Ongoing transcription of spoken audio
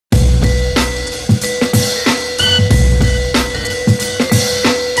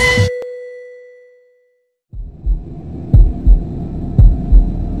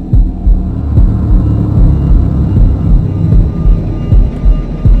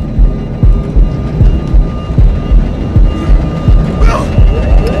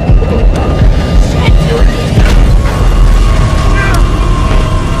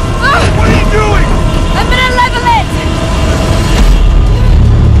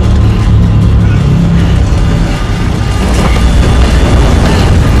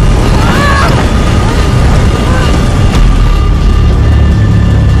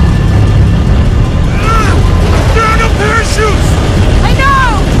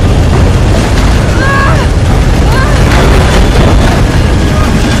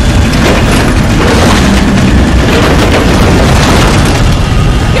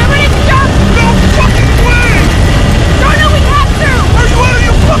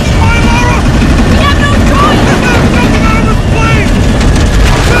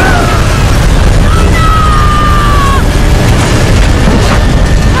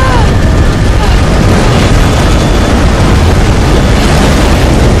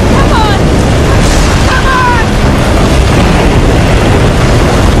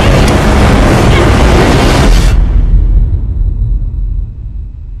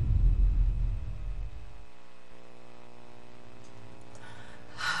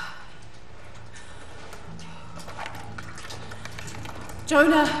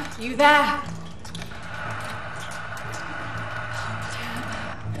Jonah, you there?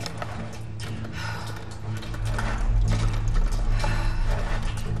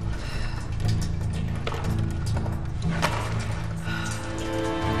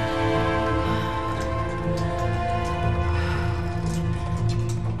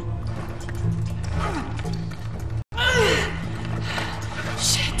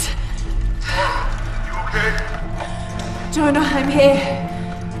 Jonah, I'm here.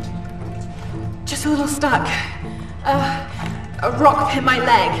 Just a little stuck. A rock hit my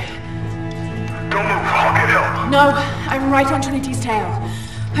leg. Don't move, I'll get help. No, I'm right on Trinity's tail.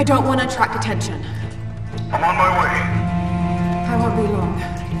 I don't want to attract attention. I'm on my way. I won't be long.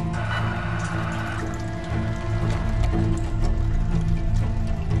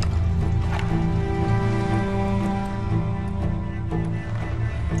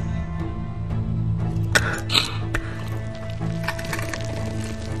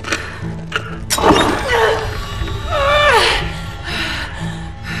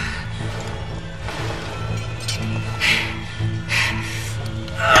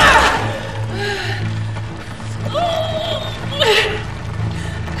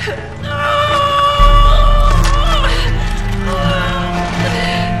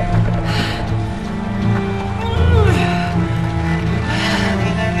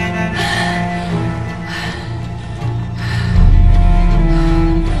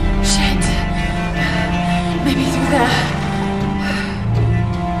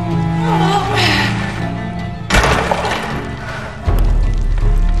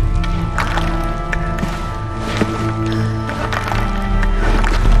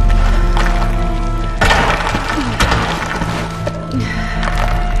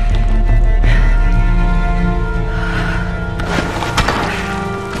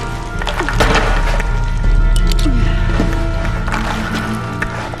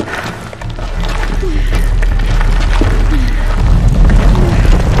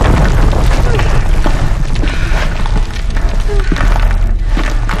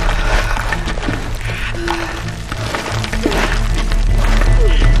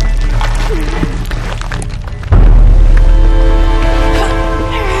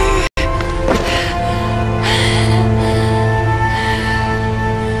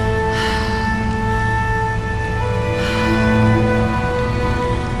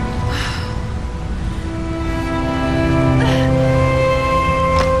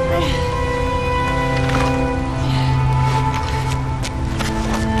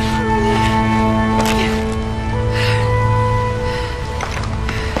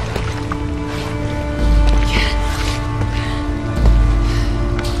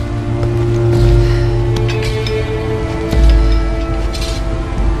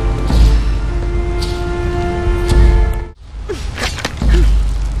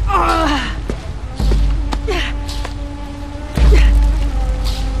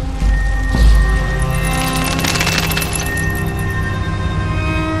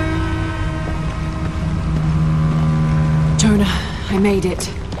 I made it.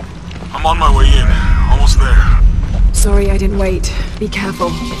 I'm on my way in. Almost there. Sorry I didn't wait. Be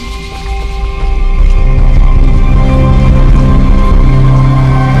careful.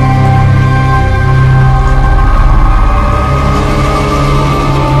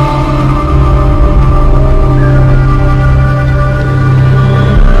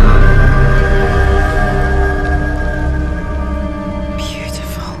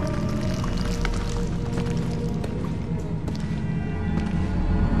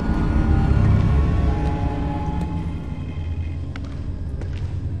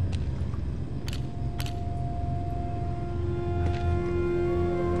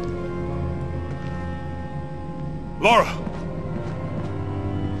 Lara!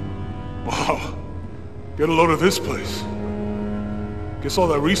 Wow. Get a load of this place. Guess all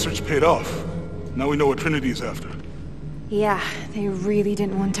that research paid off. Now we know what Trinity is after. Yeah, they really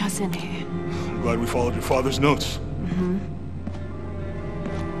didn't want us in here. I'm glad we followed your father's notes. Mm-hmm.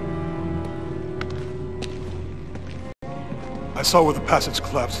 I saw where the passage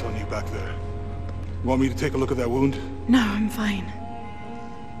collapsed on you back there. You want me to take a look at that wound? No, I'm fine.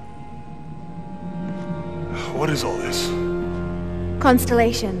 What is all this?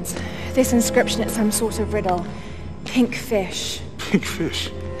 Constellations. This inscription is some sort of riddle. Pink fish. Pink fish?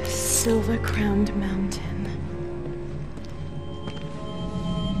 Silver-crowned mountain.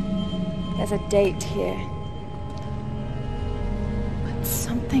 There's a date here. But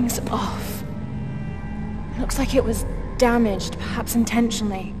something's off. Looks like it was damaged, perhaps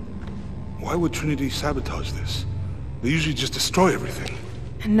intentionally. Why would Trinity sabotage this? They usually just destroy everything.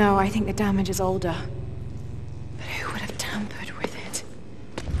 No, I think the damage is older. But who would have tampered with it?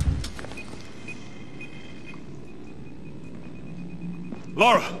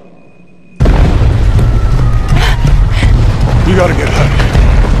 Lara! We gotta get out of here.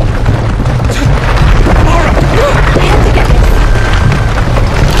 Lara! I have to get this.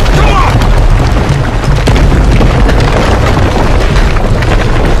 Come on!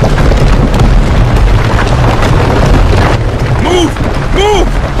 Move! Move!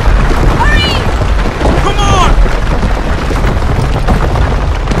 Hurry! Come on!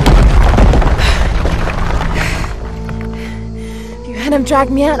 If you hadn't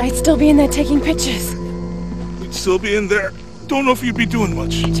dragged me out, I'd still be in there taking pictures. We'd still be in there. Don't know if you'd be doing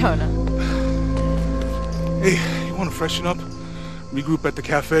much. Don't know. Hey, you want to freshen up? Regroup at the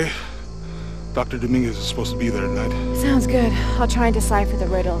cafe? Dr. Dominguez is supposed to be there tonight. Sounds good. I'll try and decipher the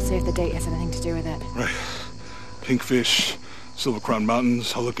riddle, see if the date has anything to do with it. Right. Pinkfish, Silver Crown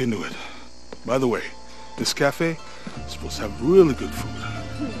Mountains, I'll look into it. By the way, this cafe is supposed to have really good food.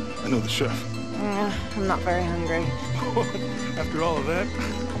 I know the chef. I'm not very hungry. After all of that,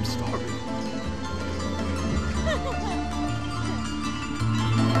 I'm starving.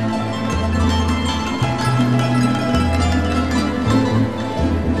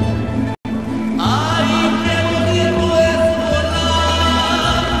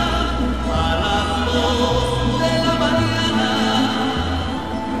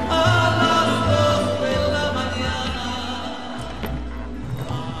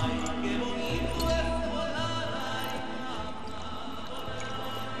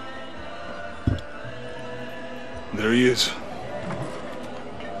 There he is.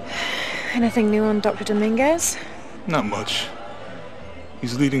 Anything new on Dr. Dominguez? Not much.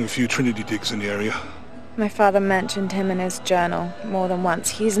 He's leading a few Trinity digs in the area. My father mentioned him in his journal more than once.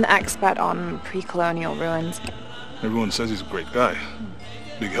 He's an expert on pre-colonial ruins. Everyone says he's a great guy.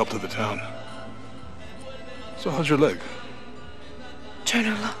 Big help to the town. So how's your leg?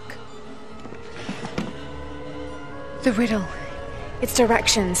 Jonah, look. The riddle. Its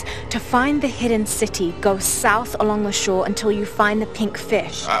directions. To find the hidden city, go south along the shore until you find the pink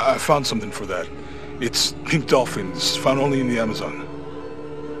fish. I found something for that. It's pink dolphins, found only in the Amazon.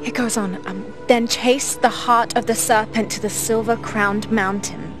 It goes on. Then chase the heart of the serpent to the silver-crowned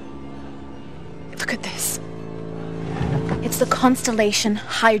mountain. Look at this. It's the constellation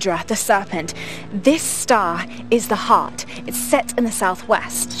Hydra, the serpent. This star is the heart. It's set in the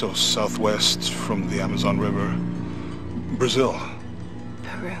southwest. So southwest from the Amazon River. Brazil.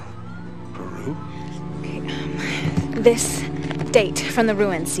 Peru. Peru? Okay, this date from the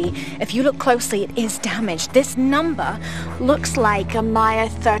ruins, see? If you look closely, it is damaged. This number looks like a Maya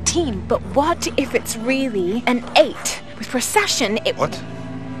 13, but what if it's really an 8? With precession, it... What?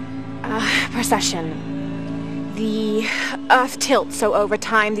 Precession. The Earth tilts, so over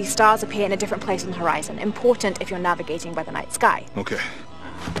time, these stars appear in a different place on the horizon. Important if you're navigating by the night sky. Okay.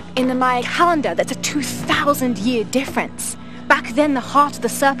 In the Maya calendar, that's a 2,000-year difference. Back then, the heart of the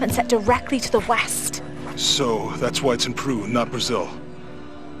serpent set directly to the west. So, that's why it's in Peru, not Brazil.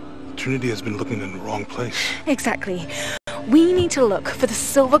 Trinity has been looking in the wrong place. Exactly. We need to look for the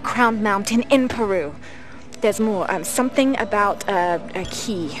silver-crowned mountain in Peru. There's more. Something about a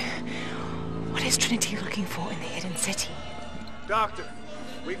key. What is Trinity looking for in the hidden city? Doctor,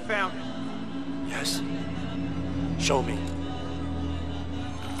 we found it. Yes? Show me.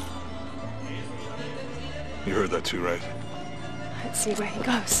 You heard that too, right? Let's see where he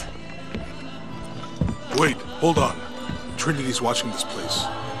goes. Wait, hold on. Trinity's watching this place.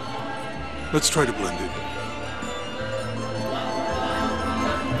 Let's try to blend in.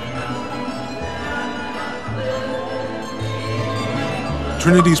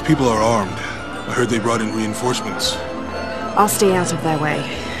 Trinity's people are armed. I heard they brought in reinforcements. I'll stay out of their way.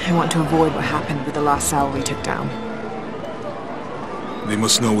 I want to avoid what happened with the last cell we took down. They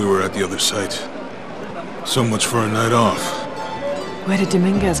must know we were at the other site. So much for a night off. Where did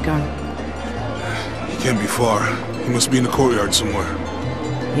Dominguez go? He can't be far. He must be in the courtyard somewhere.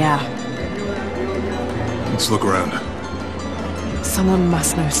 Yeah. Let's look around. Someone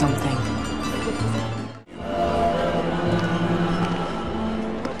must know something.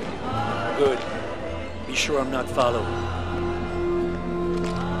 Good. Be sure I'm not followed.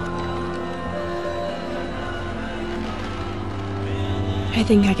 I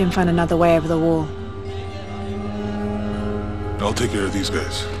think I can find another way over the wall. I'll take care of these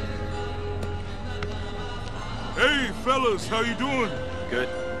guys. Hey, fellas, how you doing? Good.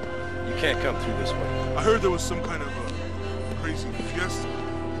 You can't come through this way. I heard there was some kind of a crazy fiesta,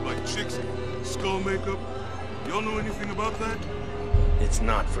 like chicks in skull makeup. Y'all know anything about that? It's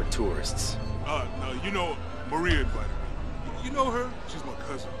not for tourists. No, you know, Maria invited me. You know her? She's my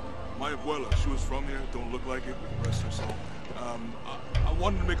cousin. My abuela, she was from here, don't look like it, but rest her soul. I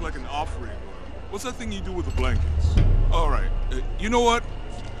wanted to make like an offering. What's that thing you do with the blankets? All right, you know what?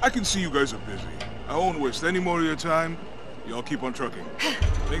 I can see you guys are busy. I won't waste any more of your time. Y'all keep on trucking.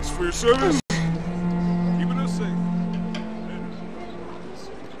 Thanks for your service. Keeping us safe.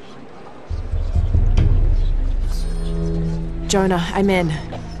 Jonah, I'm in.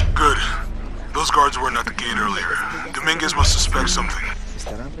 Good. Those guards weren't at the gate earlier. Dominguez must suspect something.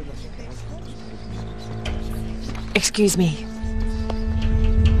 Excuse me.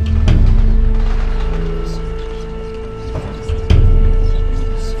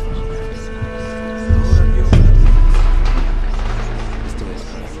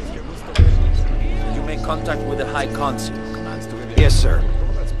 Did you make contact with the High Consul, Commander? Yes, sir.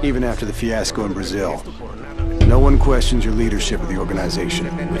 Even after the fiasco in Brazil. No one questions your leadership of the organization.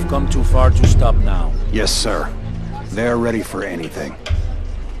 We've come too far to stop now. Yes, sir. They're ready for anything.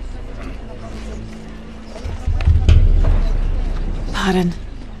 Pardon.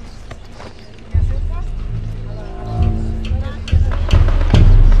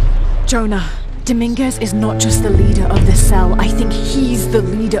 Jonah, Dominguez is not just the leader of the cell. I think he's the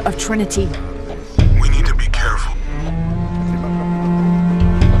leader of Trinity. We need to be careful.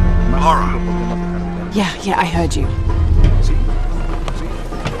 Lara. Yeah, I heard you.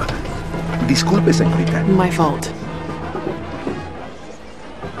 Disculpe, señorita. My fault.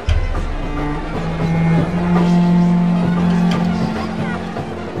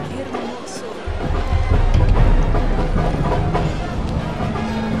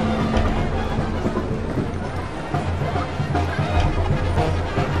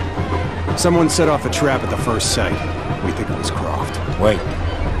 Someone set off a trap at the first site. We think it was Croft. Wait,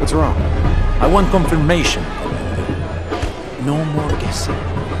 What's wrong? I want confirmation, Commander. No more guessing.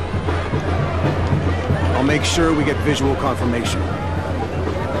 I'll make sure we get visual confirmation.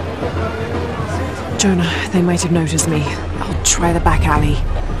 Jonah, they might have noticed me. I'll try the back alley.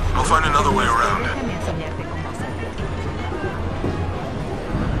 I'll find another way around.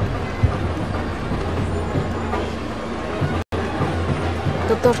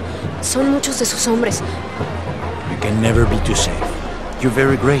 Doctor, son muchos de sus hombres. You can never be too safe. You're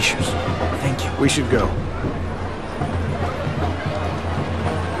very gracious. Thank you. We should go.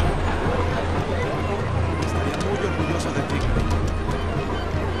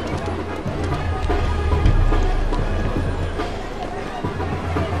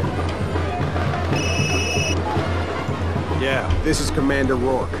 Yeah, this is Commander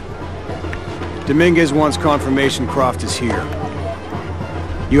Rourke. Dominguez wants confirmation Croft is here.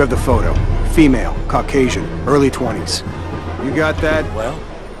 You have the photo. Female, Caucasian, early 20s. You got that? Well,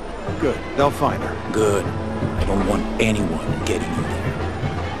 Good. They'll find her. good. I don't want anyone getting in there.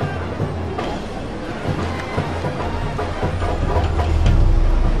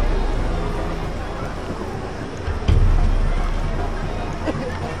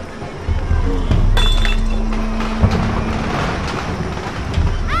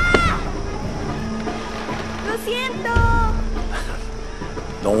 ¡Lo siento!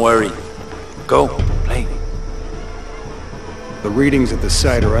 Don't worry. Go, play. The readings at the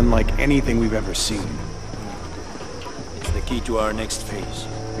site are unlike anything we've ever seen. It's the key to our next phase.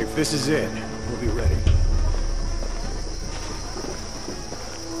 If this is it, we'll be ready.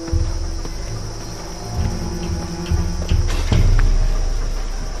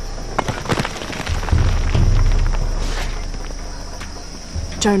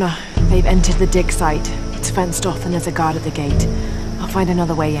 Jonah, they've entered the dig site. It's fenced off and there's a guard at the gate. I'll find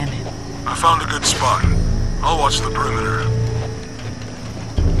another way in. I found a good spot. I'll watch the perimeter.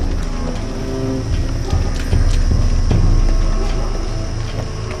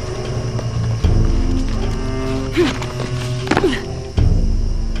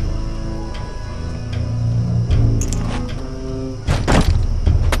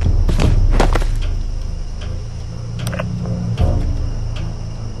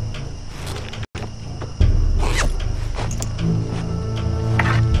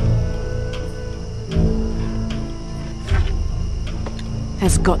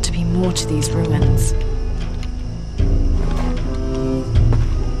 There's got to be more to these ruins.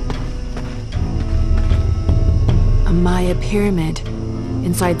 A Maya pyramid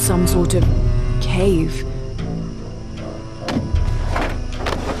inside some sort of cave.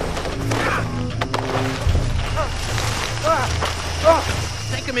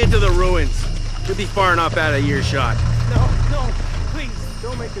 Take him into the ruins. Should be far enough out of earshot. No, please,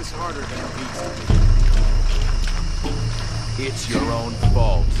 don't make this harder than it needs to be. It's your own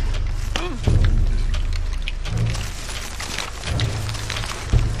fault.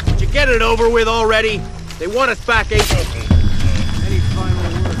 Did you get it over with already? They want us back ASAP. Any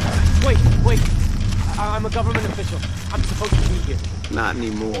final words? Wait. I'm a government official. I'm supposed to be here. Not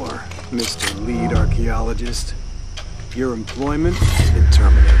anymore, Mr. Lead Archaeologist. Your employment has been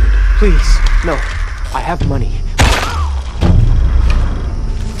terminated. Please, no. I have money.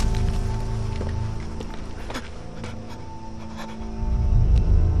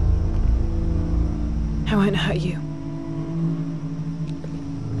 I won't hurt you.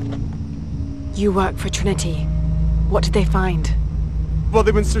 You work for Trinity. What did they find? Well,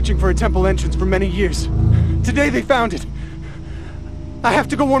 they've been searching for a temple entrance for many years. Today they found it. I have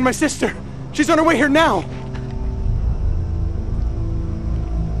to go warn my sister. She's on her way here now.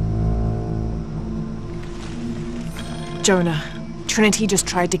 Jonah, Trinity just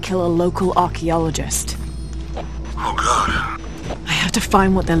tried to kill a local archaeologist. Oh, God. I have to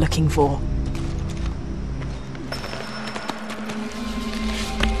find what they're looking for.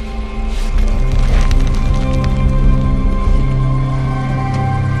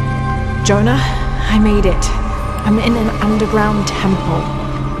 Jonah, I made it. I'm in an underground temple.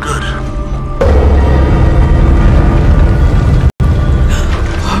 Good.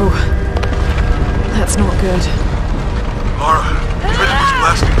 Whoa. That's not good. Lara, Trinity's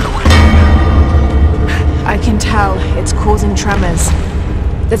blasting their way in. I can tell. It's causing tremors.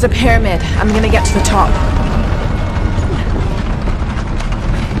 There's a pyramid. I'm gonna get to the top.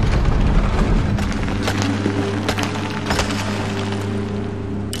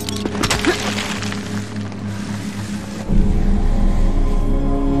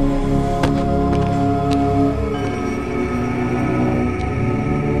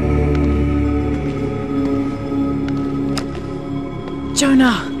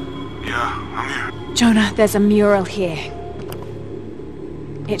 Jonah! Yeah, I'm here. Jonah, there's a mural here.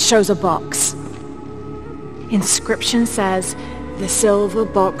 It shows a box. Inscription says, "The Silver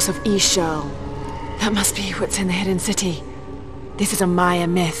Box of Ishal." That must be what's in the hidden city. This is a Maya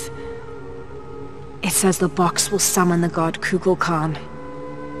myth. It says the box will summon the god Kukulkan.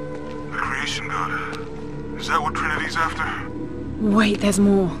 The creation god. Is that what Trinity's after? Wait, there's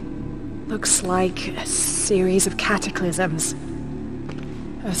more. Looks like a series of cataclysms.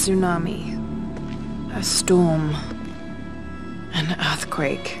 A tsunami, a storm, an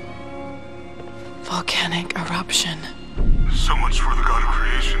earthquake, volcanic eruption. So much for the god of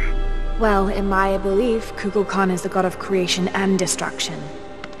creation. Well, in Maya belief, Kukulkan is the god of creation and destruction.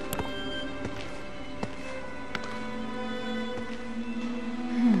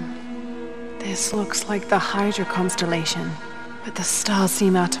 This looks like the Hydra constellation, but the stars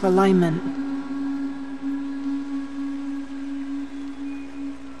seem out of alignment.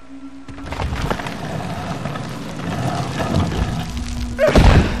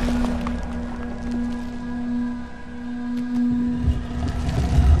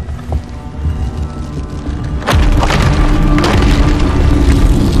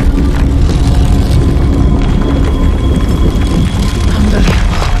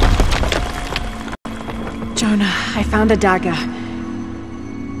 I found a dagger.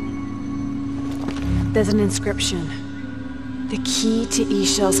 There's an inscription. The key to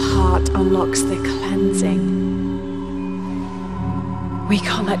Ishal's heart unlocks the cleansing. We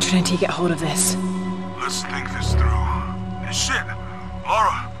can't let Trinity get hold of this. Let's think this through. Hey, shit!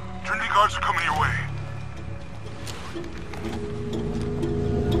 Lara, Trinity guards are coming your way.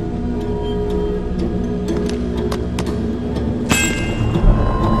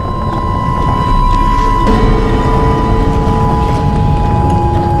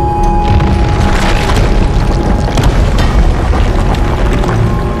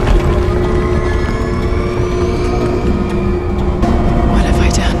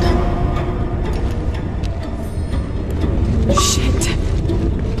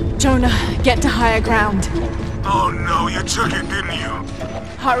 Get to higher ground. Oh no, you took it, didn't you?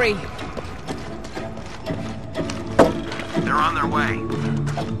 Hurry. They're on their way.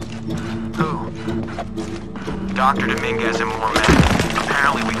 Who? Dr. Dominguez and more men.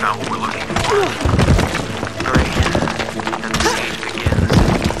 Apparently we found what we're looking for. Great. Then the siege begins.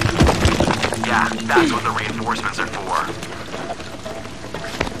 Yeah, that's what the reinforcements are for.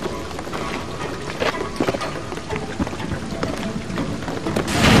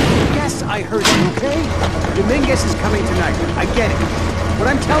 I heard you, okay? Dominguez is coming tonight. I get it. What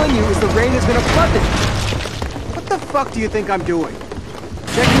I'm telling you is the rain is gonna flood it. What the fuck do you think I'm doing?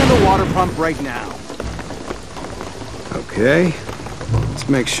 Checking on the water pump right now. Okay. Let's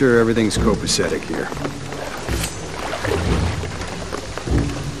make sure everything's copacetic here.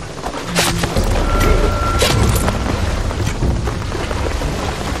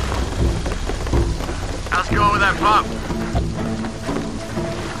 How's it going with that pump?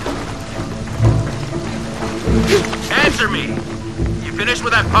 Answer me! You finished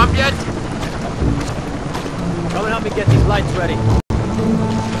with that pump yet? Come and help me get these lights ready.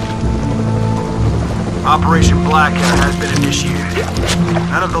 Operation Blackcat has been initiated.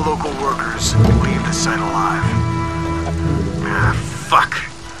 None of the local workers leave the site alive. Ah, fuck.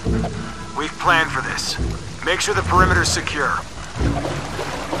 We've planned for this. Make sure the perimeter's secure.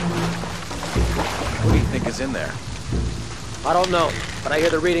 Who do you think is in there? I don't know, but I hear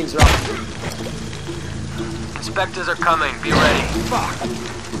the readings are off. Inspectors are coming. Be ready. Fuck.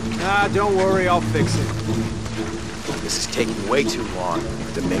 Nah, don't worry, I'll fix it. This is taking way too long.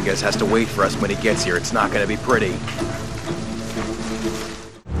 If Dominguez has to wait for us when he gets here, it's not gonna be pretty.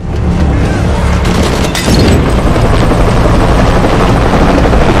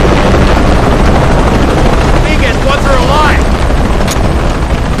 Dominguez wants her alive!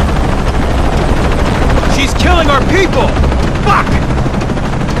 She's killing our people! Fuck!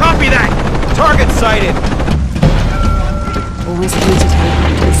 Copy that! Target sighted! Always hated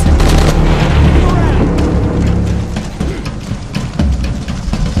helicopters.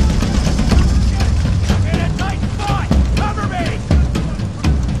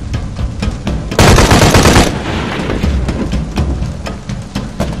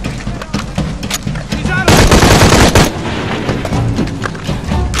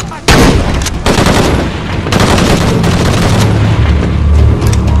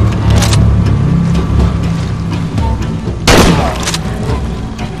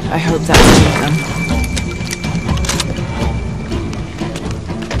 I hope that's all of them.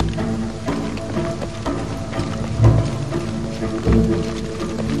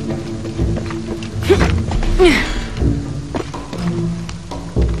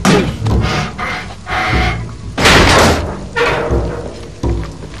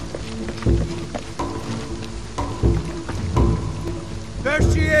 There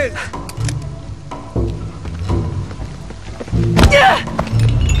she is!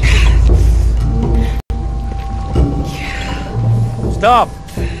 Stop!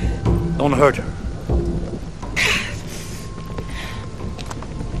 Don't hurt her.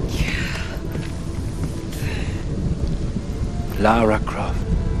 Lara Croft.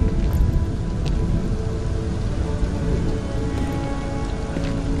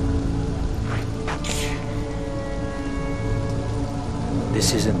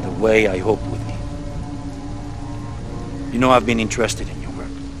 This isn't the way I hoped would be. You know I've been interested in your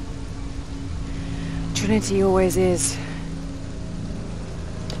work. Trinity always is.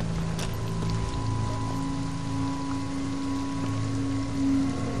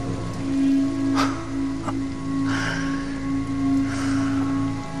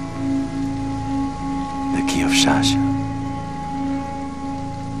 The key of Sasha.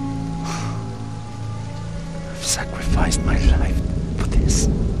 I've sacrificed my life for this.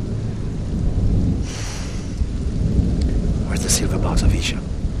 Where's the silver box of Isha?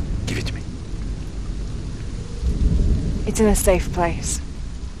 Give it to me. It's in a safe place.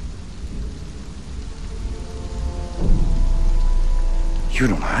 You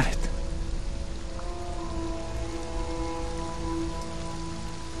don't have it.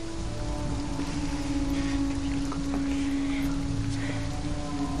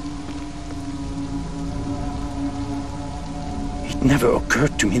 It never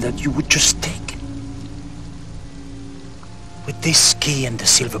occurred to me that you would just take it. With this key and the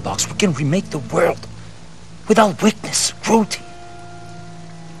silver box, we can remake the world without weakness, cruelty.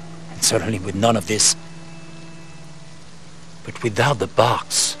 And certainly with none of this. But without the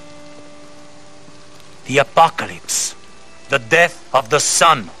box, the apocalypse, the death of the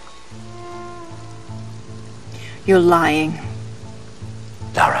sun. You're lying.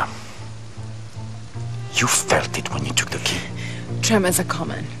 Lara, you felt it when you took the key. Tremors are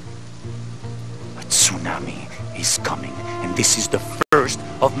common. A tsunami is coming, and this is the first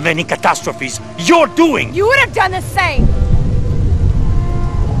of many catastrophes you're doing! You would have done the same!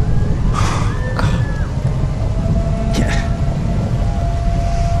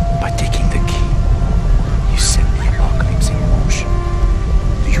 By taking the key, you set the apocalypse in motion.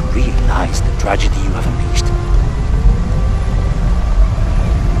 Do you realize the tragedy you have unleashed?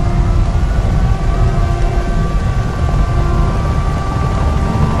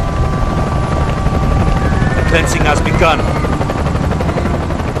 The cleansing has begun.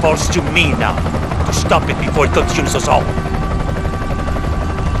 It falls to me now to stop it before it consumes us all.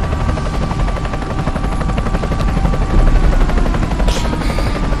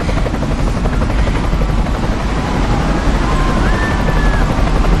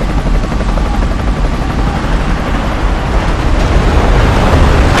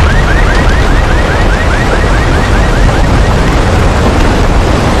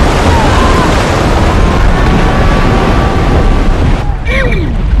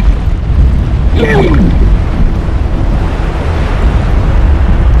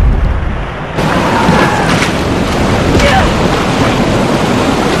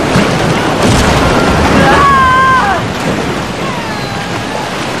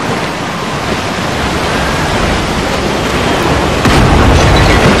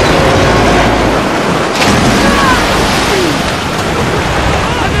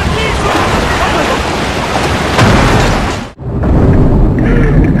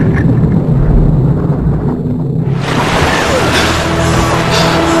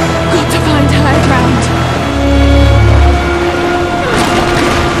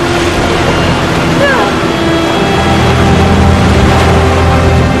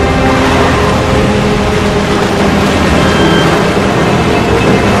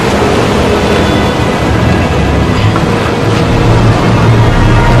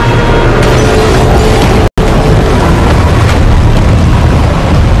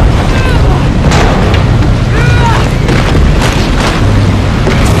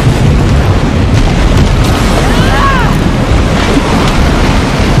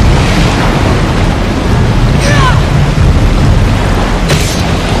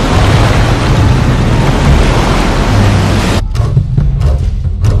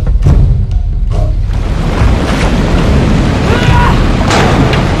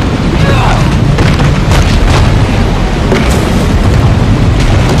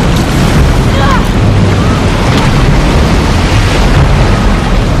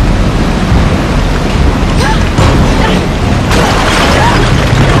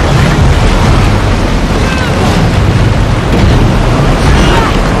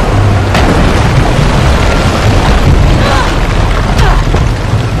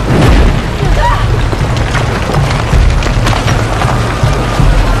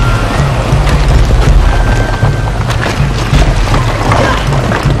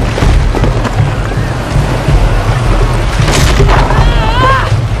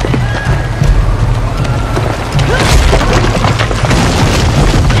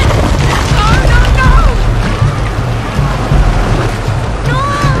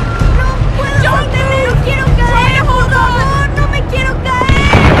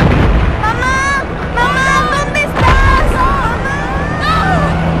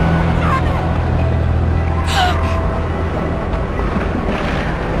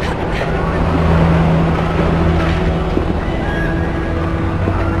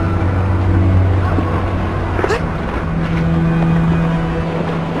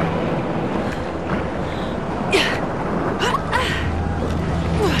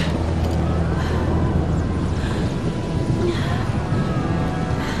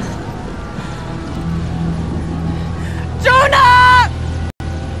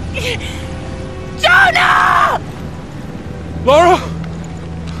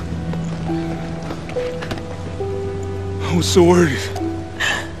 I was so worried.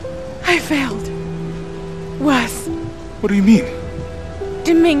 I failed. Worse. What do you mean?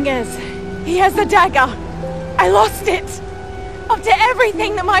 Dominguez. He has the dagger. I lost it. After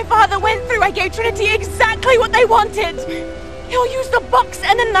everything that my father went through, I gave Trinity exactly what they wanted. He'll use the box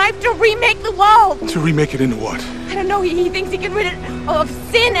and a knife to remake the world. To remake it into what? I don't know, he thinks he can rid it of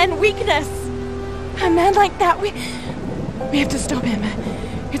sin and weakness. A man like that, we have to stop him.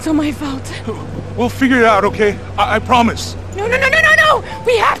 It's all my fault. We'll figure it out, okay? I promise. No!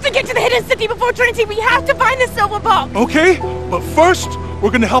 We have to get to the hidden city before Trinity. We have to find the silver box. Okay, but first,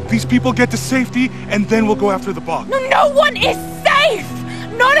 we're gonna help these people get to safety, and then we'll go after the box. No one is safe!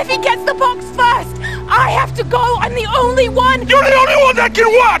 Not if he gets the box first! I have to go! I'm the only one! You're the only one that can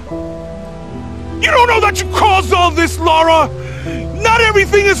what? You don't know that you caused all this, Lara! Not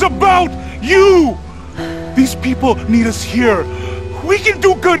everything is about you! These people need us here. We can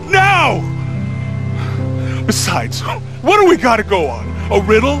do good now! Besides, what do we gotta go on? A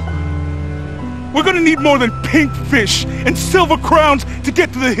riddle? We're gonna need more than pink fish and silver crowns to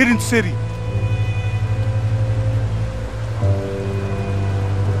get to the hidden city.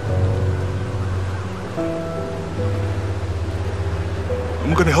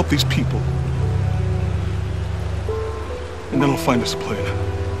 I'm gonna help these people. And then I'll find us a plane.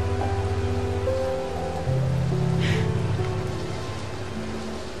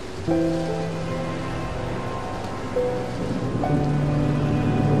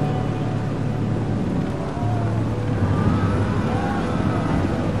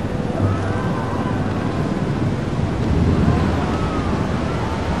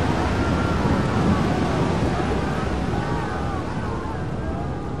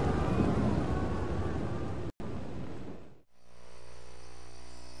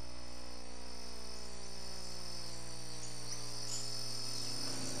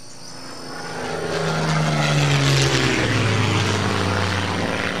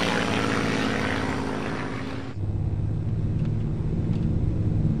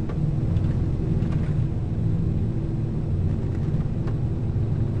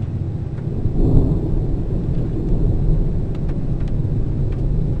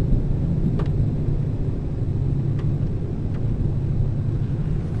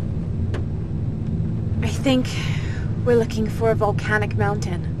 I think we're looking for a volcanic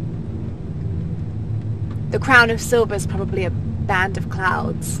mountain. The crown of silver is probably a band of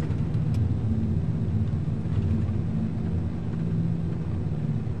clouds.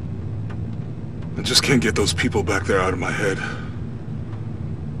 I just can't get those people back there out of my head.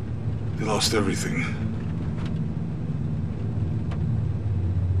 They lost everything.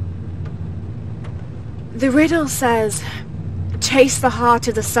 The riddle says, chase the heart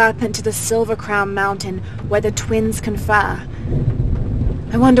of the serpent to the Silver Crown Mountain where the twins confer.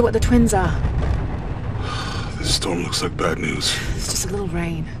 I wonder what the twins are. This storm looks like bad news. It's just a little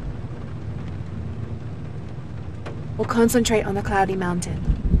rain. We'll concentrate on the Cloudy Mountain.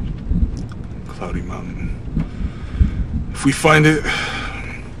 Cloudy Mountain. If we find it,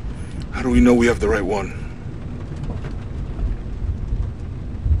 how do we know we have the right one?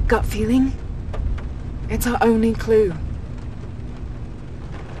 Gut feeling? It's our only clue.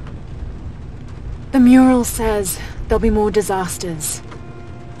 The mural says there'll be more disasters.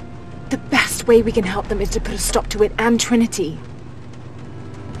 The best way we can help them is to put a stop to it and Trinity.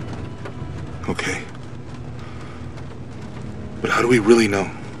 Okay. But how do we really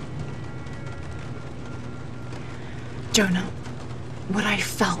know? Jonah, what I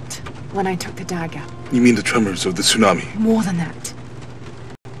felt when I took the dagger. You mean the tremors of the tsunami? More than that.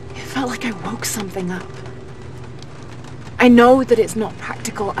 It felt like I woke something up. I know that it's not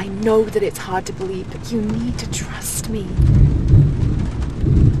practical, I know that it's hard to believe, but you need to trust me.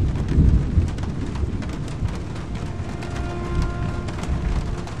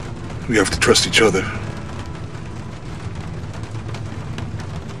 We have to trust each other.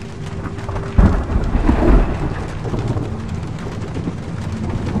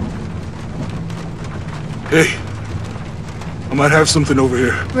 Hey, I might have something over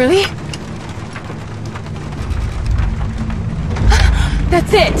here. Really?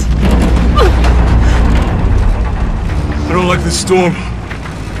 That's it! I don't like this storm.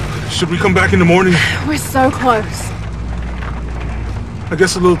 Should we come back in the morning? We're so close. I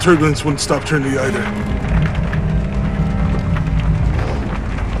guess a little turbulence wouldn't stop Trinity either.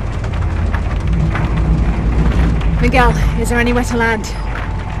 Miguel, is there anywhere to land?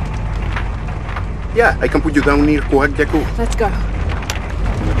 Yeah, I can put you down near Coac. Let's go.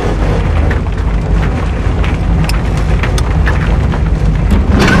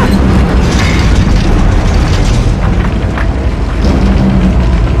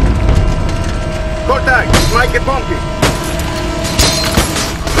 Contact! Might get bumpy.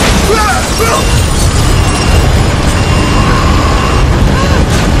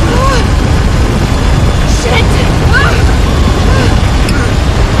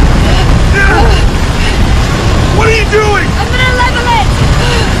 What are you doing? I'm gonna level it!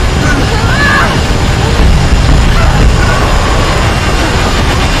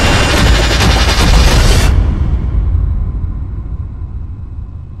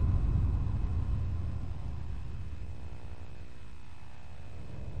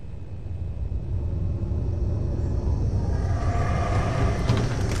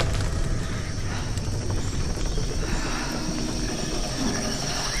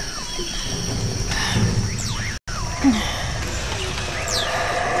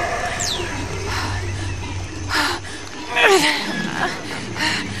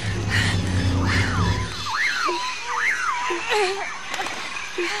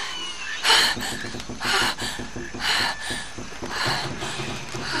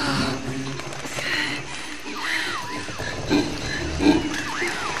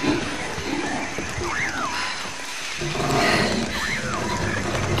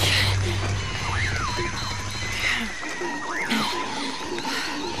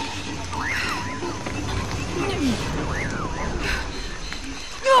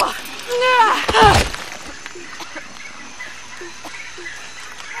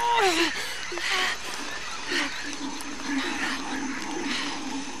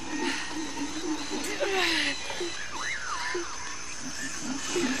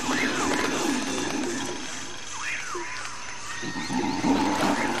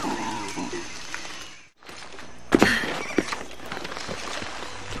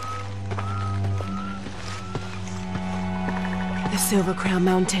 The Silver Crown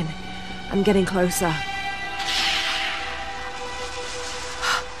Mountain. I'm getting closer.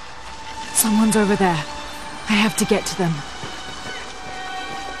 Someone's over there. I have to get to them.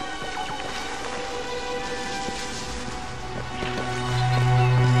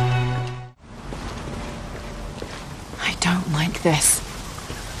 I don't like this.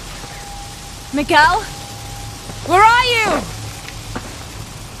 Miguel? Where are you?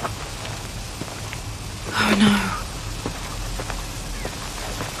 Oh no.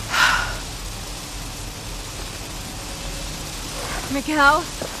 Miguel?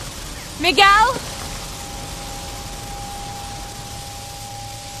 Miguel?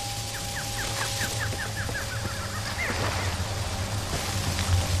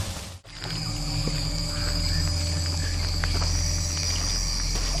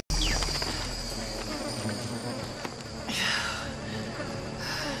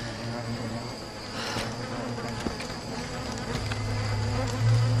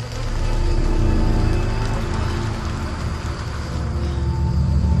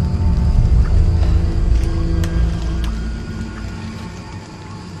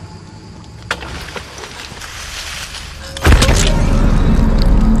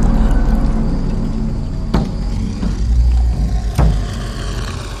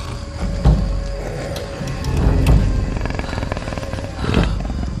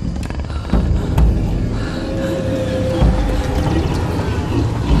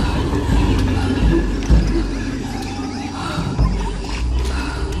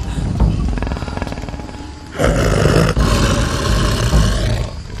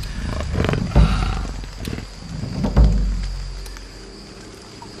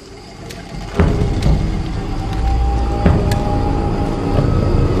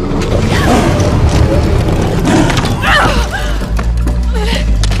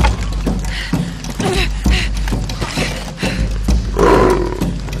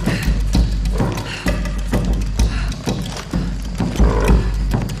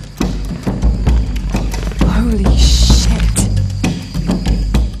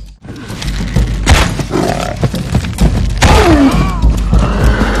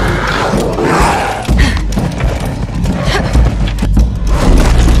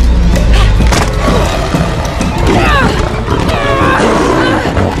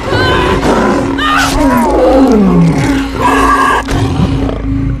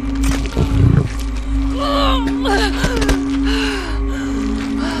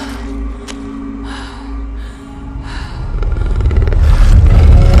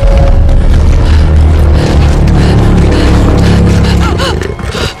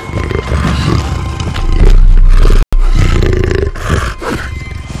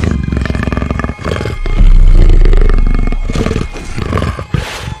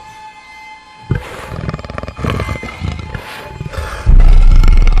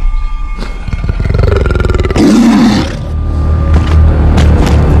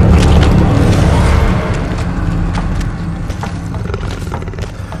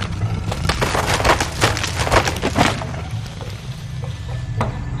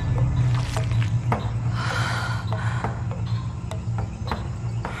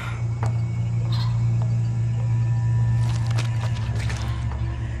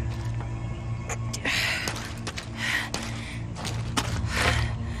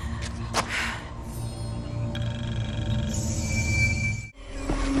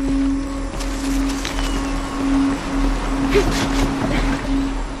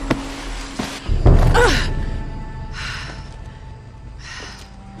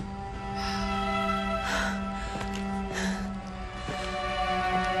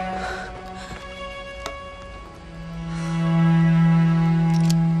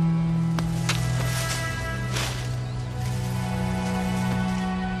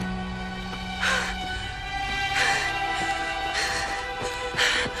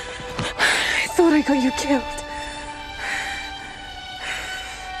 I got you killed.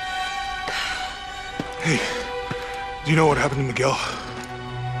 Hey, do you know what happened to Miguel?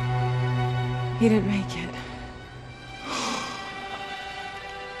 He didn't make it.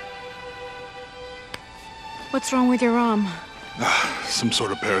 What's wrong with your arm? Some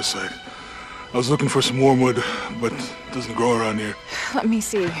sort of parasite. I was looking for some wormwood, but it doesn't grow around here. Let me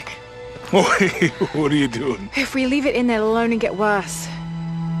see. Oh, hey, what are you doing? If we leave it in there, it'll only get worse.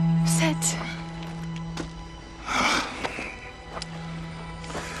 Sit.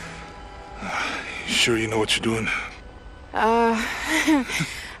 Sure you know what you're doing?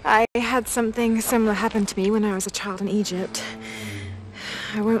 I had something similar happen to me when I was a child in Egypt.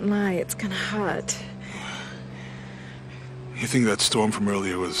 I won't lie, it's gonna hurt. You think that storm from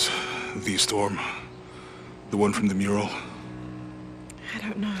earlier was the storm? The one from the mural? I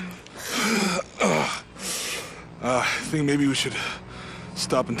don't know. I think maybe we should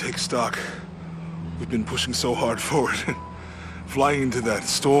stop and take stock. We've been pushing so hard forward. Flying into that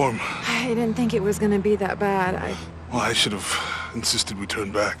storm. I didn't think it was gonna be that bad. Well, I should have insisted we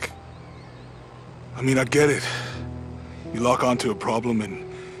turn back. I mean, I get it. You lock onto a problem and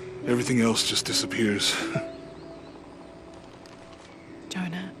everything else just disappears.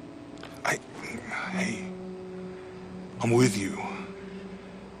 Jonah. Hey, I'm with you.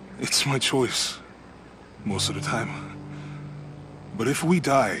 It's my choice, most of the time. But if we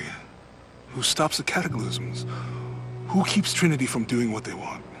die, who stops the cataclysms? Who keeps Trinity from doing what they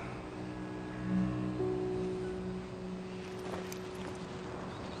want?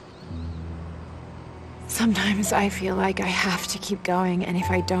 Sometimes I feel like I have to keep going, and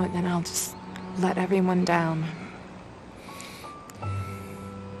if I don't, then I'll just let everyone down.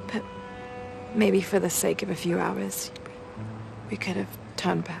 But maybe for the sake of a few hours, we could have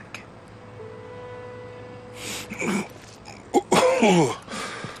turned back.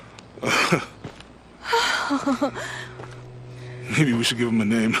 Maybe we should give him a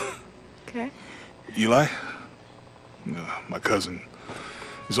name. Okay. Eli? No, my cousin.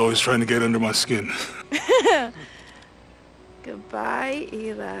 He's always trying to get under my skin. Goodbye,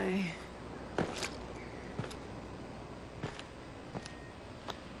 Eli.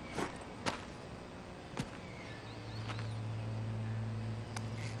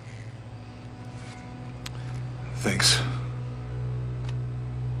 Thanks.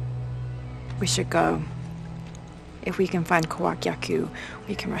 We should go. If we can find Kawakyaku,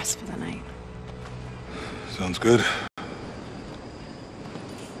 we can rest for the night. Sounds good.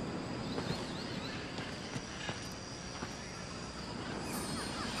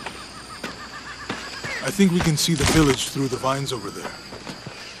 I think we can see the village through the vines over there.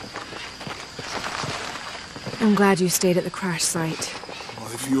 I'm glad you stayed at the crash site.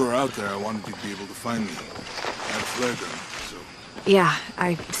 Well, if you were out there, I wanted you to be able to find me. I had a flare gun, so... Yeah,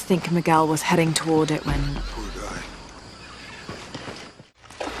 I think Miguel was heading toward it when... Poor guy.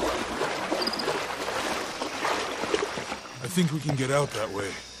 I think we can get out that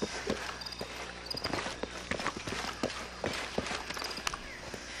way.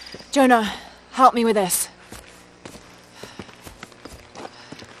 Jonah, help me with this.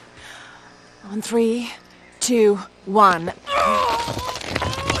 On 3, 2, 1.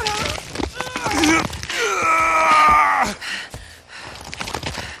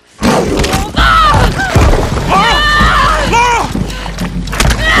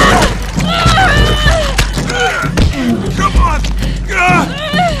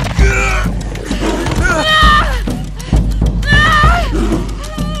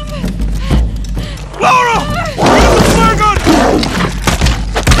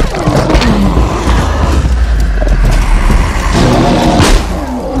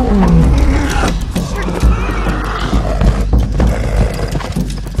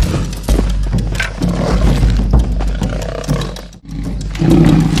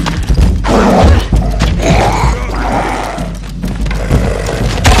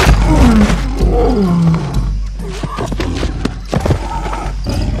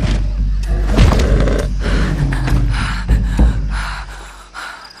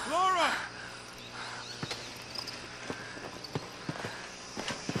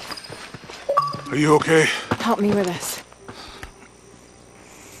 Are you okay? Help me with this.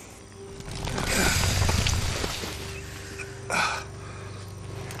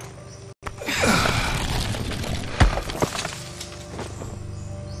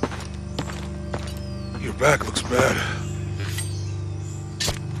 back looks bad.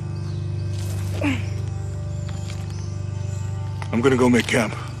 I'm gonna go make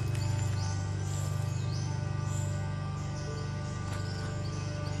camp.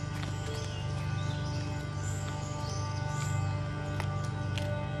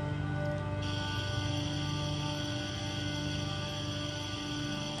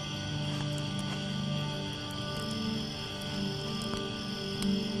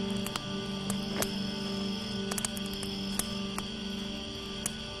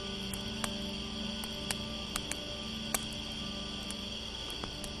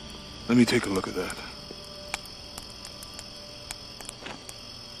 Let me take a look at that.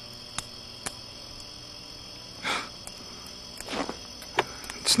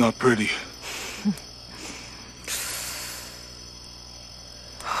 It's not pretty.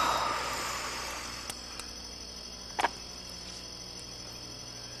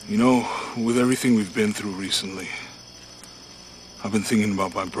 You know, with everything we've been through recently, I've been thinking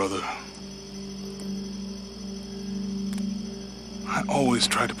about my brother. I always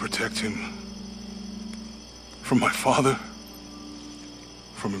try to protect him. From my father.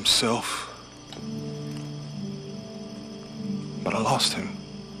 From himself. But I lost him.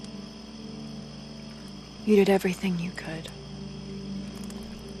 You did everything you could.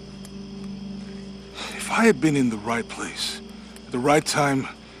 If I had been in the right place, at the right time,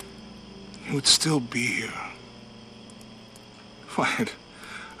 he would still be here. If I had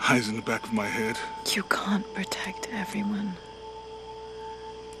eyes in the back of my head. You can't protect everyone.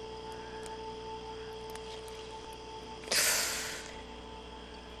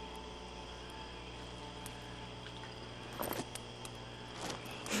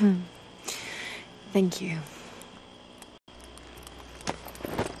 Thank you.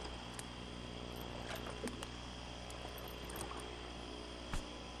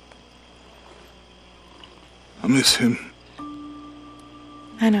 I miss him.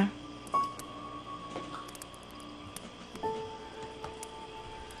 I know.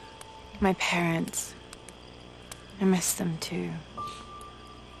 My parents. I miss them too.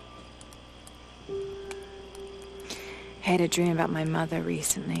 I had a dream about my mother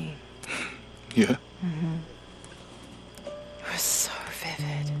recently. Yeah? Mm-hmm. It was so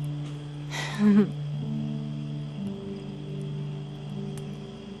vivid.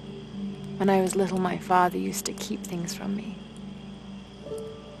 When I was little, my father used to keep things from me.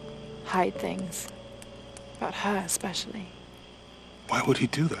 Hide things. About her, especially. Why would he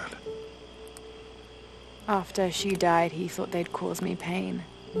do that? After she died, he thought they'd cause me pain.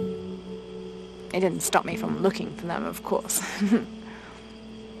 It didn't stop me from looking for them, of course.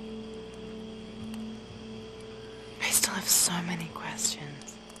 I still have so many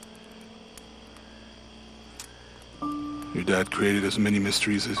questions. Your dad created as many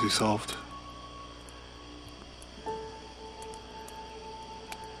mysteries as he solved.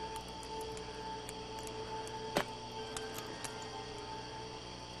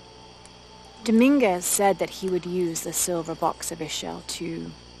 Dominguez said that he would use the silver box of Ishel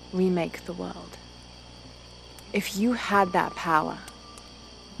to remake the world. If you had that power,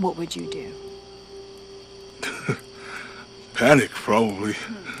 what would you do? Panic, probably.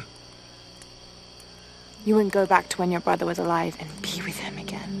 You wouldn't go back to when your brother was alive and be with him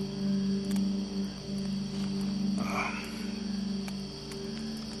again.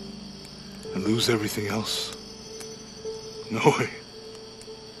 And lose everything else? No way.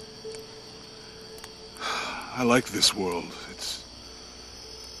 I like this world. It's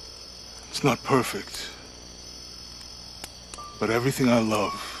not perfect. But everything I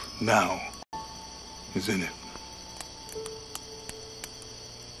love now is in it.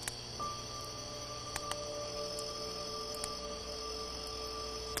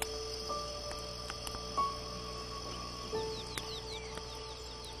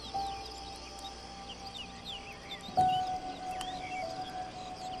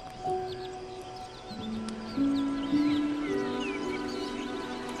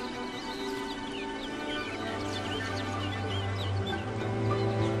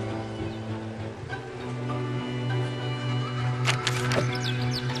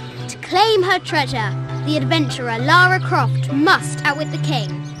 Claim her treasure. The adventurer Lara Croft must outwit the king,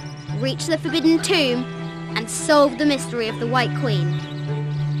 reach the forbidden tomb, and solve the mystery of the White Queen.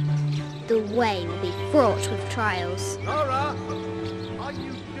 The way will be fraught with trials. Lara, are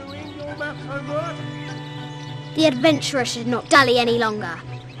you doing your math homework? The adventurer should not dally any longer.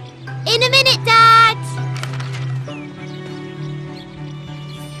 In a minute, Dad!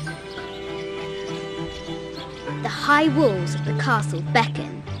 The high walls of the castle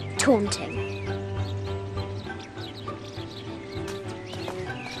beckon, taunting.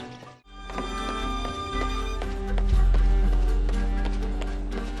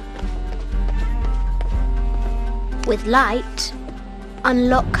 With light,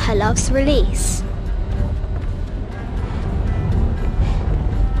 unlock her love's release.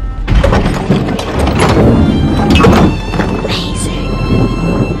 Amazing.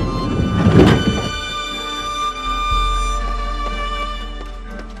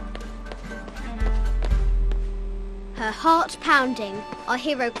 Her heart pounding, our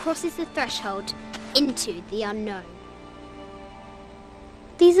hero crosses the threshold into the unknown.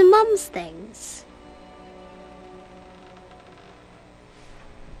 These are Mum's things.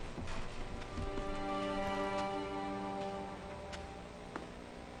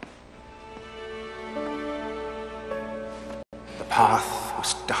 The path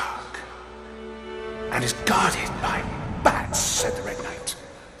was dark and is guarded by bats, said the Red Knight.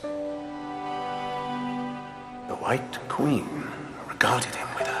 The White Queen regarded him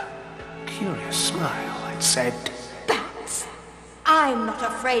with a curious smile and said, Bats! I'm not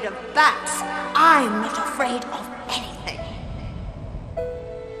afraid of bats. I'm not afraid of anything.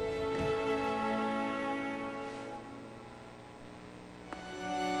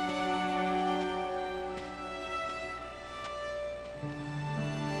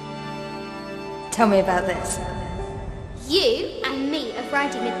 Tell me about this. You and me are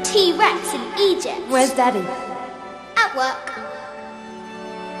riding a T-Rex in Egypt. Where's Daddy? At work.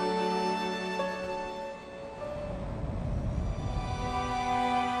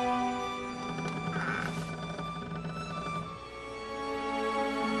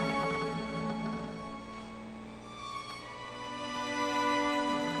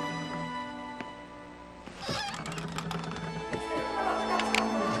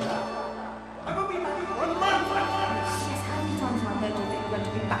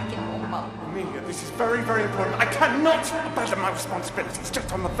 this is very, very important. I cannot abandon my responsibilities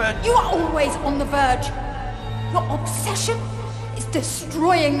just on the verge. You are always on the verge. Your obsession is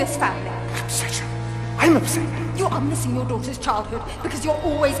destroying this family. Obsession? I'm upset. You are missing your daughter's childhood because you're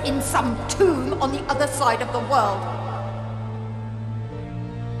always in some tomb on the other side of the world.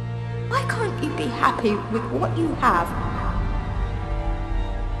 Why can't you be happy with what you have?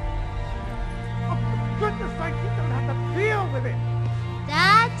 Oh, for goodness sake, you don't have to deal with it.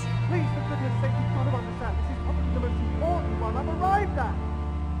 Dad? Please, for goodness sake, you've got to understand. This is probably the most important one I've arrived at.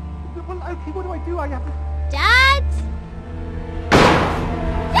 Well, okay, what do I do? I have to... Dad?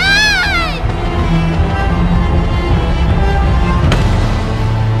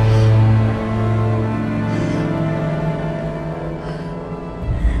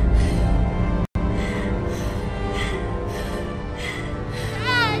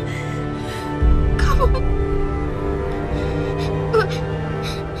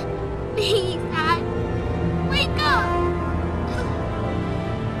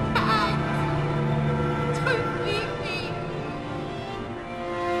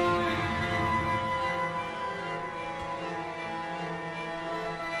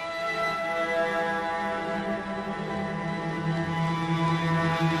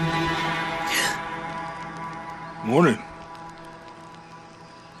 Morning.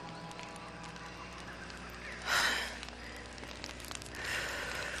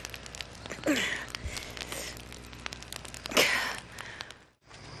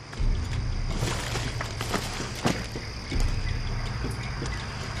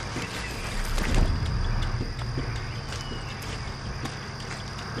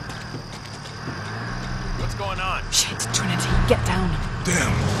 What's going on? Shit, Trinity, get down.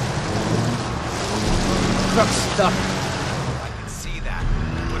 Damn. Truck's stuck. I can see that.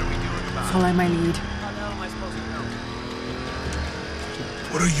 What are we doing about it? Follow my lead. How the hell am I supposed to know?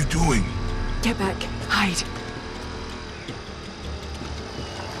 What are you doing? Get back. Hide.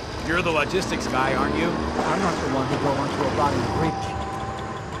 You're the logistics guy, aren't you? I'm not the one who drove onto a rotting bridge.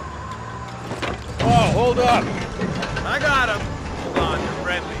 Oh, hold up! I got him! Hold on, you're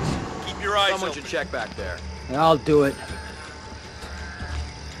friendlies. Keep your eyes Someone open. should check back there. I'll do it.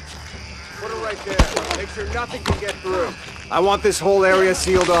 Put it right there. Make sure nothing can get through. I want this whole area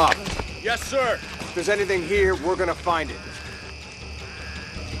sealed off. Yes, sir! If there's anything here, we're gonna find it.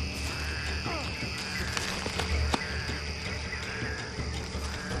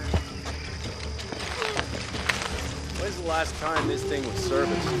 When's the last time this thing was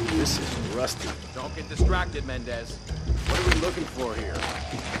serviced? This is rusty. Don't get distracted, Mendez. What are we looking for here?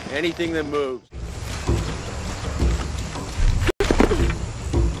 Anything that moves.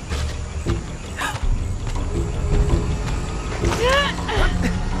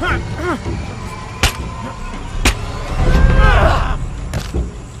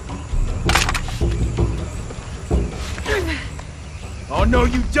 Oh, no,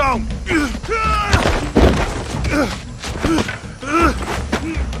 you don't!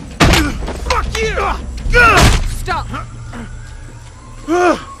 Fuck you! Stop!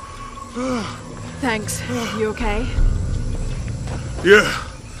 You okay? Yeah.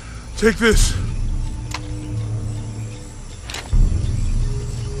 Take this.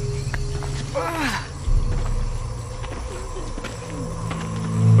 I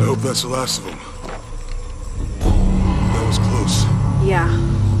hope that's the last of them. That was close. Yeah.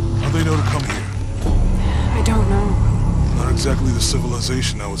 How'd they know to come here? I don't know. Not exactly the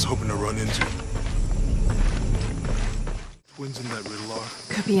civilization I was hoping to run into. Twins in that riddle are?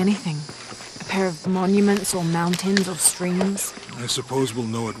 Could be anything. A pair of monuments or mountains or streams. I suppose we'll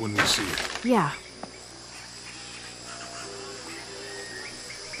know it when we see it. Yeah.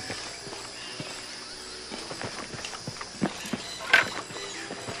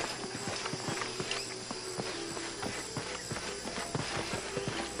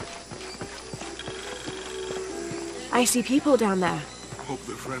 I see people down there. Hope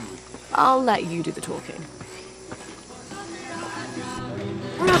they're friendly. I'll let you do the talking.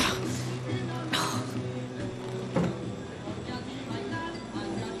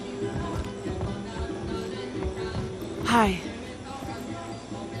 Hi.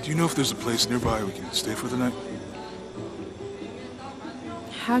 Do you know if there's a place nearby we can stay for the night?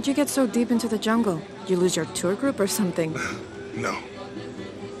 How'd you get so deep into the jungle? Did you lose your tour group or something? No.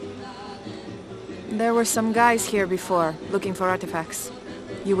 There were some guys here before, looking for artifacts.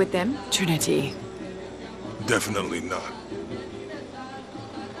 You with them? Trinity. Definitely not.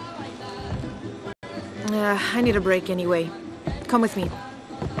 I need a break anyway. Come with me.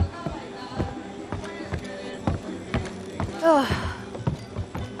 Oh,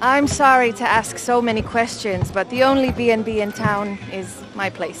 I'm sorry to ask so many questions, but the only B&B in town is my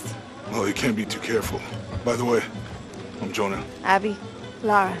place. Well, you can't be too careful. By the way, I'm Jonah. Abby,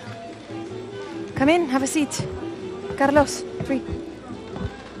 Lara. Come in, have a seat. Carlos, free.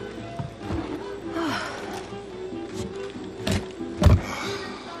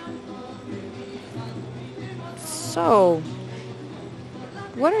 So,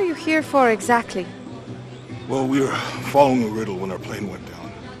 what are you here for exactly? Well, we were following a riddle when our plane went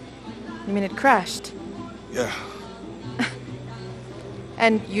down. You mean it crashed? Yeah.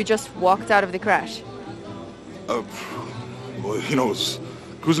 And you just walked out of the crash? Well, you know, it was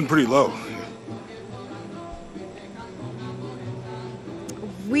cruising pretty low.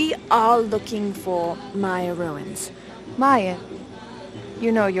 We are looking for Maya ruins. Maya?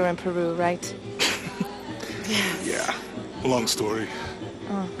 You know you're in Peru, right? Yeah. Long story.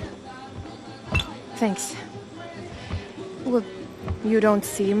 Oh. Thanks. Well, you don't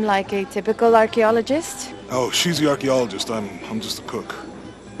seem like a typical archaeologist. Oh, she's the archaeologist. I'm just a cook.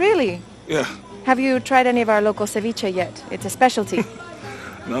 Really? Yeah. Have you tried any of our local ceviche yet? It's a specialty.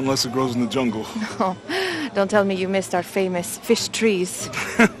 Not unless it grows in the jungle. No. Don't tell me you missed our famous fish trees.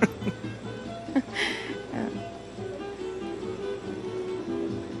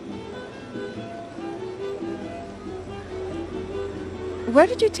 Where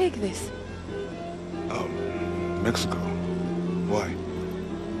did you take this? Mexico. Why?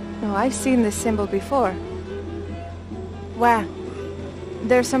 Oh, I've seen this symbol before. Where?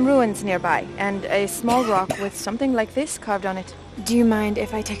 There's some ruins nearby, and a small rock with something like this carved on it. Do you mind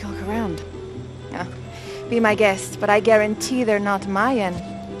if I take a look around? Be my guest, but I guarantee they're not Mayan.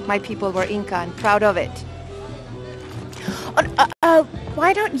 My people were Inca and proud of it.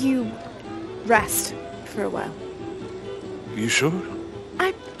 Why don't you rest for a while? You sure?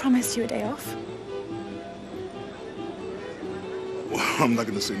 I promised you a day off. Well, I'm not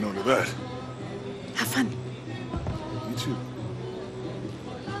gonna say no to that. Have fun. You too.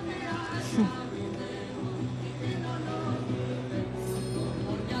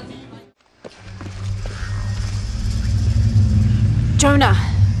 Jonah,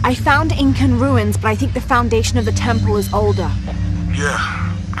 I found Incan ruins, but I think the foundation of the temple is older.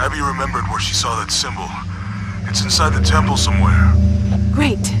 Yeah, Abby remembered where she saw that symbol. It's inside the temple somewhere.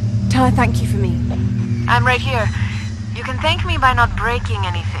 Great. Tell her thank you for me. I'm right here. You can thank me by not breaking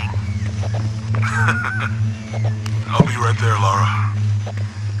anything. I'll be right there, Lara.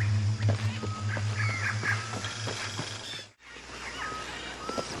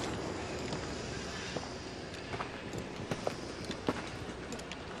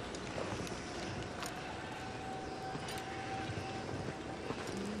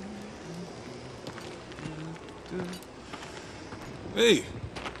 Hey,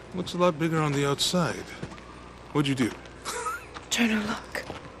 looks a lot bigger on the outside. What'd you do? Jonah, look.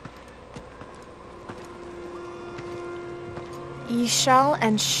 Ishal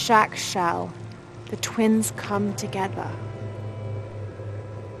and Shakshal. The twins come together.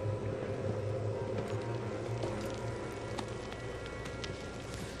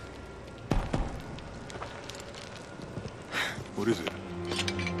 What is it?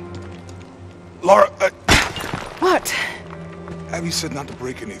 Lara, Abby said not to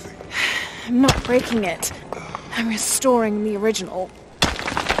break anything. I'm not breaking it. I'm restoring the original.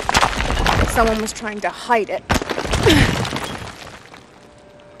 Someone was trying to hide it.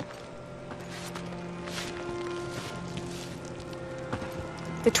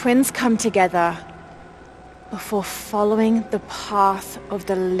 The twins come together before following the path of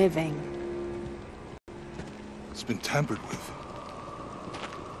the living. It's been tampered with.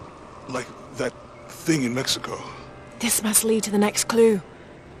 Like that thing in Mexico. This must lead to the next clue.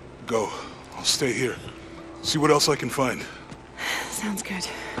 Go. I'll stay here. See what else I can find. Sounds good.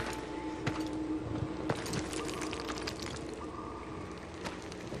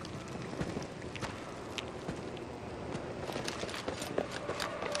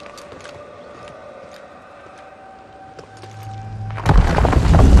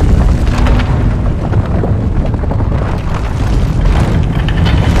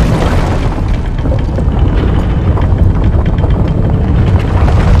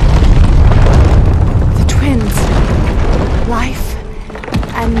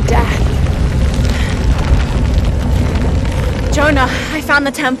 I found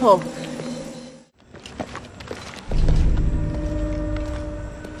the temple.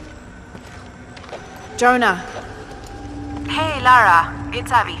 Jonah. Hey, Lara.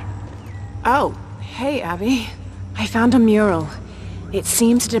 It's Abby. Oh, hey, Abby. I found a mural. It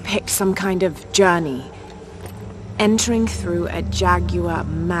seems to depict some kind of journey. Entering through a jaguar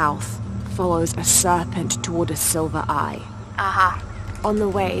mouth follows a serpent toward a silver eye. Uh-huh. On the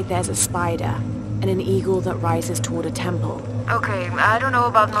way, there's a spider and an eagle that rises toward a temple. Okay, I don't know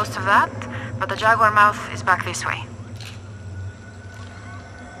about most of that, but the jaguar mouth is back this way.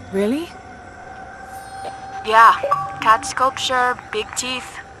 Really? Yeah. Cat sculpture, big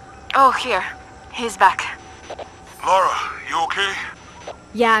teeth. Oh, here. He's back. Lara, you okay?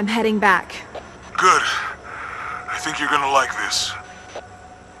 Yeah, I'm heading back. Good. I think you're gonna like this.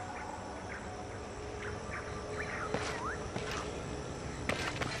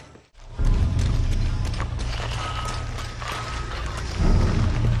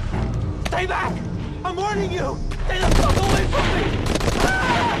 Stay back! I'm warning you! Stay the fuck away from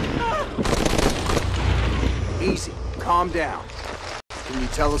me! Easy. Calm down. Can you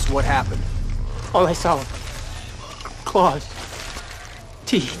tell us what happened? All I saw... claws.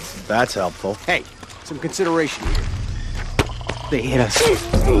 Teeth. That's helpful. Hey, some consideration here. They hit us.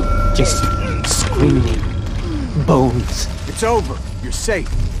 Just screaming. Bones. It's over. You're safe.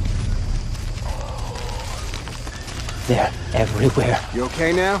 They're everywhere. You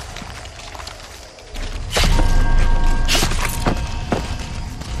okay now?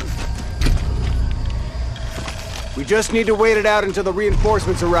 We just need to wait it out until the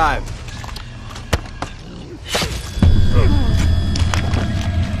reinforcements arrive.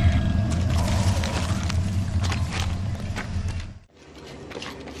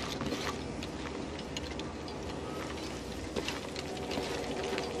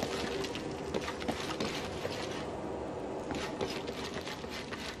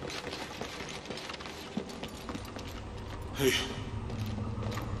 Hey.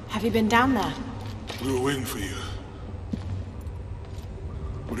 Have you been down there? We were waiting for you.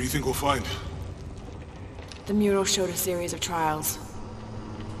 What do you think we'll find? The mural showed a series of trials.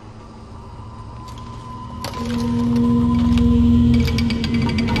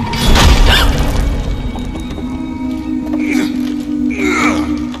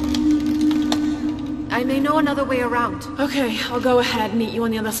 I may know another way around. Okay, I'll go ahead and meet you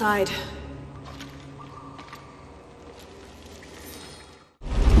on the other side.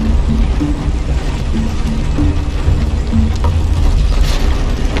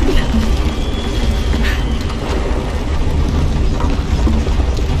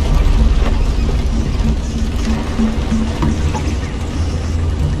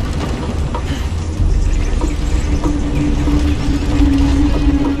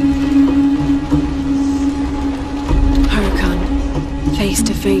 Face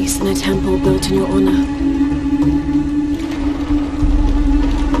to face in a temple built in your honor.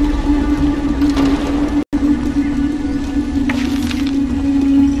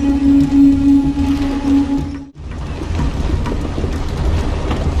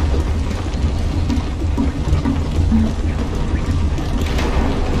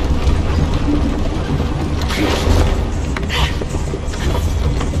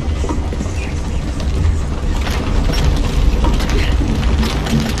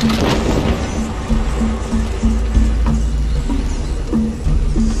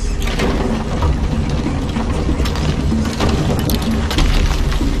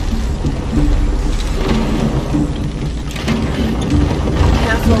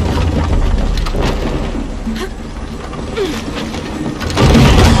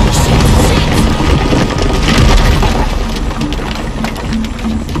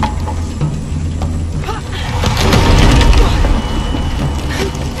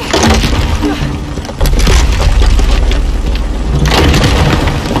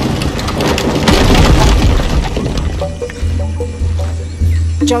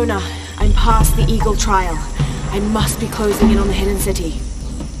 Jonah, I'm past the Eagle trial. I must be closing in on the hidden city.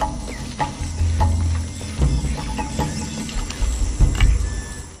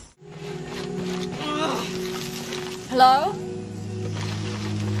 Hello?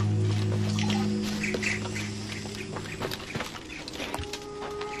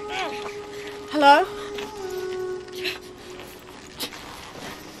 Hello?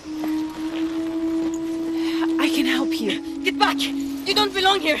 I can help you. Get back! You don't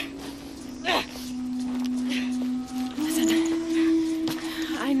belong here! Listen,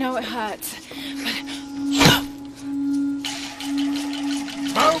 I know it hurts,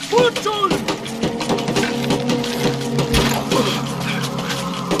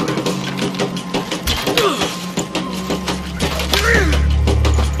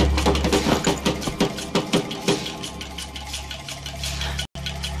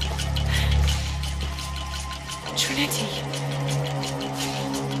 Trinity.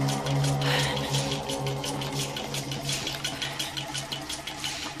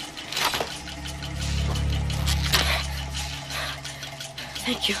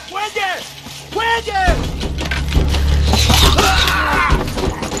 Thank you. ¡Puede! ¡Puede!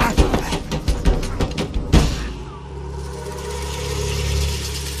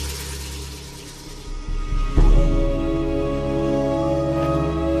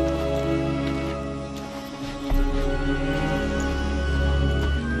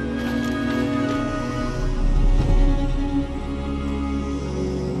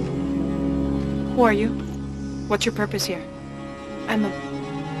 Who are you? What's your purpose here? I'm a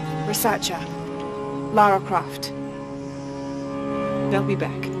researcher. Lara Croft. They'll be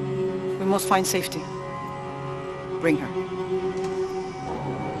back. We must find safety. Bring her.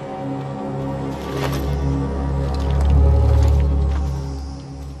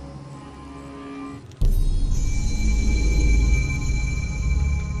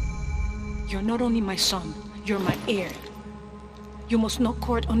 You're not only my son, you're my heir. You must not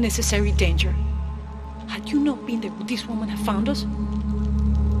court unnecessary danger. Had you not been there, would this woman have found us?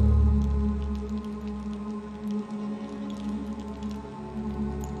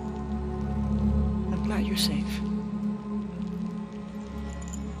 I'm glad you're safe.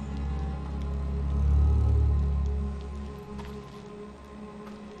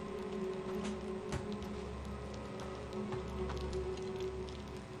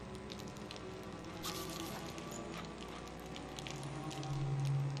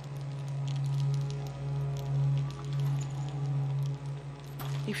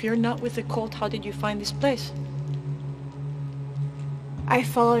 If you're not with the cult, how did you find this place? I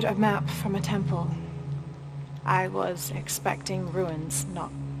followed a map from a temple. I was expecting ruins,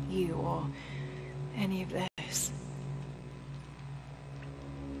 not you or any of this.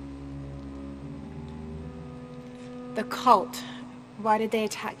 The cult, why did they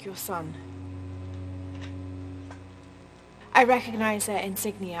attack your son? I recognize their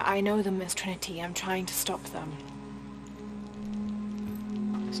insignia. I know them as Trinity. I'm trying to stop them.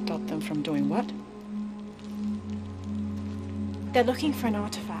 Stop them from doing what? They're looking for an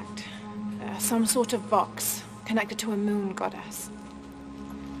artifact. Some sort of box connected to a moon goddess.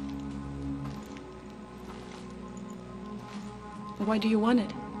 Why do you want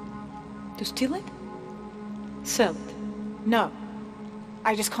it? To steal it? Sell it? No.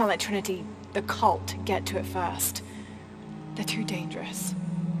 I just can't let Trinity, the cult, get to it first. They're too dangerous.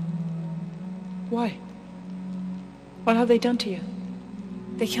 Why? What have they done to you?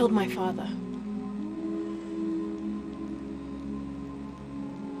 They killed my father.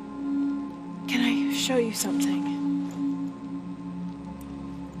 Can I show you something?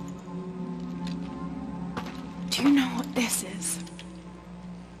 Do you know what this is?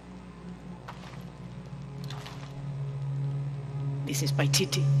 This is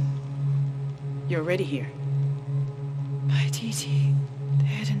Paititi. You're already here. Paititi, the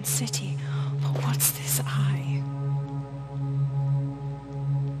hidden city. But what's this eye?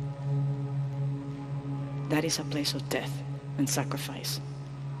 That is a place of death and sacrifice.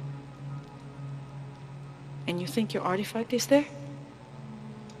 And you think your artifact is there?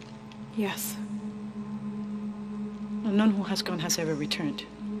 Yes. None who has gone has ever returned.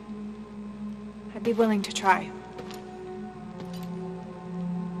 I'd be willing to try.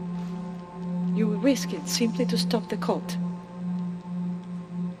 You would risk it simply to stop the cult?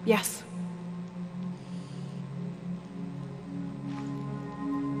 Yes.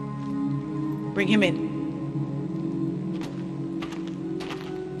 Bring him in.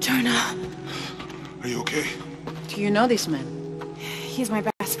 Jonah. Are you okay? Do you know this man? He's my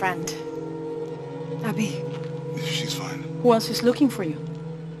best friend. Abby. She's fine. Who else is looking for you?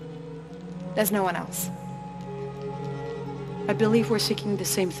 There's no one else. I believe we're seeking the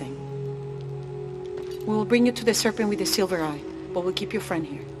same thing. We will bring you to the serpent with the silver eye, but we'll keep your friend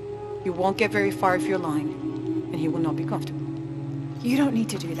here. You won't get very far if you're lying, and he will not be comfortable. You don't need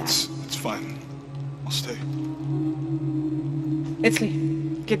to do that. It's fine. I'll stay.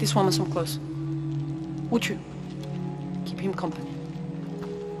 Etzli, get this woman some clothes. Uchu, keep him company.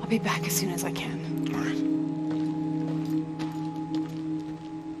 I'll be back as soon as I can. All right.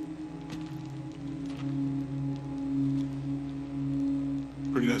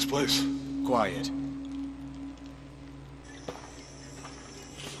 Pretty nice place. Quiet.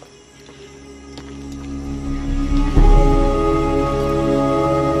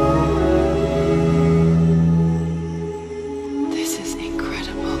 This is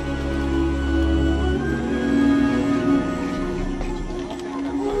incredible.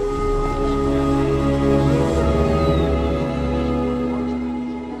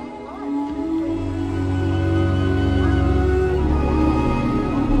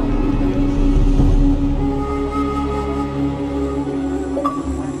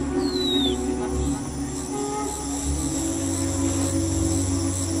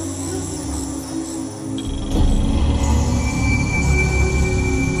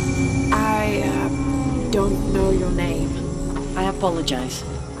 Don't know your name. I apologize.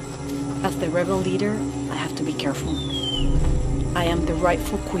 As the rebel leader, I have to be careful. I am the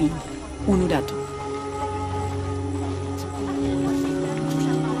rightful queen, Unuratu.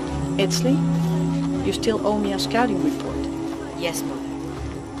 Etzli, you still owe me a scouting report. Yes, Mother.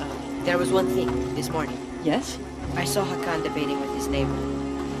 There was one thing, this morning. Yes? I saw Hakan debating with his neighbor.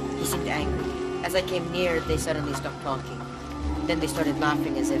 He seemed angry. As I came near, they suddenly stopped talking. Then they started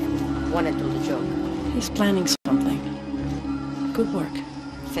laughing as if one had told a joke. He's planning something. Good work.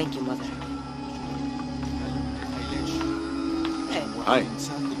 Thank you, Mother. Hi.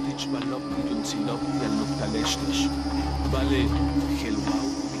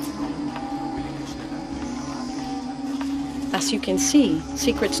 As you can see,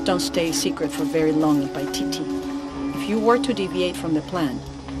 secrets don't stay secret for very long in Paititi. If you were to deviate from the plan,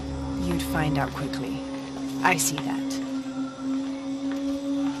 you'd find out quickly. I see that.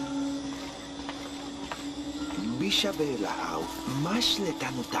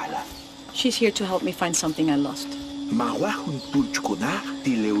 She's here to help me find something I lost.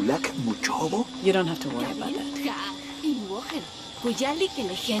 You don't have to worry about that.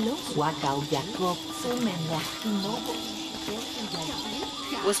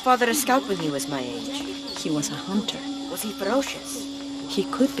 Was Father a scout when he was my age? He was a hunter. Was he ferocious? He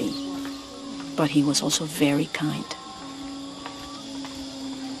could be, but he was also very kind.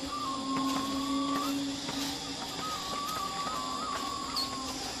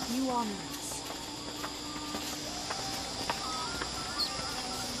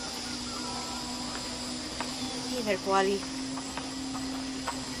 Quali.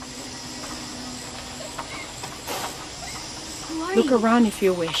 Look around if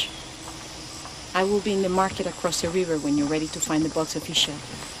you wish. I will be in the market across the river when you're ready to find the box of Isha.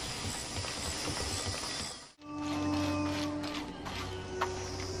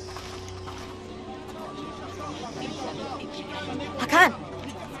 Hakan!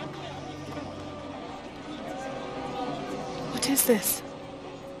 What is this?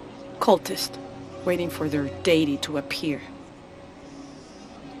 Cultist, waiting for their deity to appear.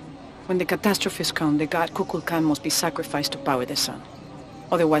 When the catastrophes come, the god Kukulkan must be sacrificed to power the sun.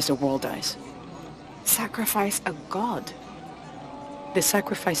 Otherwise the world dies. Sacrifice a god? The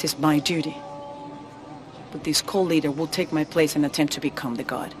sacrifice is my duty. But this cult leader will take my place and attempt to become the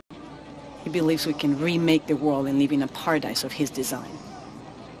god. He believes we can remake the world and live in a paradise of his design.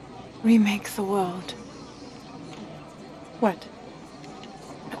 Remake the world? What?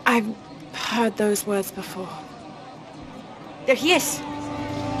 I've heard those words before. There he is!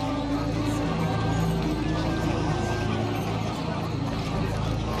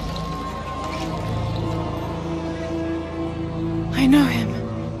 I know him.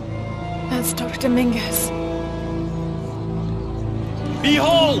 That's Dr. Dominguez.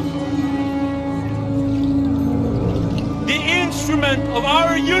 Behold! The instrument of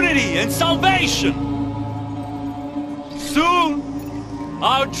our unity and salvation! Soon,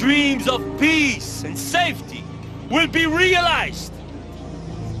 our dreams of peace and safety will be realized!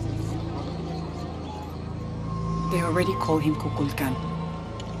 They already call him Kukulkan,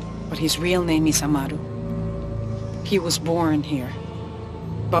 but his real name is Amaru. He was born here,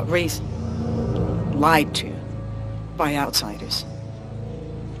 but raised, lied to, by outsiders.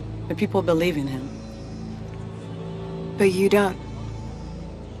 The people believe in him. But you don't.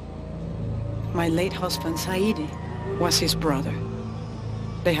 My late husband, Saidi, was his brother.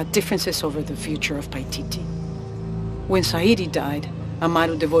 They had differences over the future of Paititi. When Saidi died,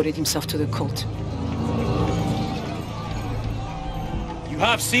 Amaru devoted himself to the cult. You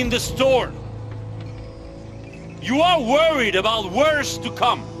have seen the storm. You are worried about worse to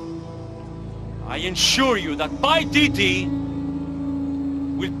come. I assure you that Paititi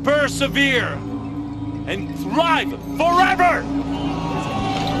will persevere and thrive forever!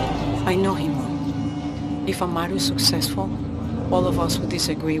 I know he will. If Amaru is successful, all of us who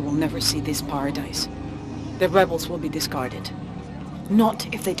disagree will never see this paradise. The rebels will be discarded.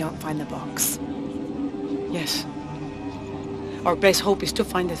 Not if they don't find the box. Yes. Our best hope is to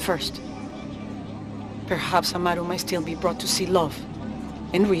find it first. Perhaps Amaru might still be brought to see love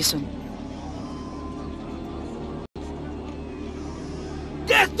and reason.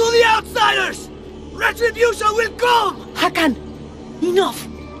 Death to the outsiders! Retribution will come! Hakan! Enough!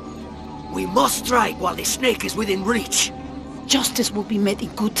 We must strike while the snake is within reach. Justice will be met in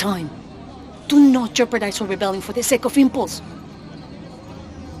good time. Do not jeopardize our rebellion for the sake of impulse.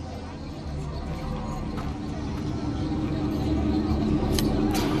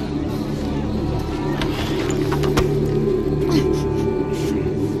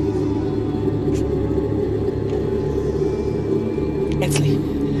 Etzli,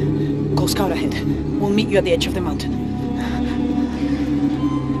 go scout ahead. We'll meet you at the edge of the mountain.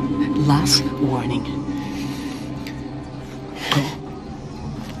 Last warning. Go.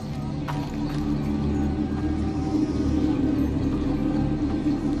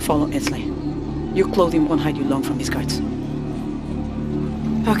 Follow Etzli. Your clothing won't hide you long from these guards.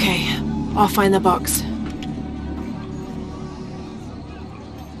 Okay, I'll find the box.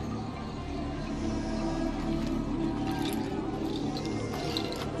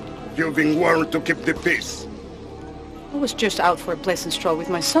 You've been warned to keep the peace. I was just out for a pleasant stroll with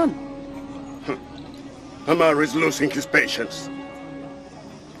my son. Amaru is losing his patience.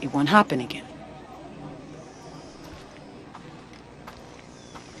 It won't happen again.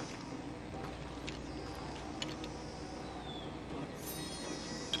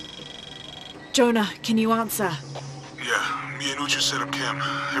 Jonah, can you answer? Yeah, me and Ucha set up camp.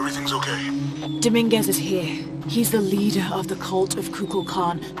 Everything's okay. Dominguez is here. He's the leader of the cult of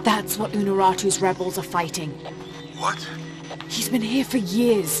Kukulkan. That's what Unuratu's rebels are fighting. What? He's been here for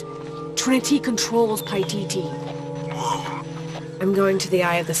years. Trinity controls Paititi. Whoa. I'm going to the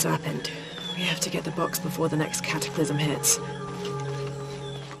Eye of the Serpent. We have to get the box before the next cataclysm hits.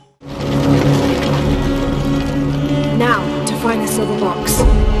 Now, to find the silver box.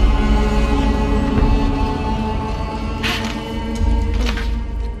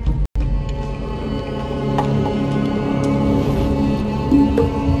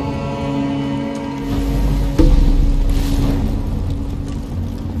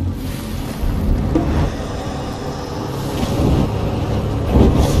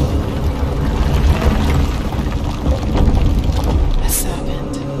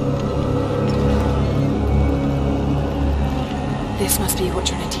 This must be what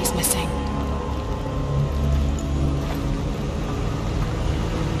Trinity's missing.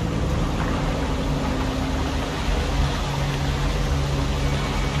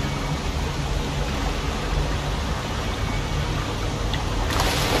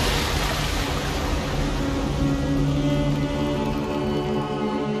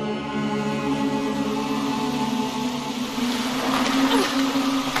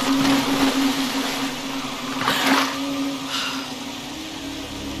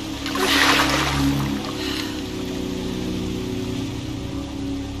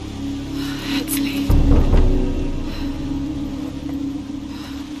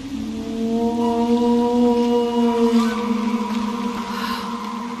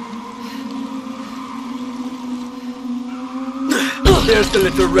 There's the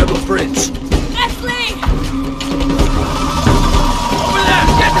little rebel prince. Etzli! Over there!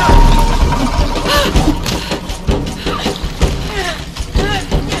 Get her!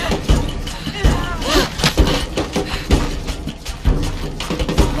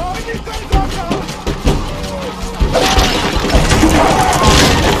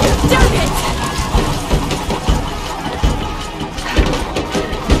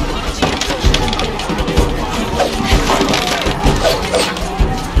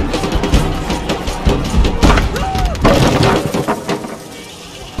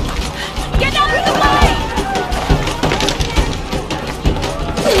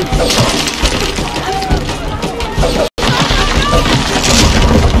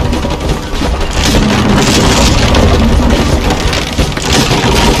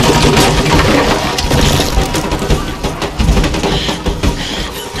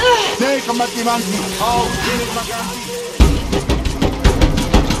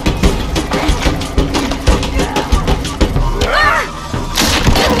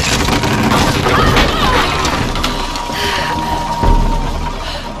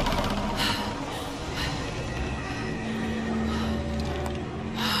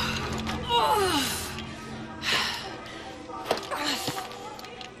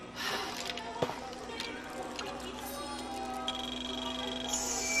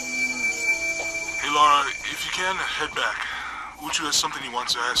 Lara, if you can, head back. Uchu has something he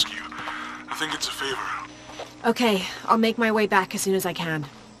wants to ask you. I think it's a favor. Okay, I'll make my way back as soon as I can.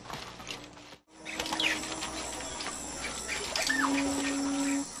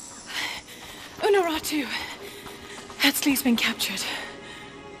 Unaratu! Hetzley's been captured.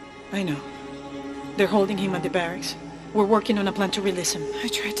 I know. They're holding him at the barracks. We're working on a plan to release him. I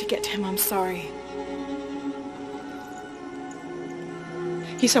tried to get him, I'm sorry.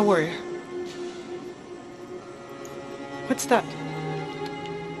 He's a warrior. What's that?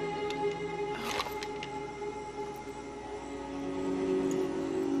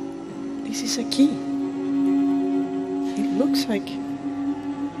 This is a key. It looks like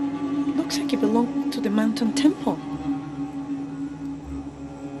it belonged to the mountain temple.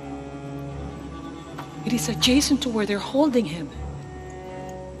 It is adjacent to where they're holding him.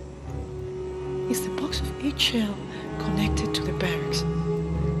 Is the box of eggshell connected to the barracks?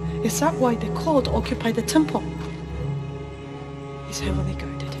 Is that why the cult occupied the temple? It's heavily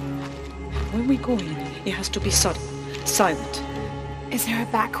guarded. When we go in, it has to be subtle, silent. Is there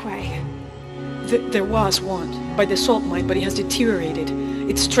a back way? There was one, by the salt mine, but it has deteriorated.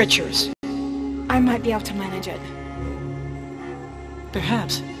 It's treacherous. I might be able to manage it.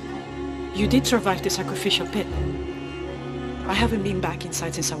 Perhaps. You did survive the sacrificial pit. I haven't been back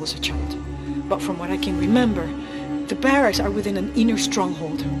inside since I was a child. But from what I can remember, the barracks are within an inner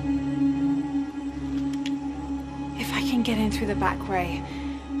stronghold. If I can get in through the back way,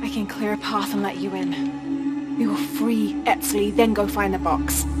 I can clear a path and let you in. We will free Hetzley, then go find the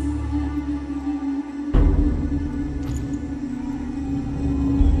box.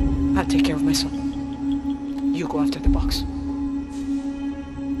 I'll take care of myself. You go after the box.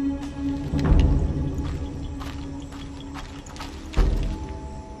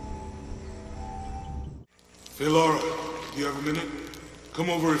 Hey, Lara, do you have a minute? Come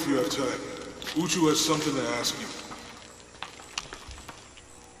over if you have time. Uchu has something to ask you.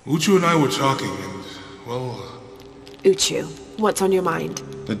 Uchu and I were talking, and, well... Uchu, what's on your mind?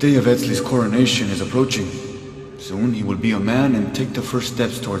 The day of Hetzley's coronation is approaching. Soon he will be a man and take the first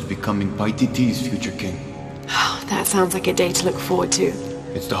steps towards becoming Paititi's future king. That sounds like a day to look forward to.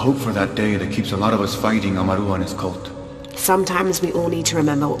 It's the hope for that day that keeps a lot of us fighting Amaru and his cult. Sometimes we all need to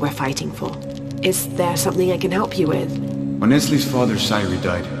remember what we're fighting for. Is there something I can help you with? When Hetzley's father Sairi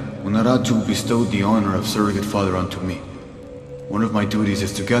died, Unaratu bestowed the honor of surrogate father onto me. One of my duties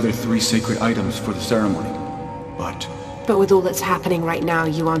is to gather 3 sacred items for the ceremony. But with all that's happening right now,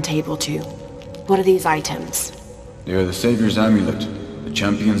 you aren't able to. What are these items? They are the Savior's amulet, the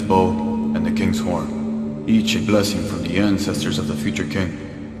champion's bow, and the king's horn. Each a blessing from the ancestors of the future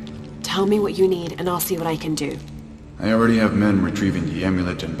king. Tell me what you need and I'll see what I can do. I already have men retrieving the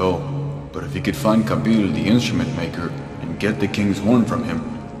amulet and bow, but if you could find Kabil, the instrument maker, and get the king's horn from him,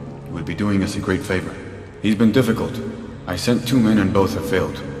 you would be doing us a great favor. He's been difficult. I sent 2 men and both have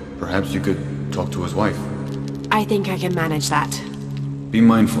failed. Perhaps you could talk to his wife. I think I can manage that. Be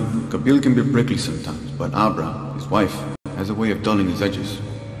mindful. Kabil can be prickly sometimes, but Abra, his wife, has a way of dulling his edges.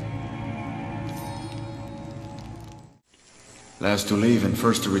 Last to leave and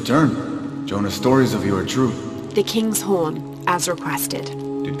first to return. Jonah's stories of you are true. The king's horn, as requested.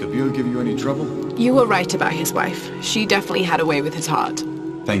 Did Kabil give you any trouble? You were right about his wife. She definitely had a way with his heart.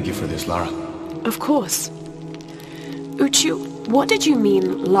 Thank you for this, Lara. Of course. Uchu, what did you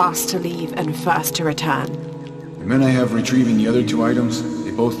mean last to leave and first to return? The men I have retrieving the other 2 items, they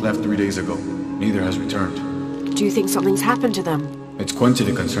both left 3 days ago. Neither has returned. Do you think something's happened to them? It's Quinty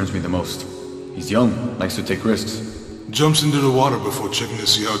that concerns me the most. He's young, likes to take risks. Jumps into the water before checking to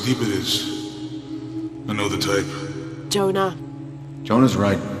see how deep it is. I know the type. Jonah. Jonah's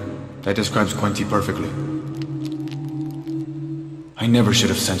right. That describes Quinty perfectly. I never should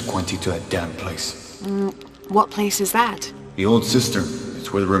have sent Quinty to that damn place. What place is that? The old cistern.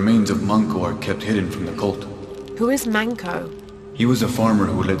 It's where the remains of Manco are kept hidden from the cult. Who is Manco? He was a farmer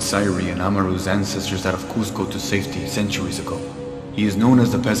who led Sairi and Amaru's ancestors out of Cusco to safety centuries ago. He is known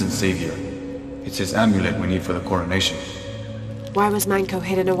as the peasant savior. It's his amulet we need for the coronation. Why was Manco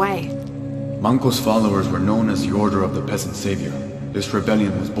hidden away? Manco's followers were known as the Order of the Peasant Savior. This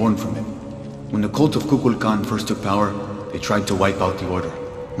rebellion was born from it. When the cult of Kukulkan first took power, they tried to wipe out the order.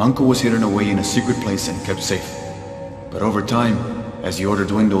 Manco was hidden away in a secret place and kept safe. But over time, as the order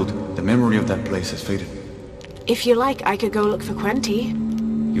dwindled, the memory of that place has faded. If you like, I could go look for Quinty.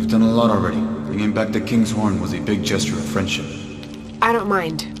 You've done a lot already. Bringing back the King's Horn was a big gesture of friendship. I don't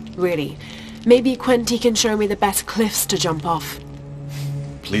mind, really. Maybe Quinty can show me the best cliffs to jump off.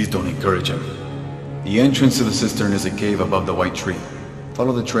 Please don't encourage him. The entrance to the cistern is a cave above the white tree.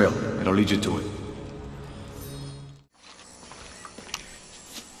 Follow the trail, it'll lead you to it.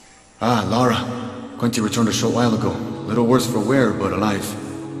 Ah, Lara. Quinty returned a short while ago. A little worse for wear, but alive.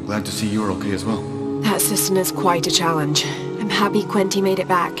 I'm glad to see you're okay as well. That system is quite a challenge. I'm happy Quinty made it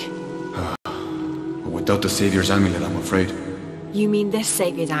back. But without the Savior's amulet, I'm afraid. You mean this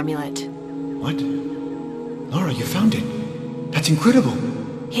Savior's amulet? What? Lara, you found it. That's incredible.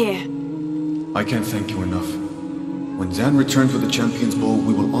 Here. I can't thank you enough. When Zan returns with the Champion's Bowl,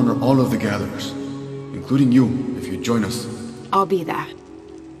 we will honor all of the gatherers. Including you, if you join us. I'll be there.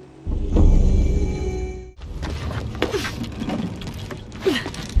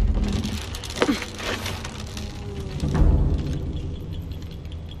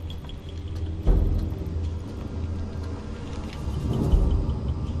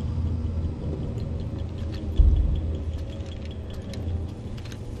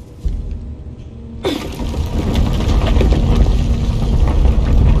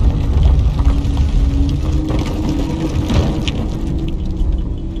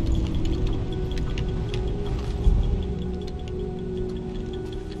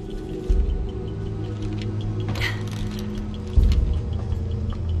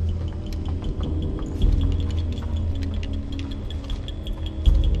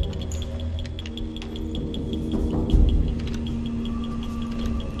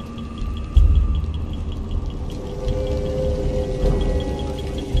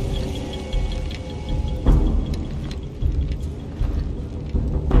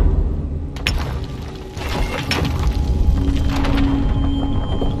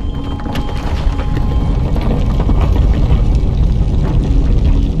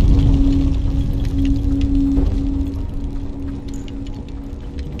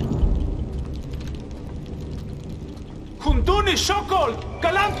 Shokol!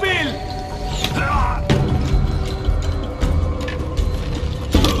 Galantville!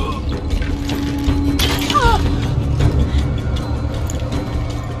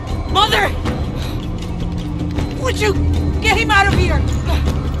 Mother! Would you get him out of here?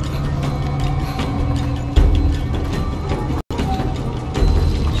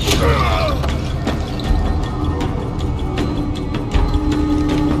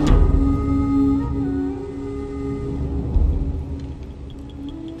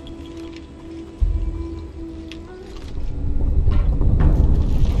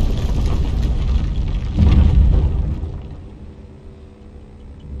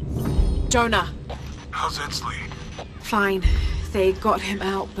 Jonah. How's Edsley? Fine. They got him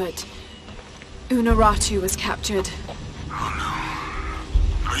out, but Unaratu was captured. Oh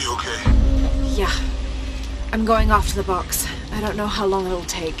no. Are you okay? Yeah. I'm going after the box. I don't know how long it'll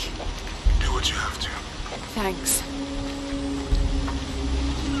take. Do what you have to. Thanks.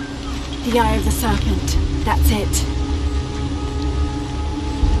 The Eye of the Serpent. That's it.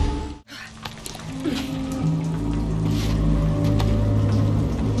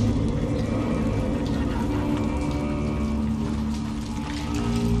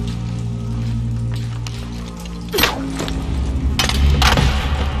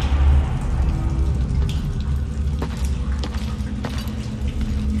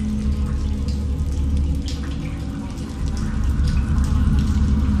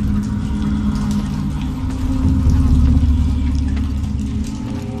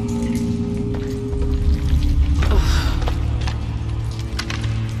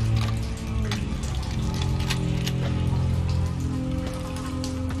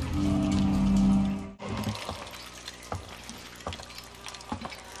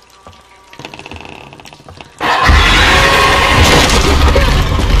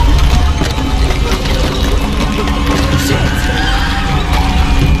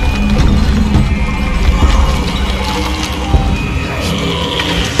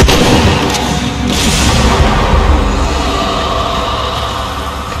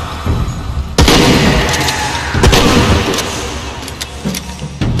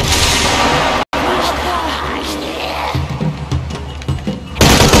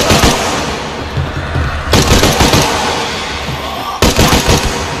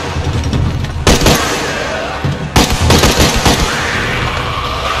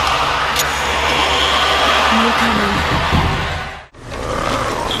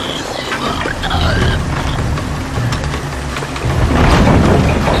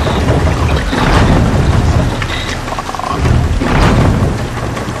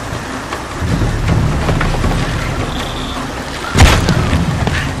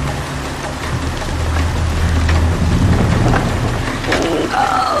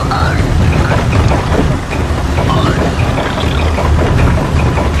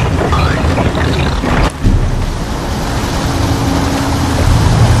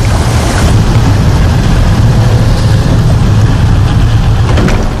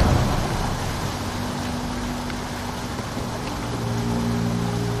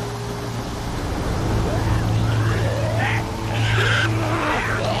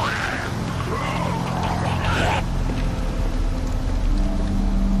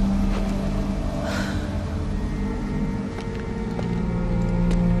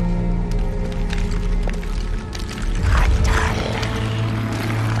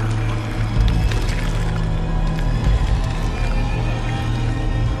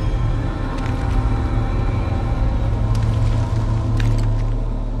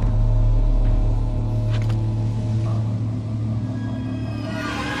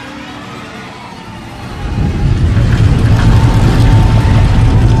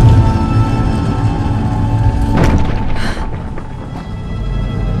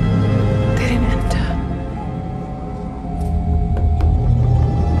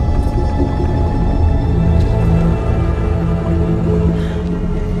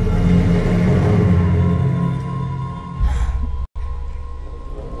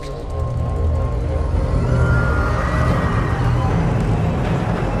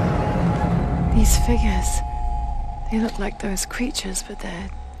 These figures, they look like those creatures, but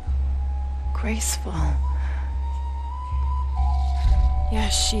they're graceful.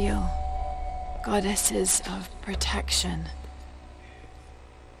 Yashil, goddesses of protection.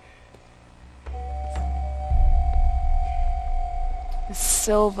 The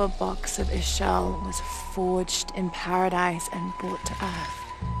silver box of Ishal was forged in paradise and brought to Earth.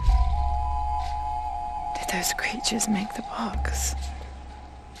 Did those creatures make the box?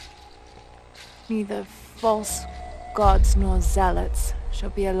 Neither false gods nor zealots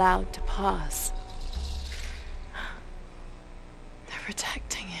shall be allowed to pass. They're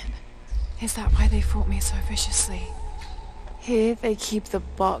protecting it. Is that why they fought me so viciously? Here they keep the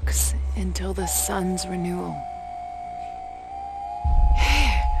box until the sun's renewal.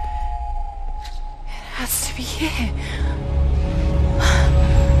 Here. It has to be here.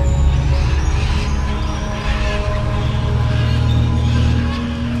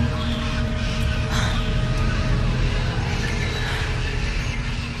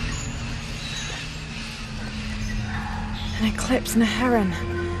 An eclipse and a heron,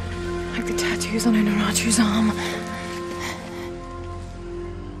 like the tattoos on Unuratu's arm.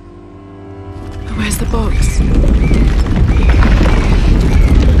 But where's the box?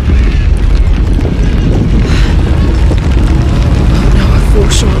 Oh no, a full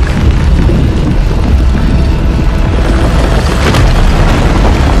shock.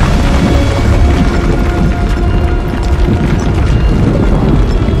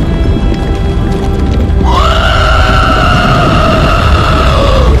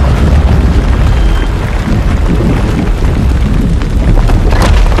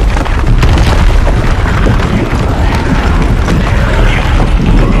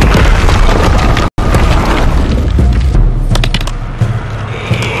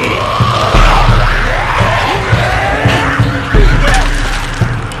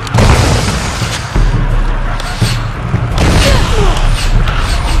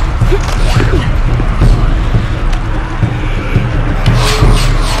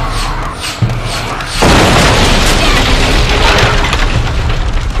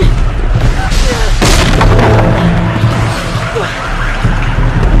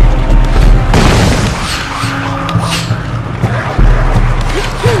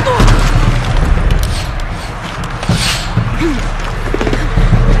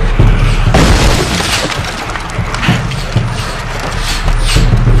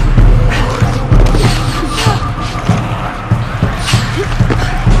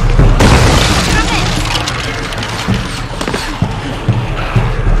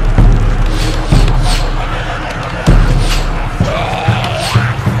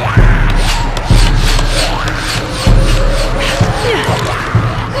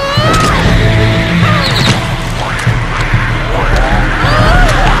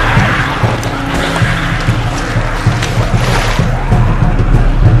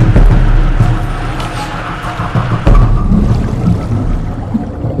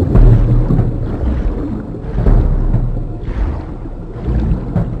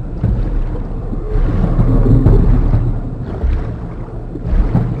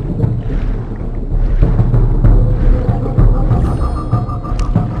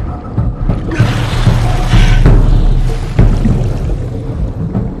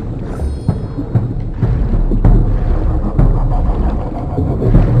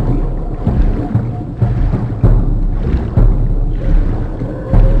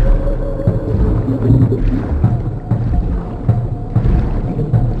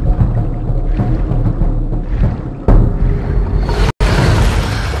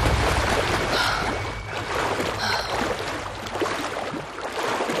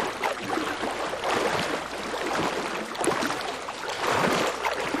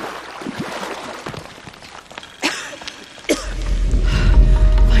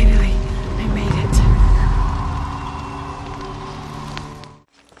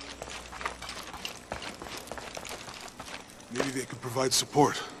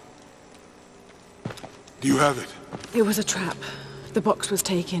 Support. Do you have it? It was a trap. The box was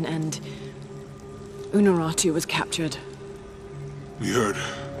taken and Unuratu was captured. We heard.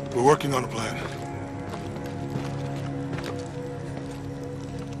 We're working on a plan.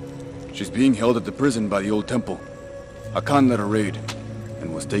 She's being held at the prison by the old temple. Akan led a raid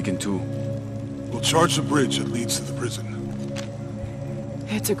and was taken too. We'll charge the bridge that leads to the prison.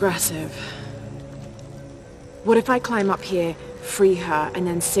 It's aggressive. What if I climb up here, free her, and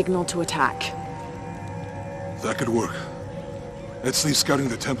then signal to attack? That could work. Let's leave scouting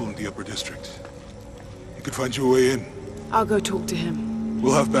the temple in the upper district. You could find your way in. I'll go talk to him.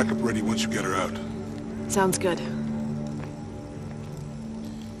 We'll have backup ready once you get her out. Sounds good.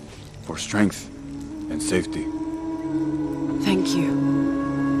 for strength and safety. Thank you.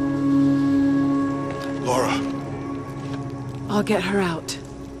 Lara. I'll get her out.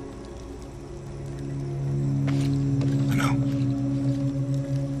 I know.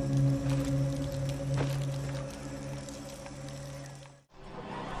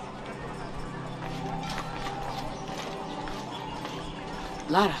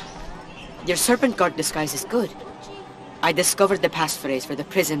 Lara, your serpent guard disguise is good. I discovered the passphrase for the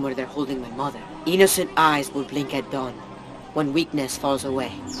prison where they're holding my mother. Innocent eyes will blink at dawn, when weakness falls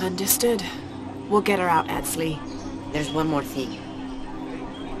away. Understood. We'll get her out, Etzli. There's one more thing.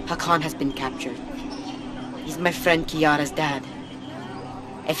 Hakan has been captured. He's my friend Kiara's dad.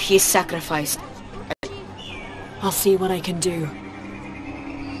 If he's sacrificed... I'll see what I can do.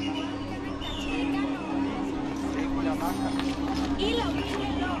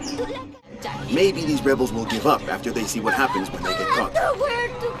 Maybe these rebels will give up after they see what happens when they get caught. Nowhere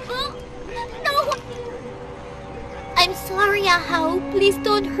to go. No. I'm sorry, Ahau. Please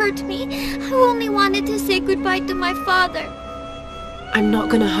don't hurt me. I only wanted to say goodbye to my father. I'm not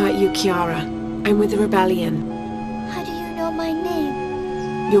gonna hurt you, Kiara. I'm with the rebellion. How do you know my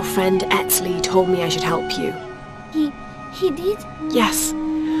name? Your friend Etzli told me I should help you. He did? Yes.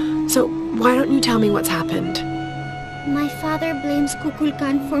 So, why don't you tell me what's happened? My father blames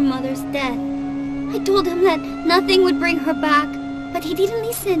Kukulkan for Mother's death. I told him that nothing would bring her back, but he didn't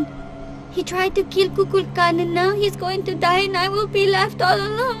listen. He tried to kill Kukulkan and now he's going to die and I will be left all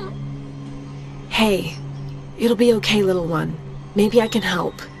alone. Hey, it'll be okay, little one. Maybe I can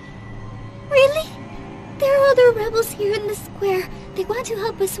help. Really? There are other rebels here in the square. They want to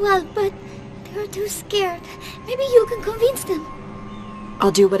help as well, but they're too scared. Maybe you can convince them.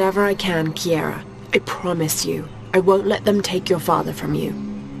 I'll do whatever I can, Kiara. I promise you. I won't let them take your father from you.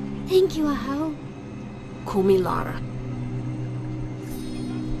 Thank you, Ahau. Call me Lara.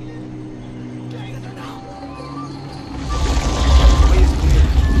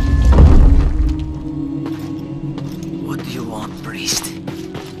 What do you want, priest?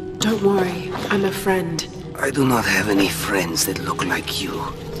 Don't worry, I'm a friend. I do not have any friends that look like you.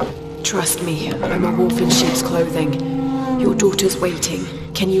 Trust me, I'm a wolf in sheep's clothing. Your daughter's waiting.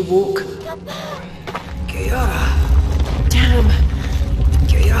 Can you walk? Kiara! Damn!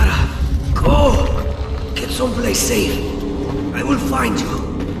 Kiara! Go! Get someplace safe. I will find you.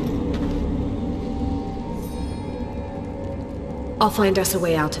 I'll find us a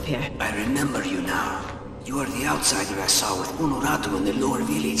way out of here. I remember you now. You are the outsider I saw with Honoratu in the lower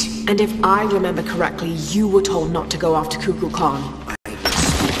village. And if I remember correctly, you were told not to go after Kukulkan. I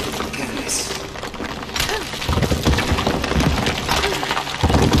was careless.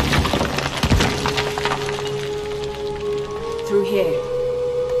 Through here.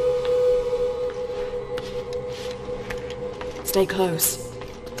 Stay close.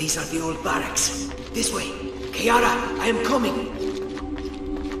 These are the old barracks. This way. Kiara, I am coming.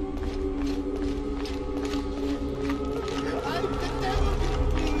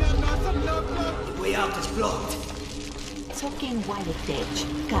 The way out is blocked.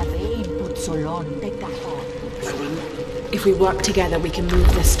 If we work together, we can move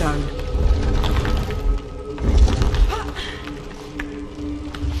this stone.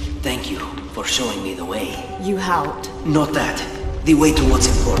 Thank you for showing me the way. You helped. Not that. The way to what's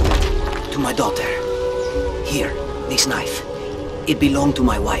important. To my daughter. Here, this knife. It belonged to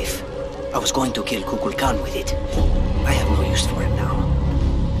my wife. I was going to kill Kukulkan with it. I have no use for it now.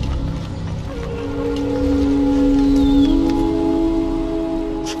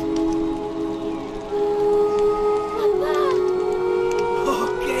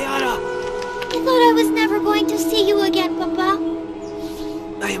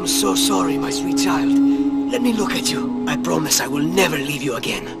 I am so sorry, my sweet child. Let me look at you. I promise I will never leave you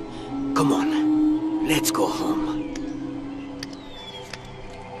again. Come on, let's go home.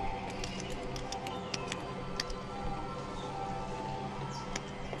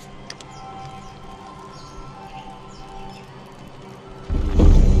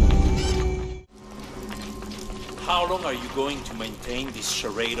 How long are you going to maintain this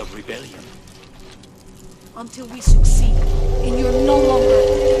charade of rebellion? Until we succeed, and you're no longer...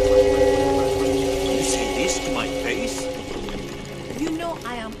 You say this to my face? You know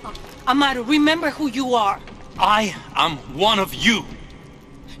I am Amaru, remember who you are. I am one of you.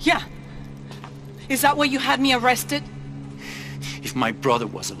 Yeah. Is that why you had me arrested? If my brother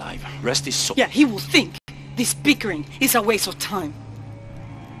was alive, rest his soul. Yeah, he will think this bickering is a waste of time.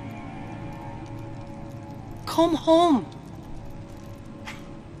 Come home.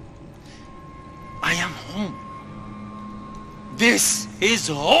 I am home. This is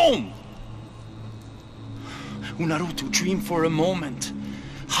home! Unarutu, dream for a moment.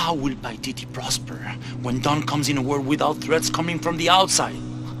 How will Paititi prosper when Dawn comes in a world without threats coming from the outside?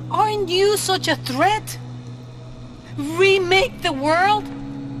 Aren't you such a threat? Remake the world?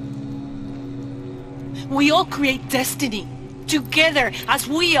 We all create destiny, together as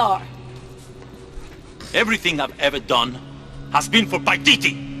we are. Everything I've ever done has been for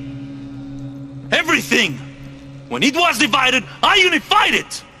Paititi. Everything! When it was divided, I unified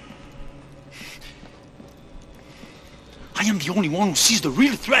it! I am the only one who sees the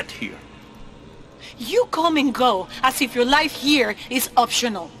real threat here. You come and go as if your life here is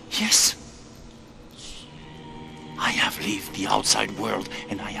optional. Yes. I have lived the outside world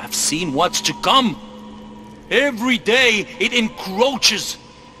and I have seen what's to come. Every day it encroaches.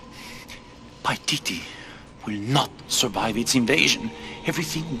 Paititi will not survive its invasion.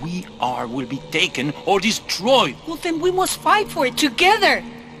 Everything we are will be taken or destroyed. Well, then we must fight for it together,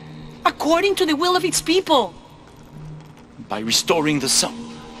 according to the will of its people. By restoring the sun.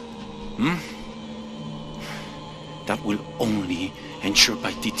 That will only ensure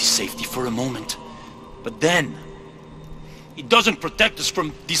Paititi's safety for a moment. But then, it doesn't protect us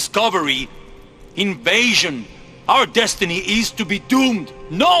from discovery, invasion. Our destiny is to be doomed.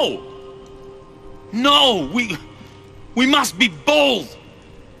 No! No! We must be bold,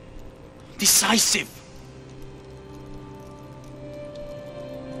 decisive.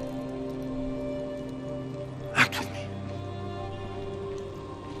 Act with me.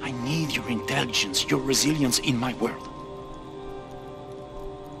 I need your intelligence, your resilience in my world.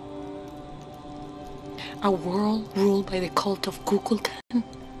 A world ruled by the cult of Kukulkan?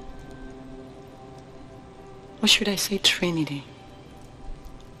 Or should I say Trinity?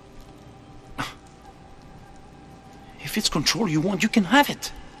 If it's control you want, you can have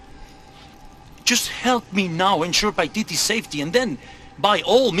it. Just help me now ensure Paititi's safety, and then, by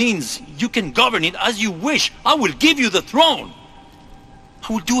all means, you can govern it as you wish. I will give you the throne.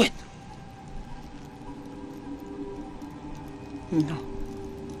 I will do it. No.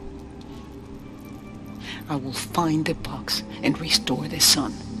 I will find the box and restore the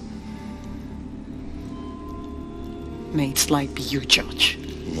sun. May its light be your judge.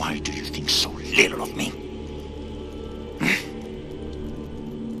 Why do you think so little of me?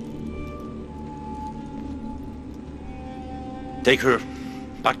 Take her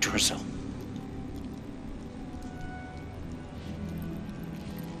back to her cell.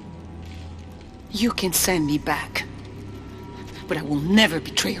 You can send me back, but I will never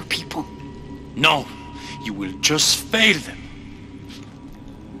betray your people. No, you will just fail them.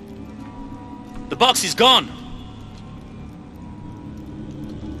 The box is gone.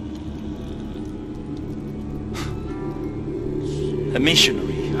 A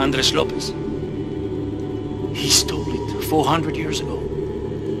missionary, Andres Lopez. He stole it 400 years ago.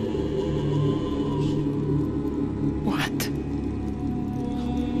 What?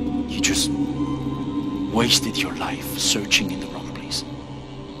 You just wasted your life searching in the wrong place.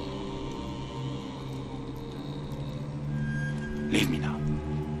 Leave me now.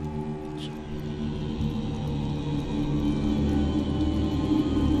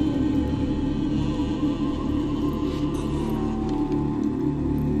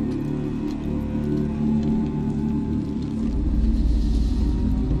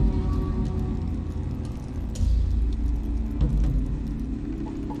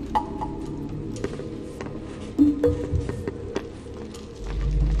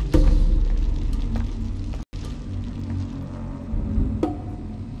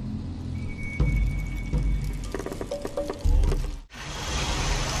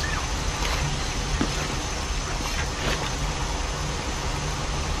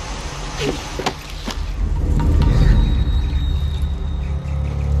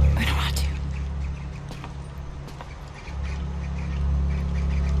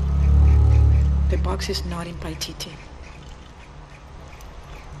 Box is not in Paititi.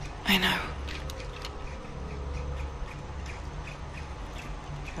 I know.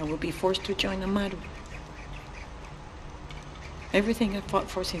 I will be forced to join Amaru. Everything I fought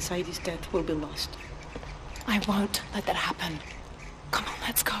for since Aidi's death will be lost. I won't let that happen. Come on,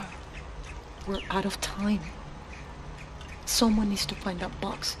 let's go. We're out of time. Someone needs to find that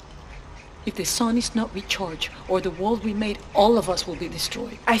box. If the sun is not recharged, or the world we made, all of us will be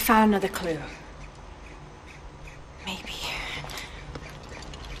destroyed. I found another clue. Maybe.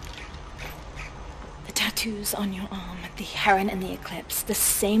 The tattoos on your arm, the heron and the eclipse, the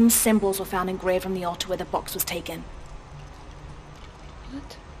same symbols were found engraved on the altar where the box was taken.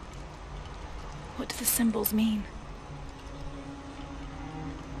 What? What do the symbols mean?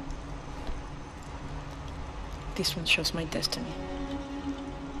 This one shows my destiny.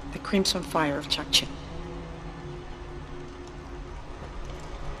 The crimson fire of Chakchin.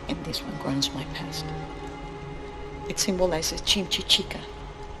 This one grounds my past. It symbolizes Chimchichica,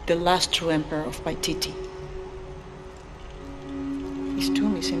 the last true emperor of Paititi. His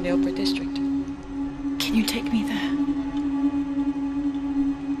tomb is in the upper district. Can you take me there?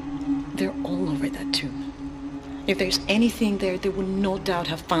 They're all over that tomb. If there's anything there, they would no doubt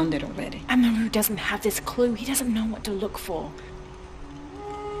have found it already. Amaru doesn't have this clue. He doesn't know what to look for.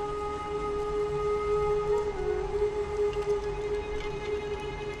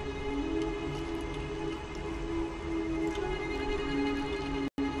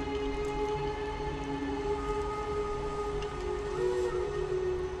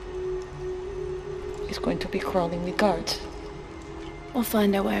 It's going to be crawling with guards. We'll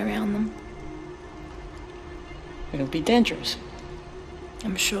find our way around them. It'll be dangerous.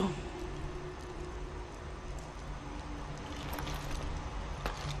 I'm sure.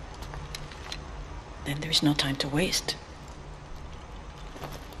 Then there's no time to waste.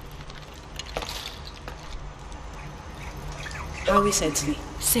 How is Edsley?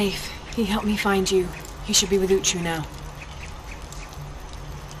 Safe. He helped me find you. He should be with Uchu now.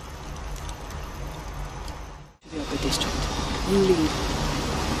 To the upper district. You lead.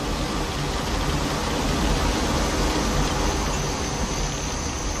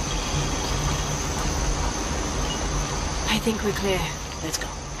 I think we're clear. Let's go.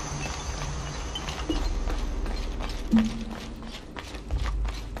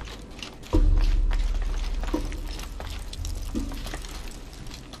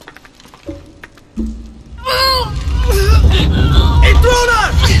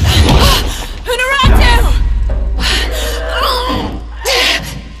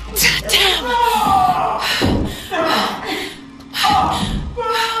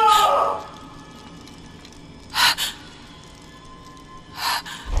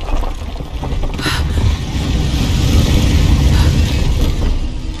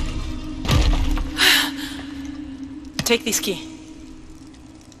 Take this key.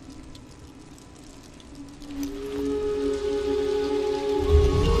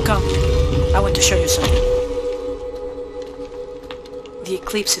 Come. I want to show you something. The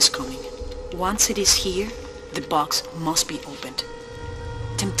eclipse is coming. Once it is here, the box must be opened.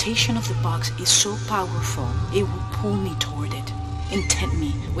 Temptation of the box is so powerful, it will pull me toward it and tempt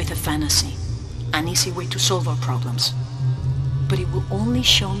me with a fantasy, an easy way to solve our problems. But it will only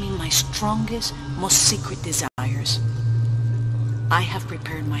show me my strongest, most secret desires. I have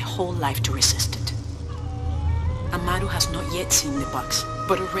prepared my whole life to resist it. Amaru has not yet seen the box,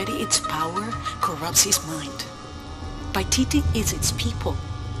 but already its power corrupts his mind. Paititi is its people,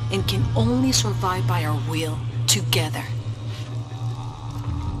 and can only survive by our will together.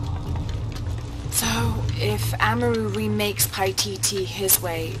 So, if Amaru remakes Paititi his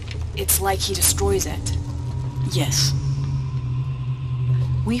way, it's like he destroys it? Yes.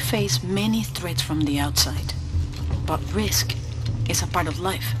 We face many threats from the outside, but risk is a part of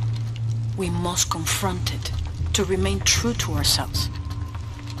life. We must confront it to remain true to ourselves.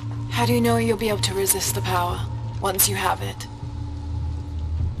 How do you know you'll be able to resist the power once you have it?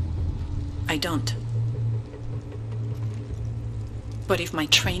 I don't. But if my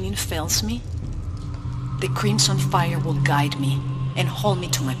training fails me, the Crimson Fire will guide me and hold me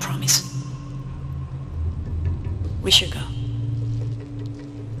to my promise. We should go.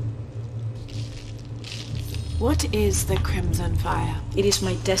 What is the Crimson Fire? It is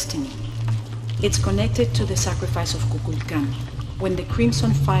my destiny. It's connected to the sacrifice of Kukulkan. When the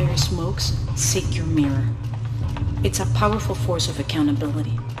Crimson Fire smokes, seek your mirror. It's a powerful force of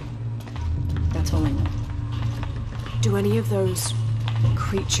accountability. That's all I know. Do any of those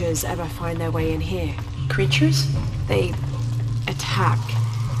creatures ever find their way in here? Creatures? They attack.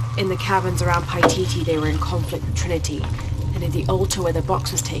 In the caverns around Paititi, they were in conflict with Trinity. And at the altar where the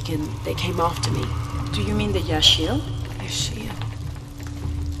box was taken, they came after me. Do you mean the Yashil? Yashil.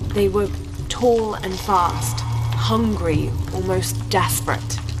 They were tall and fast, hungry, almost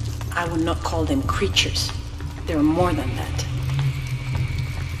desperate. I would not call them creatures. They're more than that.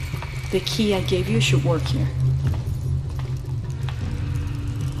 The key I gave you should work here.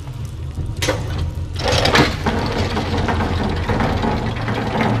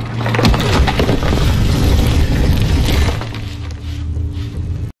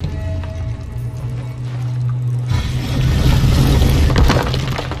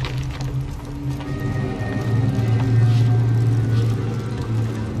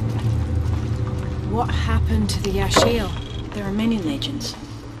 What happened to the Yashil? There are many legends.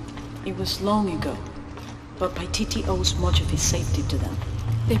 It was long ago, but Paititi owes much of his safety to them.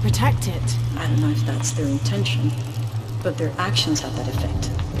 They protect it. I don't know if that's their intention, but their actions have that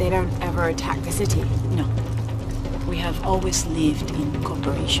effect. They don't ever attack the city? No. We have always lived in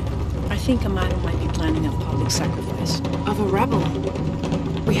cooperation. I think Amaru might be planning a public sacrifice. Of a rebel?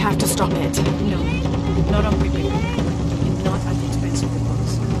 We have to stop it. No, not unprepared. And not at the expense of the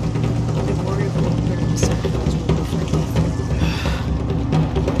boss. The warrior who will prepare the sacrifice will go for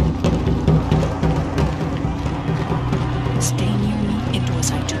it. Stay near me and do as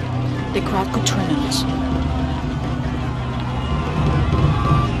I do. The crowd could turn on us.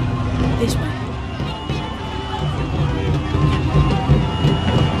 This way.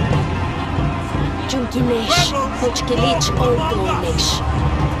 Junkinesh, Hochkilich, Olgonish.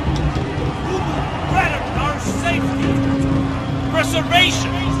 Threaten our safety,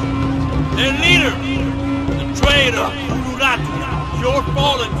 preservation. Their leader, the traitor Ururatu, your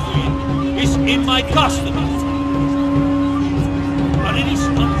fallen queen, is in my custody. But it is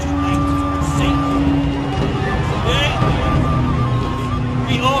not too late to save her. Today,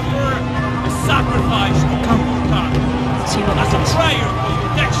 we offer a sacrifice to Kukulkan as a prayer for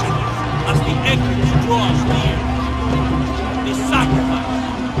protection as the eclipse draws near. This sacrifice,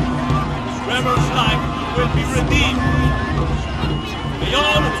 Trevor's life will be redeemed. May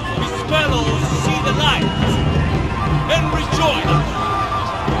all his fellows see the light and rejoice.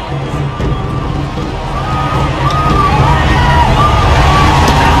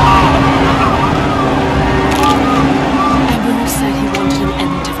 Emperor said he wanted an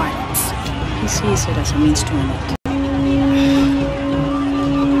end to violence. He sees it as a means to an end.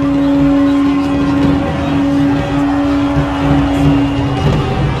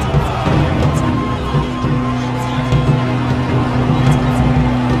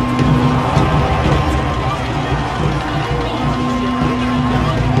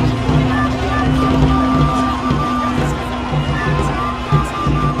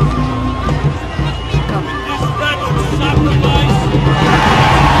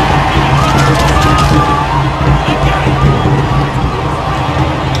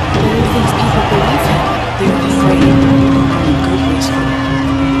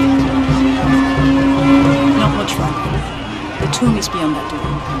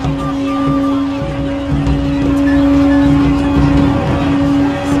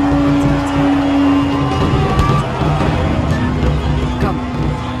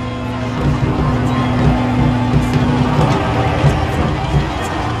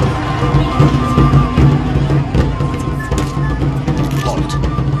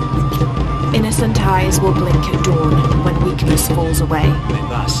 Innocent eyes will blink at dawn when weakness falls away.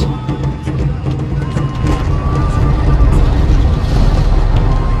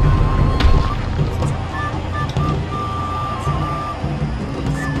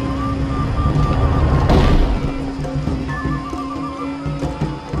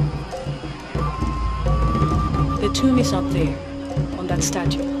 The tomb is up there, on that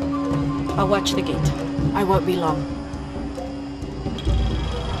statue. I'll watch the gate. I won't be long.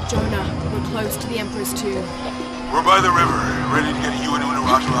 Jonah, we're close to the Emperor's tomb. We're by the river, ready to get you and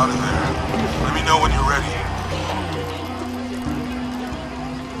Unuratu out of there. Let me know when you're ready.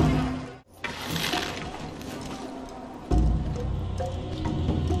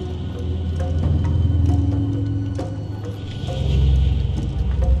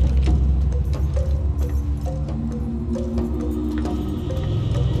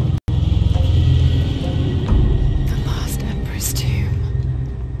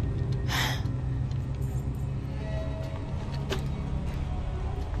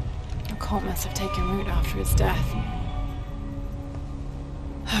 Must have taken root after his death.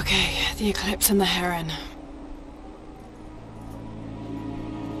 Okay, the eclipse and the heron.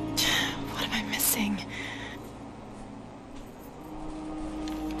 What am I missing?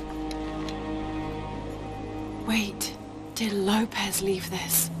 Wait, did Lopez leave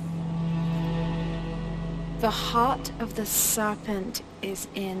this? The heart of the serpent is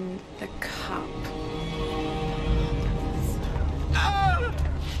in the cup.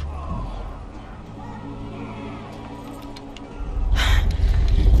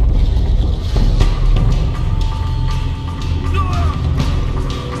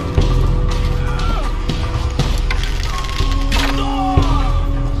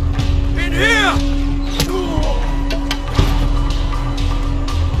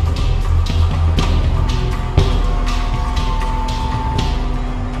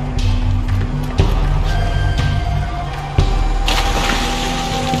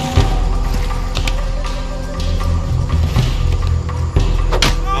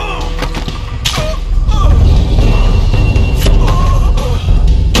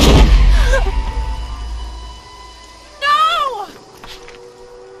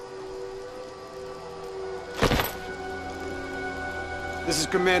 This is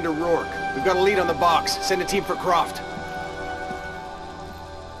Commander Rourke. We've got a lead on the box. Send a team for Croft.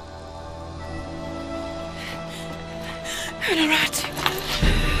 Honorat.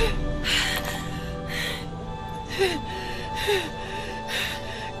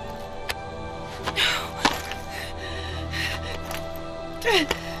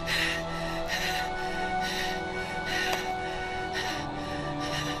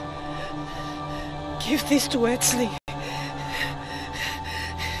 Give this to Edsley.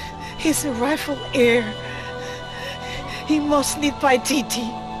 He's a rightful heir. He must lead by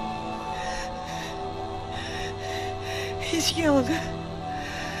Titi. He's young,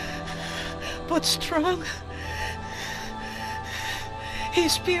 but strong.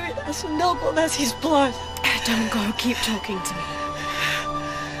 His spirit as noble as his blood. Don't go, keep talking to me.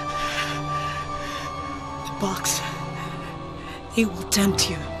 The box, it will tempt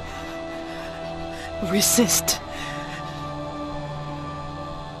you. Resist.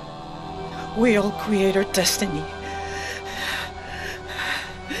 We all create our destiny.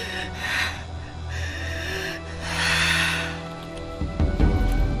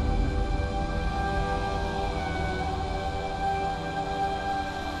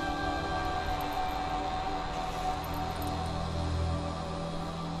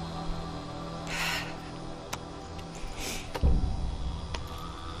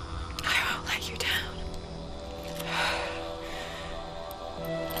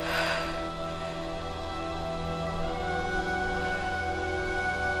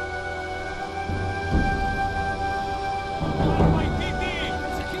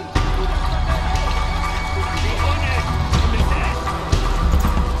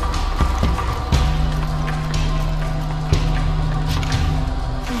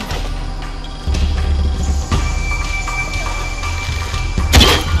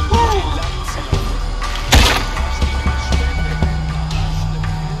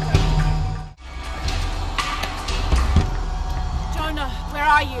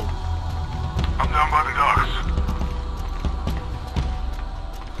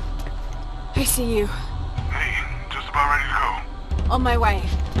 I see you. Hey, just about ready to go. On my way.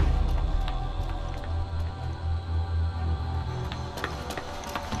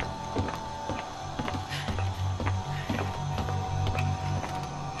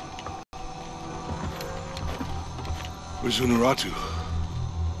 Where's Unuratu?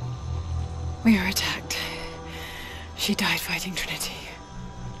 We were attacked. She died fighting Trinity.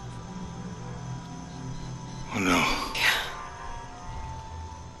 Oh no.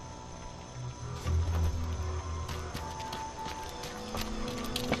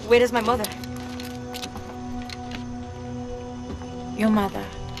 Where is my mother? Your mother.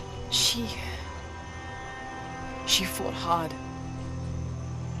 She fought hard.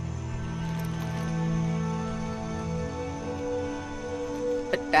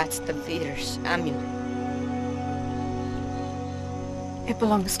 But that's the leader's amulet. It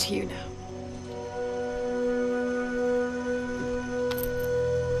belongs to you now.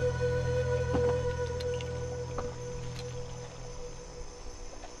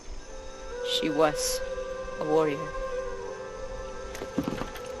 She was a warrior.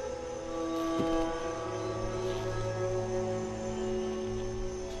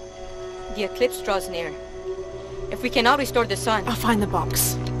 The eclipse draws near. If we cannot restore the sun... I'll find the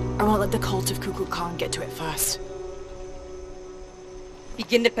box. I won't let the cult of Kukulkan get to it first.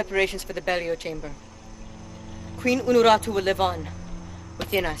 Begin the preparations for the burial chamber. Queen Unuratu will live on,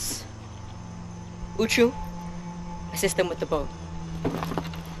 within us. Uchu, assist them with the boat.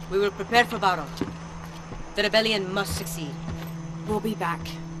 We will prepare for battle. The rebellion must succeed. We'll be back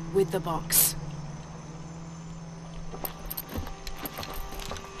with the box.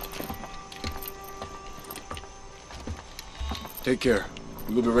 Take care.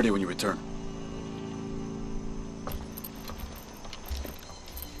 We will be ready when you return.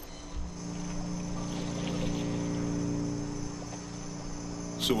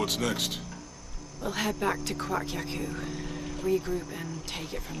 So what's next? We'll head back to Kwakyaku, regroup and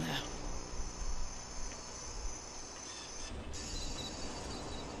take it from there.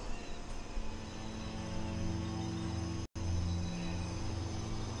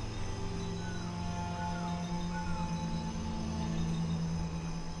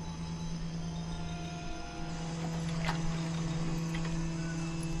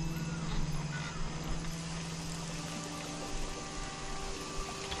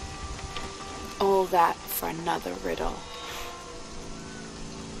 All that for another riddle.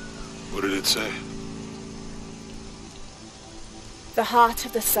 What did it say? The heart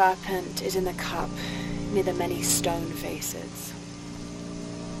of the serpent is in the cup, near the many stone faces.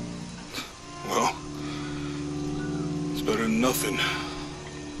 Well, it's better than nothing.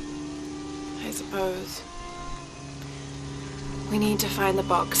 I suppose. We need to find the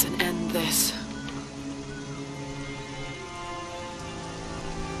box and end this.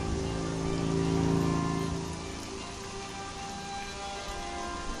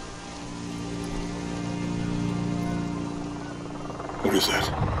 What is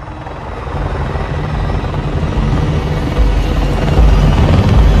that?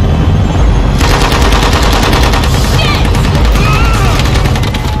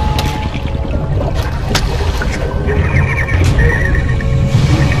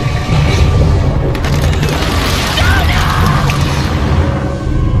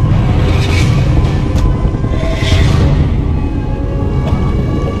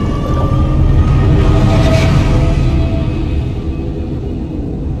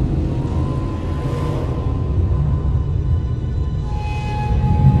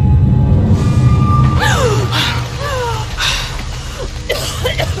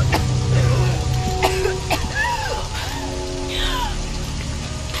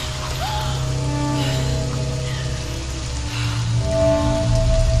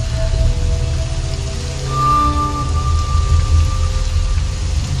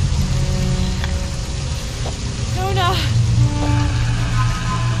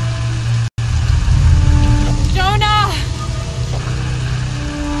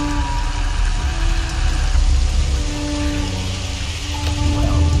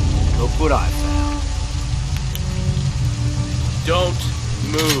 What I found. Don't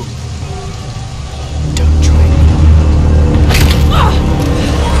move. Don't try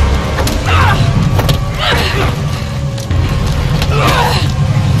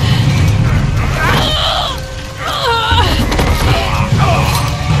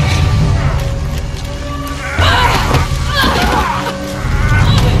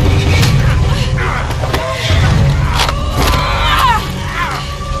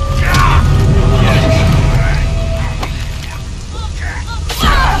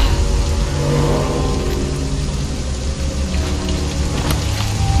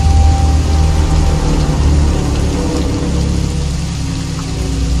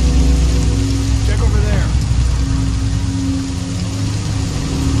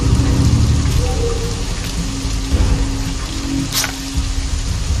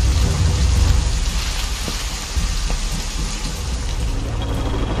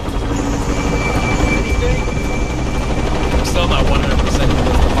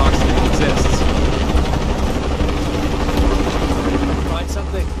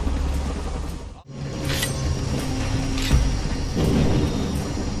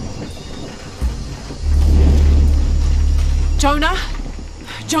Jonah?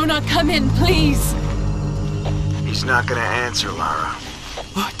 Jonah, come in, please! He's not gonna answer, Lara.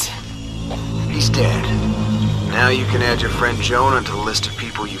 What? He's dead. Now you can add your friend Jonah to the list of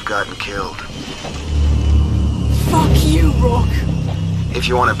people you've gotten killed. Fuck you, Rourke! If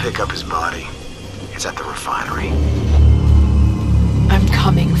you want to pick up his body, it's at the refinery. I'm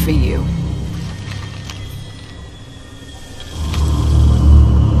coming for you.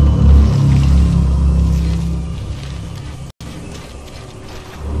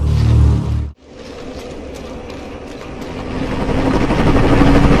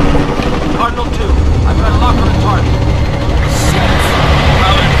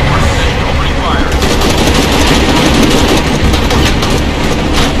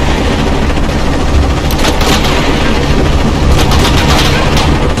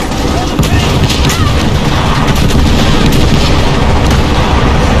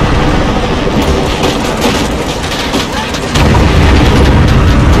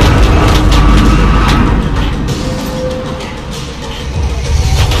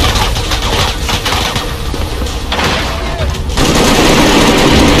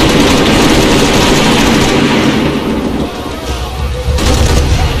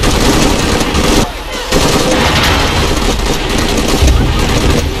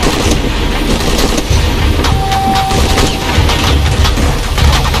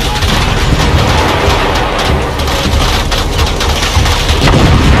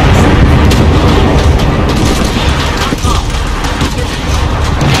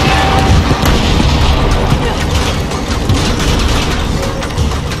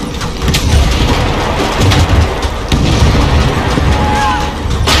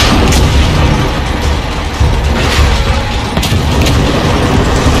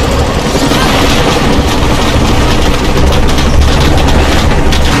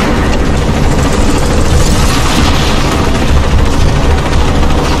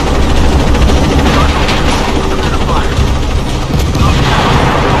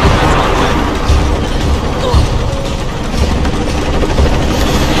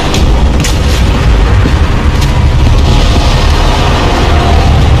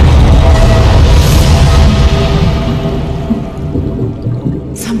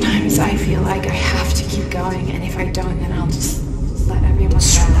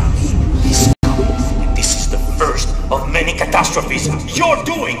 you're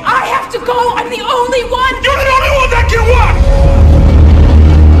doing? I have to go! I'm the only one! You're the only one that can what?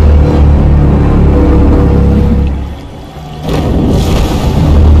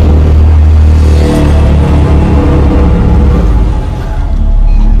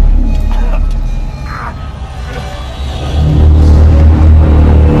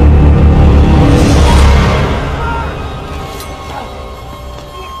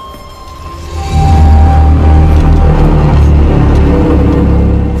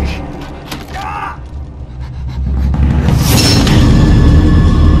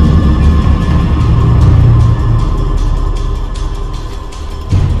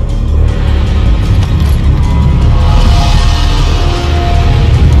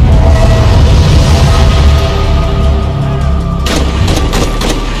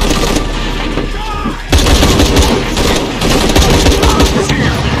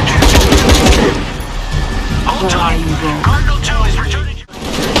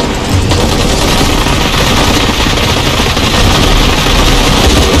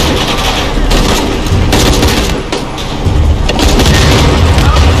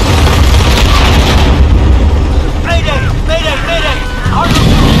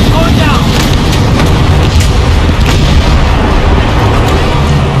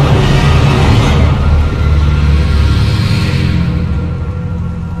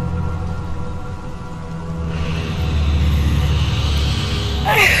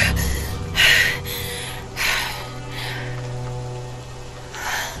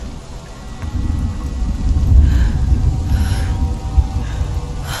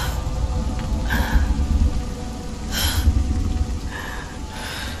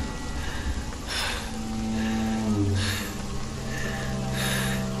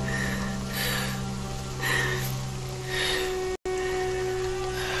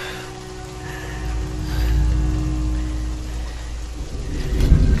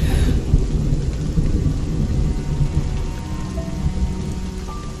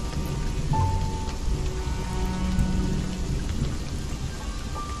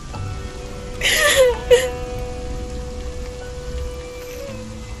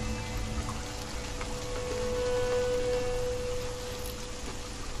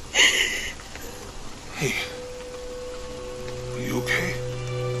 Hey, are you okay?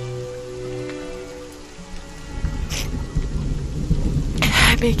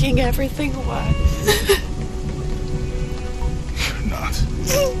 I'm making everything worse. You're not.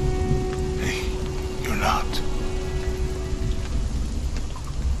 Hey, you're not.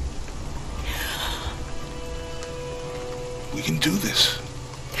 We can do this.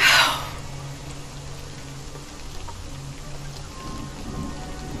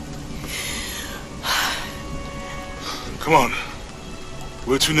 Come on.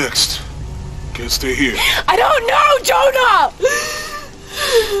 Where to next? Can't stay here. I don't know, Jonah!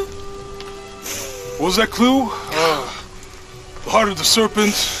 What was that clue? The heart of the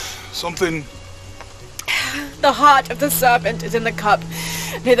serpent, something... The heart of the serpent is in the cup,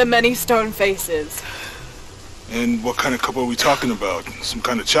 near the many stone faces. And what kind of cup are we talking about? Some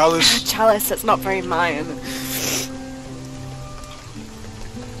kind of chalice? A chalice that's not very Mayan.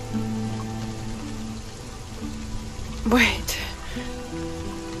 Wait.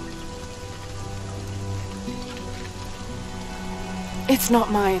 It's not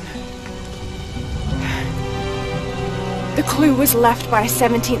mine. The clue was left by a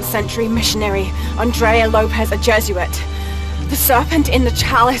 17th century missionary, Andrea Lopez, a Jesuit. The serpent in the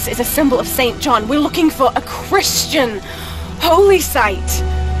chalice is a symbol of St. John. We're looking for a Christian holy site.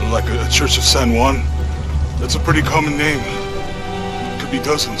 Like a Church of San Juan? That's a pretty common name. Could be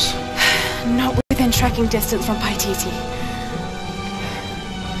dozens. Not within tracking distance from Paititi.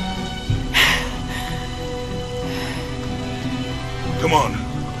 Come on,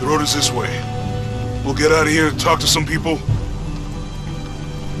 the road is this way. We'll get out of here, talk to some people.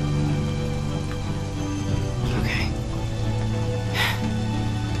 Okay.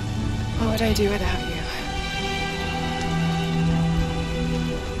 What would I do without you?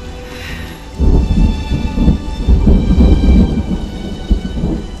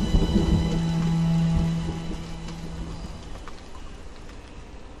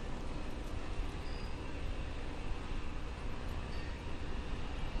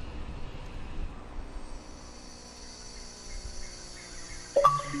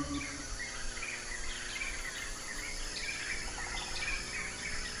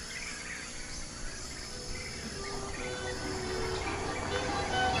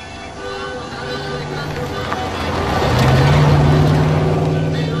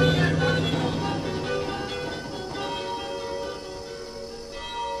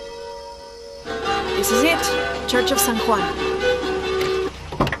 This is it. Church of San Juan.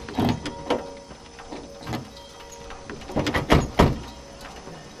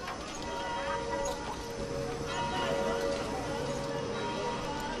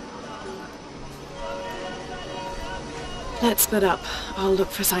 split up. I'll look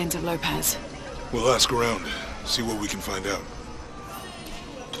for signs of Lopez. We'll ask around, see what we can find out.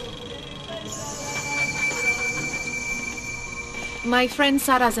 My friend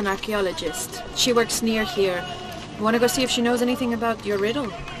Sarah's an archaeologist. She works near here. Want to go see if she knows anything about your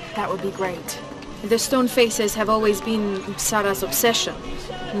riddle? That would be great. The stone faces have always been Sarah's obsession.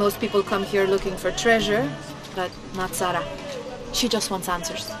 Most people come here looking for treasure, but not Sarah. She just wants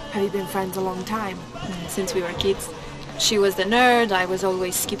answers. Have you been friends a long time? Since we were kids. She was the nerd, I was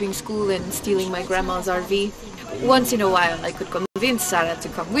always skipping school and stealing my grandma's RV. Once in a while I could convince Sarah to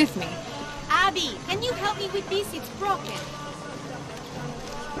come with me. Abby, can you help me with this? It's broken.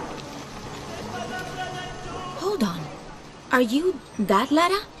 Hold on. Are you that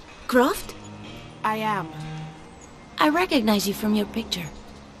Lara Croft? I am. I recognize you from your picture.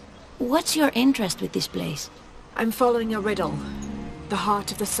 What's your interest with this place? I'm following a riddle. The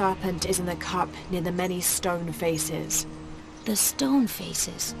heart of the serpent is in the cup near the many stone faces. The stone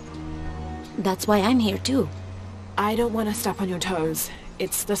faces? That's why I'm here too. I don't want to step on your toes.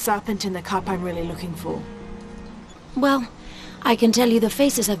 It's the serpent in the cup I'm really looking for. Well, I can tell you the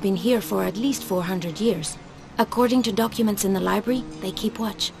faces have been here for at least 400 years. According to documents in the library, they keep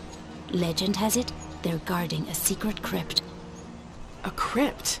watch. Legend has it, they're guarding a secret crypt. A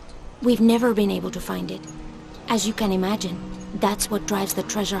crypt? We've never been able to find it. As you can imagine, that's what drives the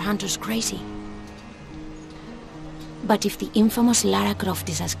treasure hunters crazy. But if the infamous Lara Croft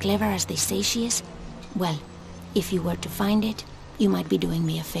is as clever as they say she is, well, if you were to find it, you might be doing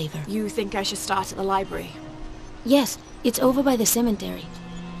me a favor. You think I should start at the library? Yes, it's over by the cemetery.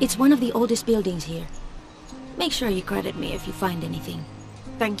 It's one of the oldest buildings here. Make sure you credit me if you find anything.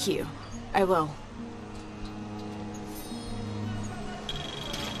 Thank you. I will.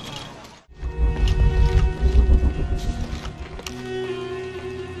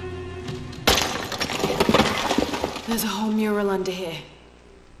 There's a whole mural under here.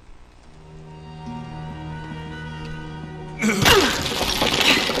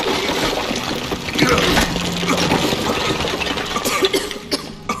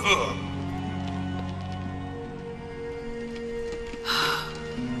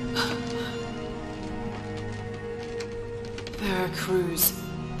 Veracruz,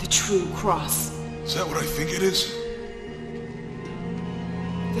 the true cross. Is that what I think it is?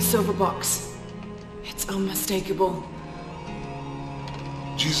 The silver box. It's unmistakable.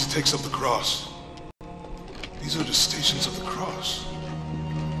 Jesus takes up the cross. These are the stations of the cross.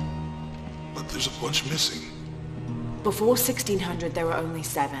 But there's a bunch missing. Before 1600, there were only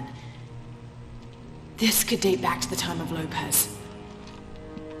 7. This could date back to the time of Lopez.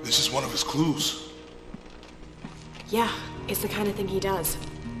 This is one of his clues. Yeah, it's the kind of thing he does.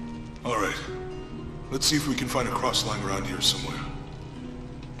 All right. Let's see if we can find a cross lying around here somewhere.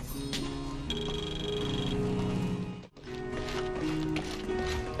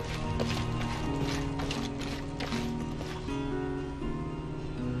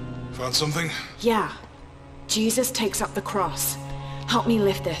 Found something? Yeah. Jesus takes up the cross. Help me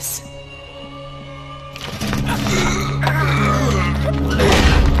lift this.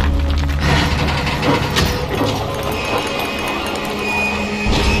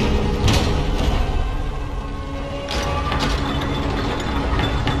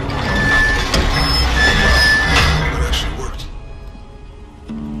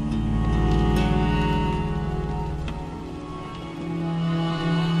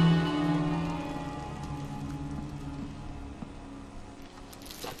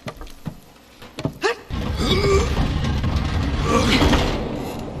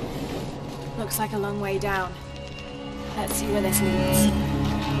 Looks like a long way down. Let's see where this leads.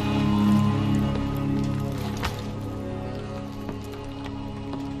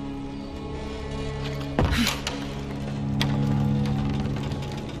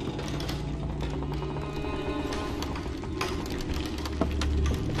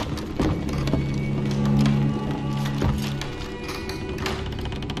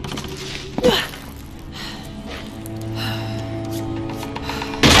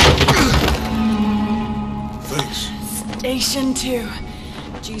 Station 2.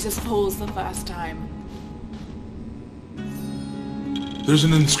 Jesus falls the first time. There's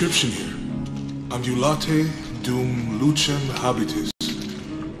an inscription here. Ambulate dum lucem habitis.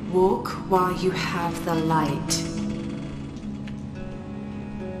 Walk while you have the light.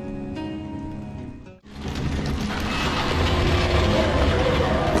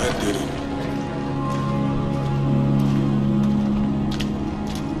 That did it.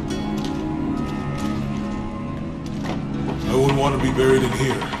 I wouldn't want to be buried in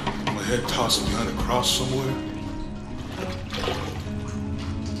here. My head tossed behind a cross somewhere.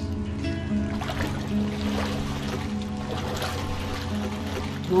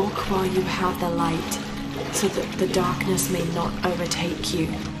 Walk while you have the light, so that the darkness may not overtake you.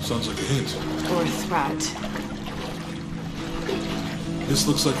 Sounds like a hint. Or a threat. This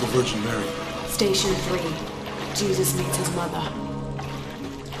looks like the Virgin Mary. Station 3. Jesus meets his mother.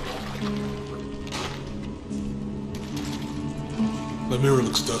 The mirror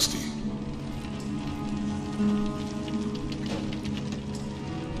looks dusty.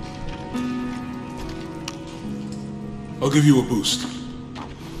 I'll give you a boost.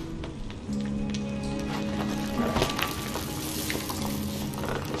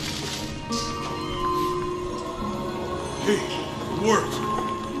 Hey, it worked.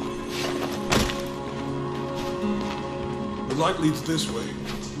 The light leads this way.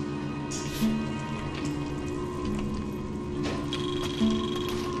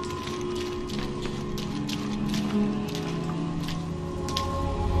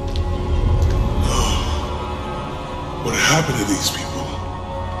 What happened to these people?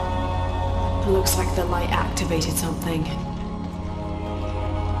 It looks like the light activated something.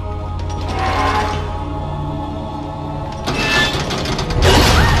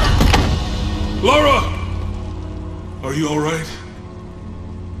 Lara! Are you alright?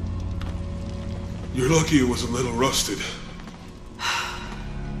 You're lucky it was a little rusted.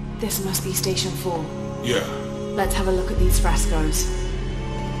 This must be Station 4. Yeah. Let's have a look at these frescoes.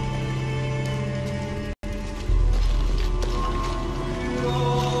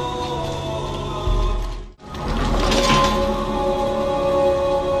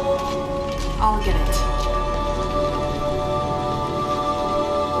 I'll get it.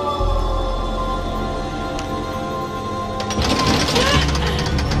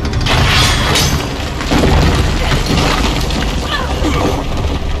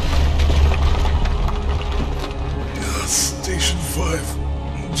 Station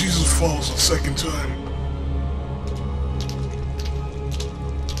 5. Jesus falls a second time.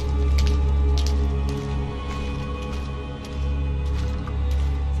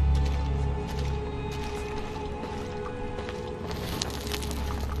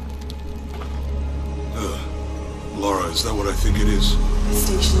 Lara, is that what I think it is? The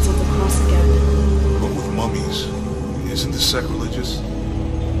Stations of the Cross again. But with mummies. Isn't this sacrilegious?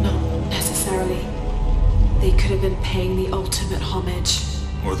 Not necessarily. They could have been paying the ultimate homage.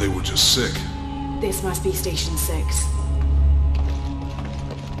 Or they were just sick. This must be Station 6.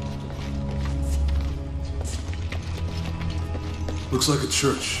 Looks like a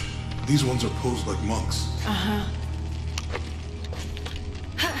church. These ones are posed like monks. Uh-huh.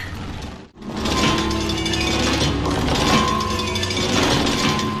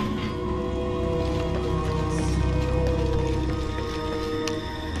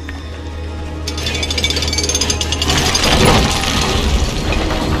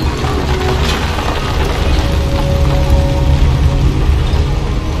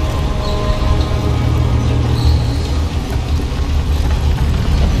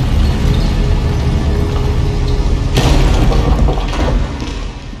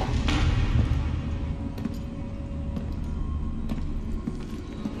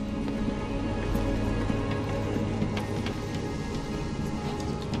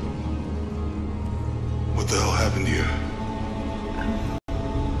 What the hell happened here?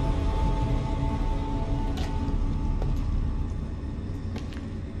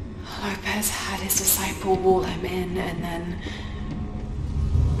 Lopez had his disciple wall him in and then...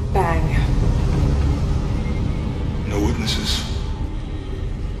 bang. No witnesses.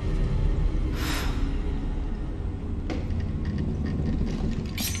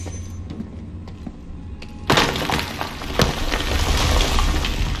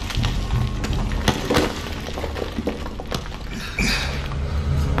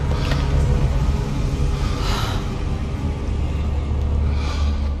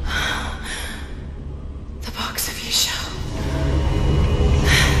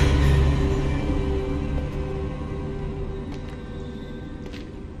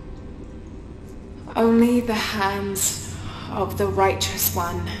 Only the hands of the righteous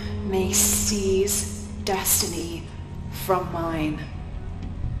one may seize destiny from mine.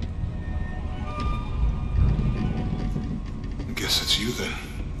 I guess it's you then.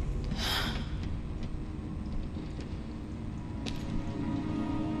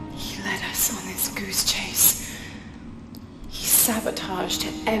 He led us on this goose chase. He sabotaged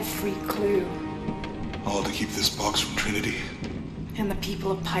every clue. All to keep this box from Trinity. And the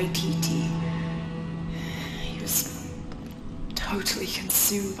people of Paititi. He was totally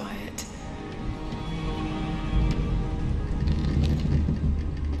consumed by it.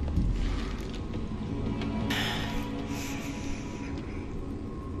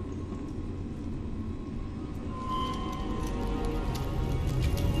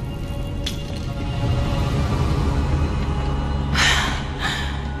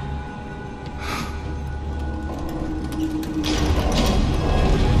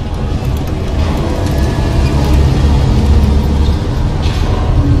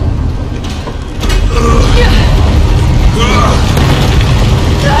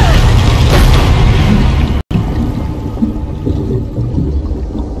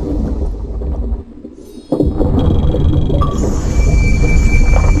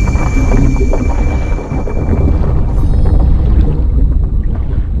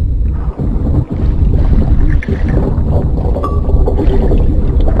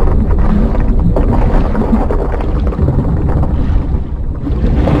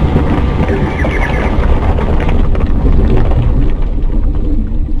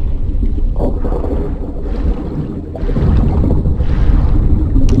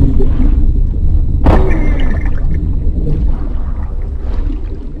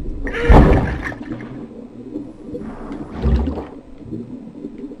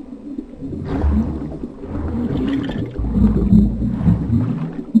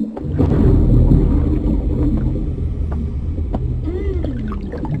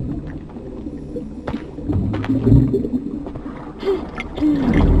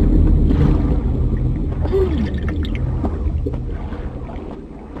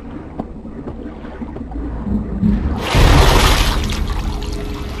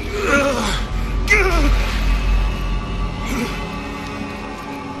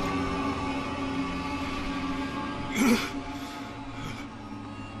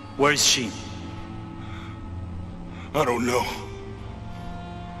 Where is she? I don't know.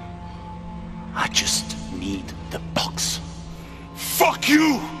 I just need the box. Fuck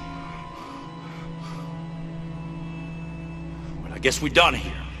you! Well, I guess we're done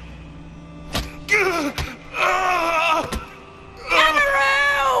here.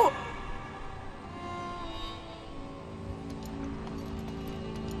 Amaru!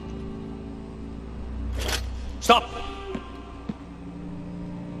 Stop!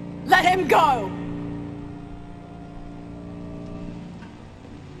 Let him go!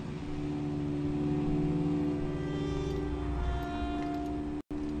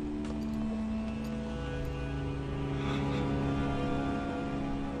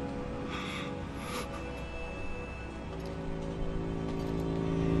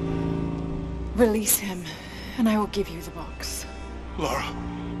 Release him, and I will give you the box. Lara,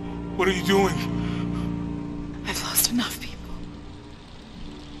 what are you doing? I've lost enough people.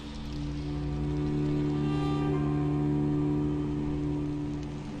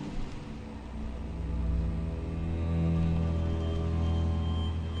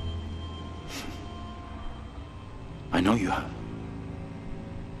 I know you have.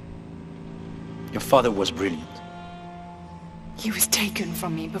 Your father was brilliant. He was taken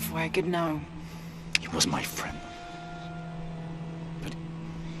from me before I could know. He was my friend. But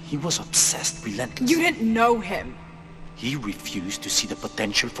he was obsessed relentlessly. You didn't know him. He refused to see the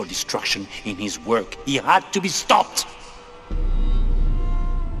potential for destruction in his work. He had to be stopped.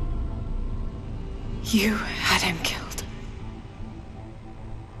 You had him killed.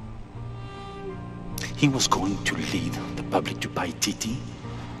 He was going to lead the public to Paititi.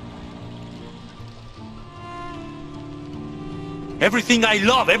 Everything I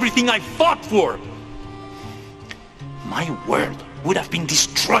love, everything I fought for. My world would have been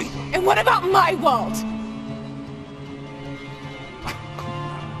destroyed. And what about my world?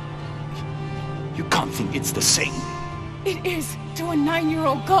 You can't think it's the same. It is to a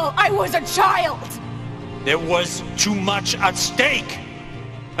 9-year-old girl. I was a child. There was too much at stake.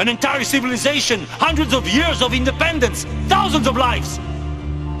 An entire civilization, hundreds of years of independence, thousands of lives.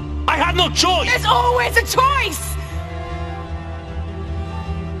 I had no choice. There's always a choice.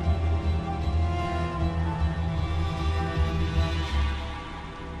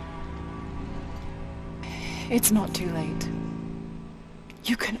 It's not too late.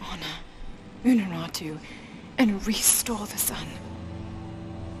 You can honor Unuratu and restore the sun.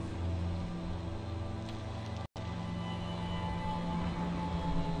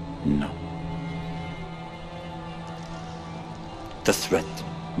 No. The threat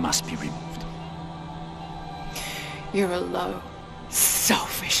must be removed. You're a low,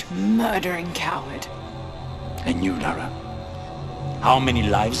 selfish, murdering coward. And you, Lara? How many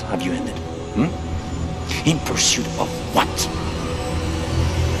lives have you ended? In pursuit of what?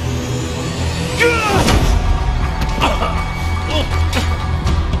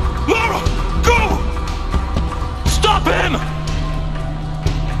 Lara, go! Stop him!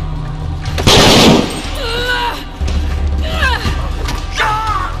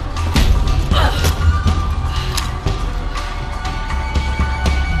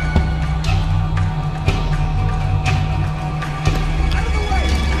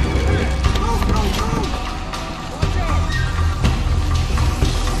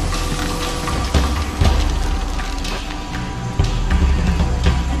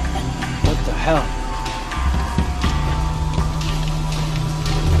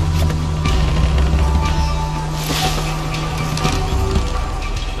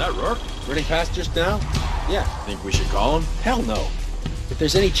 Past just now? Yeah. Think we should call him? Hell no. If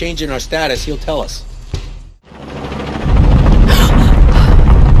there's any change in our status, he'll tell us.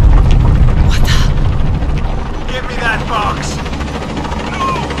 What the? Give me that box!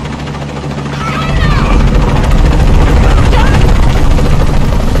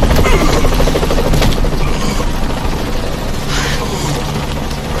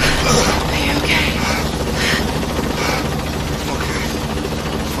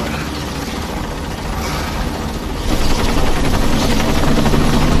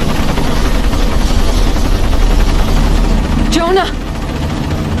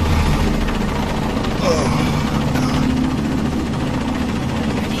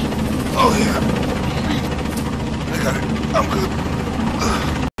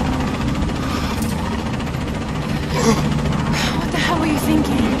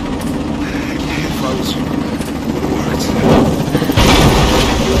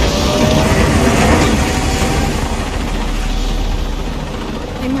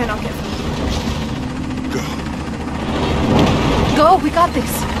 They might not get through. Go. Go, we got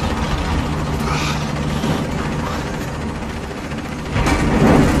this.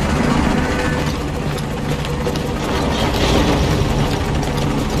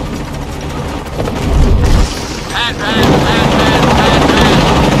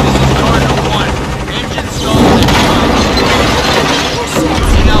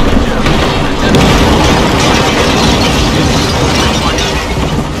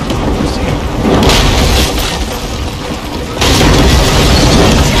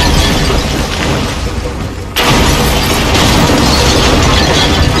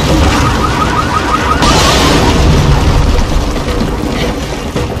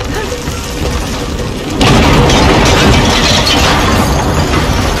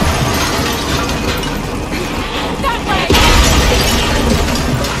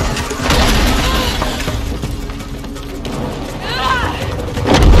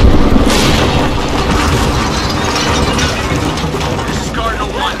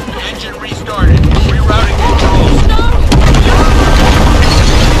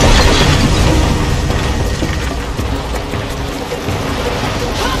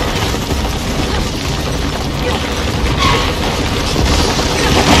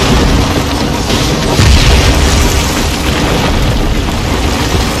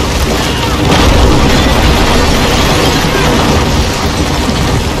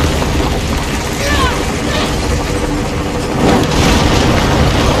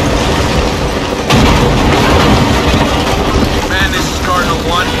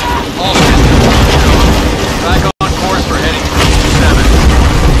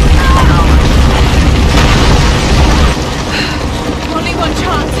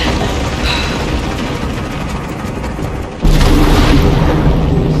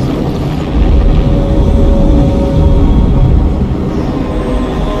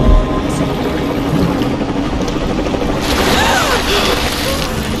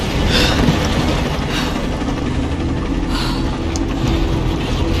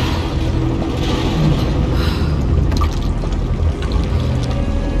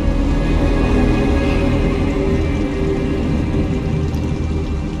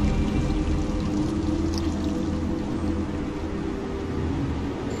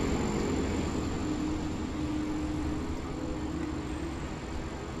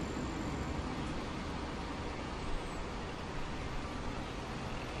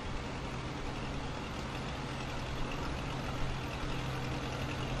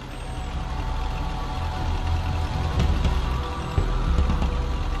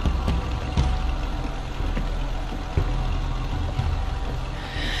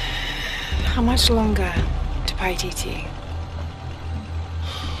 How much longer to Paititi?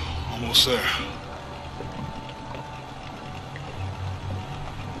 Almost there.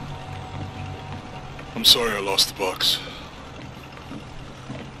 I'm sorry I lost the box.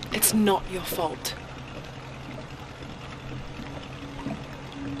 It's not your fault.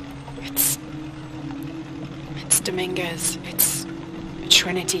 It's Dominguez. It's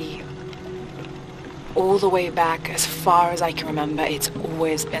Trinity. All the way back, as far as I can remember, it's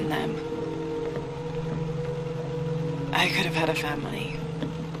always been them. I could have had a family.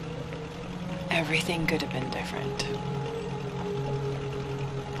 Everything could have been different.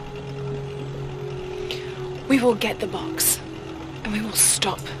 We will get the box, and we will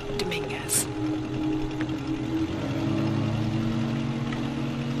stop Dominguez.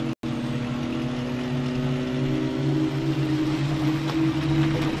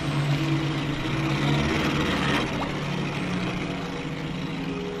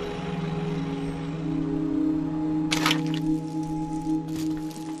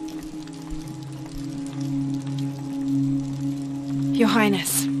 Your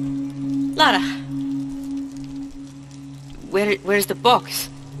Highness. Lara. Where's the box?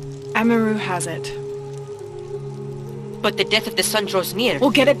 Amaru has it. But the death of the sun draws near. We'll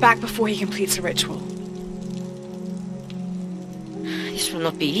get it back before he completes the ritual. This will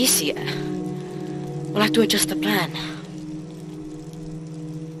not be easy. We'll have to adjust the plan.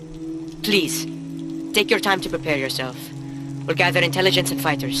 Please, take your time to prepare yourself. We'll gather intelligence and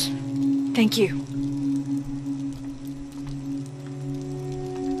fighters. Thank you.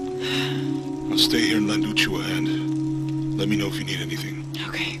 I'll stay here and lend Uchu a hand. Let me know if you need anything.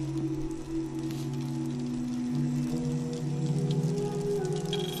 Okay.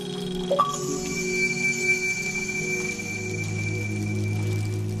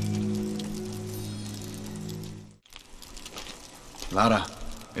 Lara,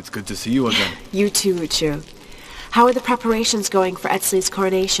 it's good to see you again. You too, Uchu. How are the preparations going for Etzli's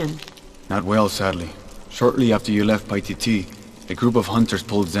coronation? Not well, sadly. Shortly after you left Paititi, A group of hunters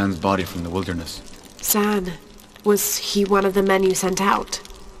pulled Zan's body from the wilderness. Zan, was he one of the men you sent out?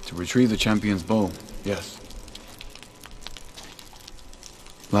 To retrieve the champion's bow, yes.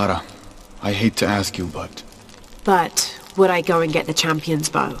 Lara, I hate to ask you, but... But would I go and get the champion's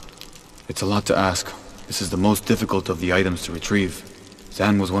bow? It's a lot to ask. This is the most difficult of the items to retrieve.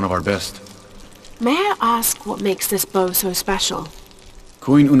 Zan was one of our best. May I ask what makes this bow so special?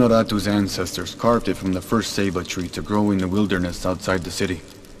 Queen Unuratu's ancestors carved it from the first ceiba tree to grow in the wilderness outside the city.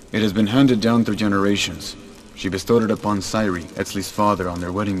 It has been handed down through generations. She bestowed it upon Sairi, Etzli's father, on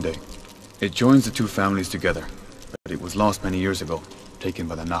their wedding day. It joins the two families together, but it was lost many years ago, taken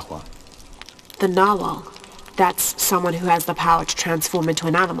by the Nahua. The Nawal? That's someone who has the power to transform into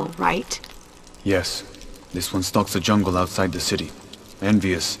an animal, right? Yes. This one stalks the jungle outside the city.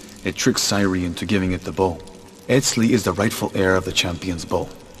 Envious, it tricks Sairi into giving it the bow. Etzli is the rightful heir of the champion's bow.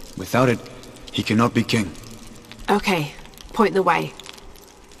 Without it, he cannot be king. Okay, point the way.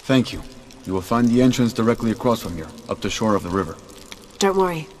 Thank you. You will find the entrance directly across from here, up the shore of the river. Don't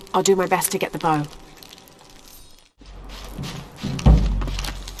worry, I'll do my best to get the bow.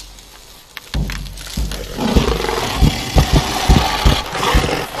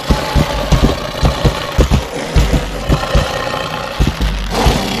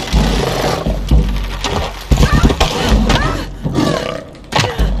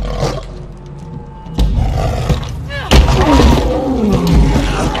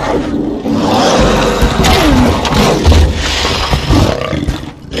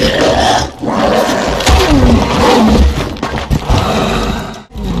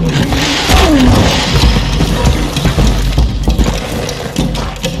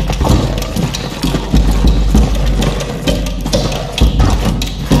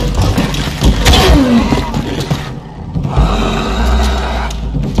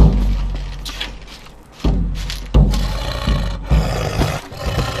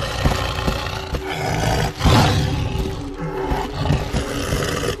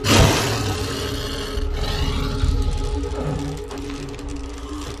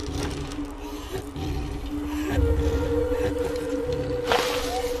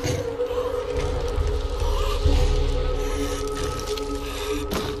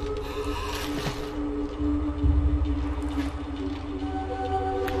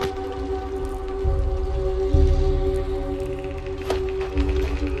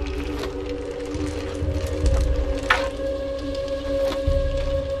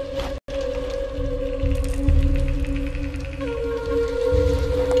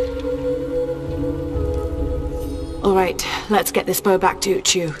 Alright, let's get this bow back to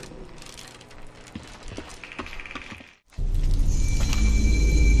Uchu.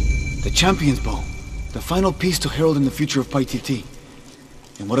 The champion's bow. The final piece to herald in the future of Paititi.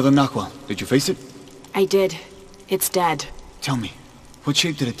 And what of the Nahua? Did you face it? I did. It's dead. Tell me, what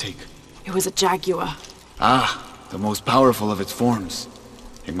shape did it take? It was a jaguar. Ah, the most powerful of its forms.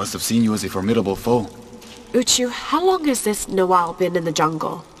 It must have seen you as a formidable foe. Uchu, how long has this Nawal been in the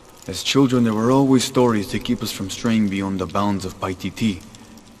jungle? As children, there were always stories to keep us from straying beyond the bounds of Paititi.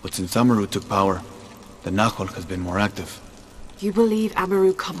 But since Amaru took power, the Nahua has been more active. You believe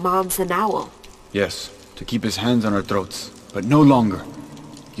Amaru commands the Nawal? Yes, to keep his hands on our throats, but no longer.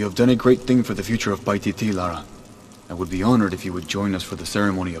 You have done a great thing for the future of Paititi, Lara. I would be honored if you would join us for the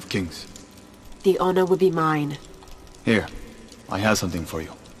ceremony of kings. The honor would be mine. Here, I have something for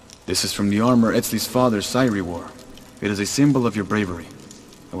you. This is from the armor Etzli's father, Sairi, wore. It is a symbol of your bravery.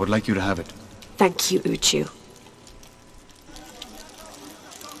 I would like you to have it. Thank you, Uchu.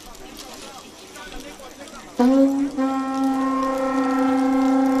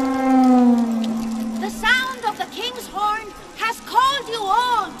 The sound of the king's horn has called you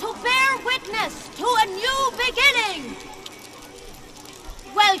all to bear witness to a new beginning.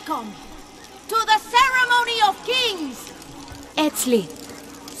 Welcome to the ceremony of kings. Etzli,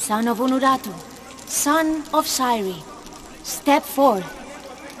 son of Unuratu, son of Sairi, step forth.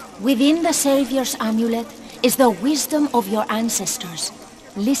 Within the Savior's amulet is the wisdom of your ancestors.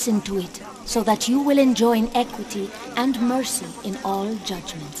 Listen to it, so that you will enjoin equity and mercy in all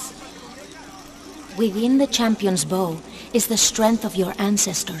judgments. Within the champion's bow is the strength of your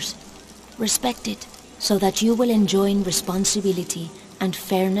ancestors. Respect it, so that you will enjoin responsibility and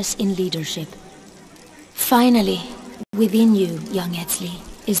fairness in leadership. Finally, within you, young Etzli,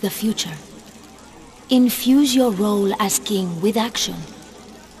 is the future. Infuse your role as king with action.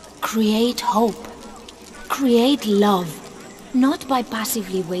 Create hope. Create love. Not by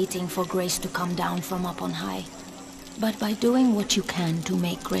passively waiting for grace to come down from up on high, but by doing what you can to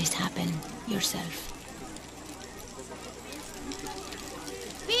make grace happen yourself.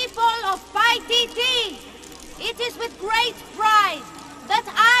 People of Paititi, it is with great pride that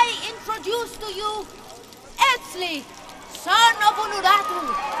I introduce to you Etzli, son of Unuratu,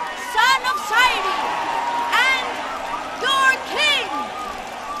 son of Sairi, and your king!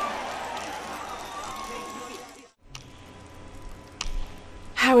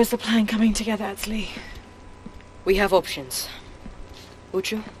 How is the plan coming together, Etzli? We have options.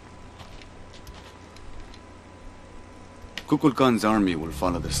 Uchu? Kukulkan's army will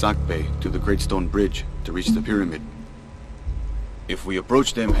follow the Sack Bay to the Great Stone Bridge to reach the pyramid. If we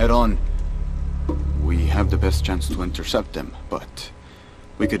approach them head-on, we have the best chance to intercept them, but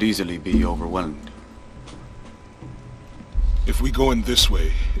we could easily be overwhelmed. If we go in this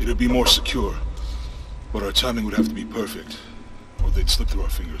way, it'd be more secure. But our timing would have to be perfect, or they'd slip through our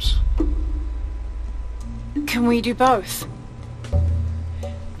fingers. Can we do both?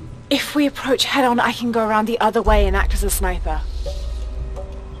 If we approach head-on, I can go around the other way and act as a sniper.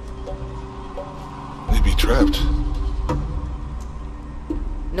 They'd be trapped.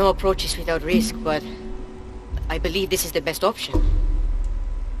 No approach is without risk, but I believe this is the best option.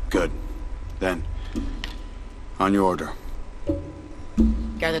 Good. Then, on your order.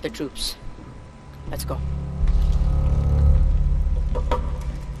 Gather the troops. Let's go.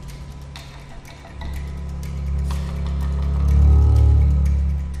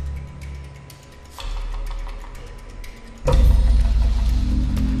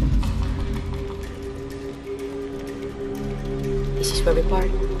 This is where we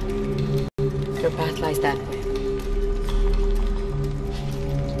part. Your path lies that way.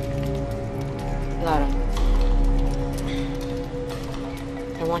 Lara,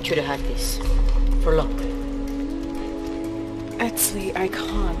 I want you to have this. For luck. Etzli, I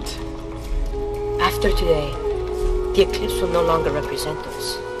can't. After today, the eclipse will no longer represent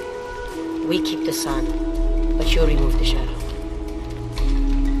us. We keep the sun, but you remove the shadow.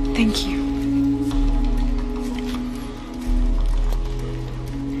 Thank you.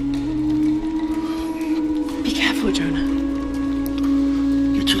 Be careful, Jonah.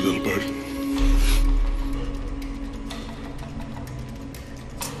 You too, little bird.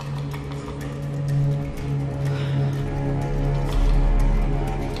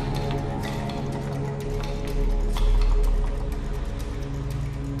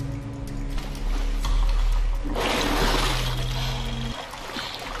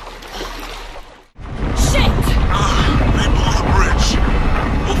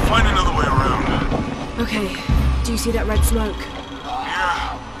 See that red smoke?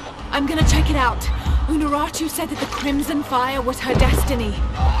 Yeah. I'm gonna check it out. Unuratu said that the Crimson Fire was her destiny.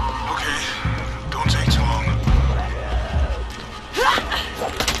 Okay. Don't take too long.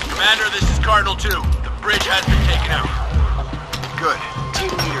 Commander, this is Cardinal 2. The bridge has been taken out. Good. Team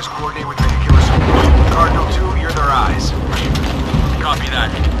leaders coordinate with Meticulous. Cardinal 2, you're their eyes. Copy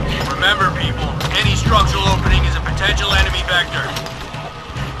that. Remember, people, any structural opening is a potential enemy vector.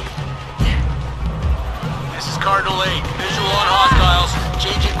 Cardinal 8, visual on hostiles,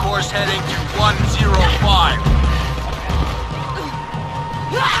 changing course heading to 105.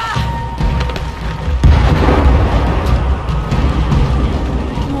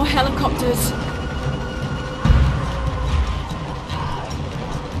 More helicopters.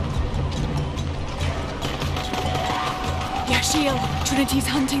 Yashiel, Trinity's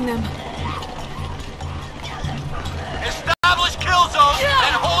hunting them. Establish kill zones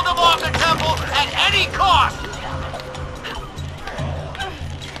and hold them off the temple at any cost!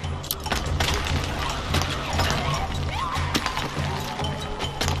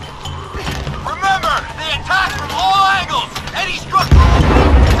 Attack from all angles! Any structural opening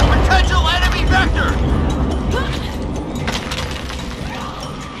is a potential enemy vector!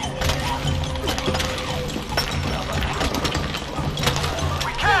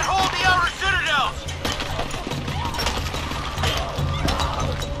 We can't hold the outer citadels!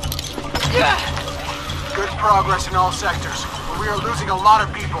 Good progress in all sectors, but we are losing a lot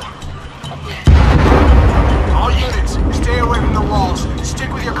of people. All units, stay away from the walls.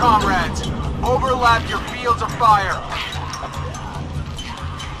 Stick with your comrades. Overlap your fields of fire.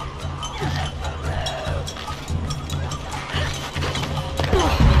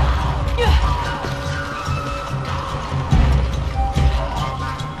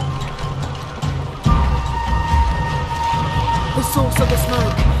 The source of the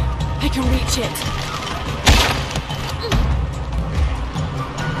smoke. I can reach it.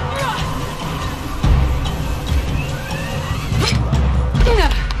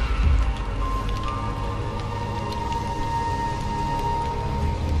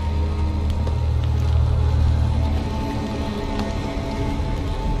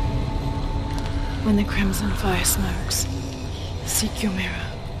 When the Crimson Fire smokes, seek your mirror.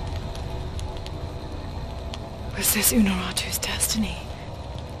 Was this Unuratu's destiny?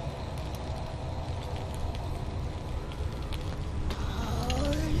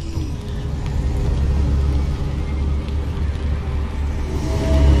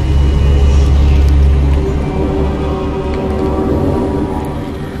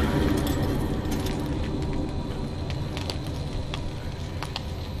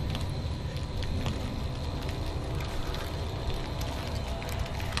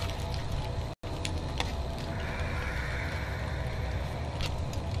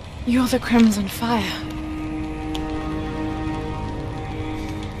 You're the Crimson Fire.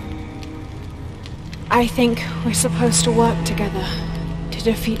 I think we're supposed to work together to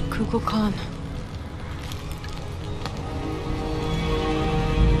defeat Kukulkan.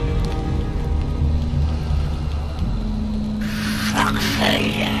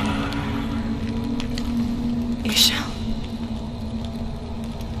 You shall.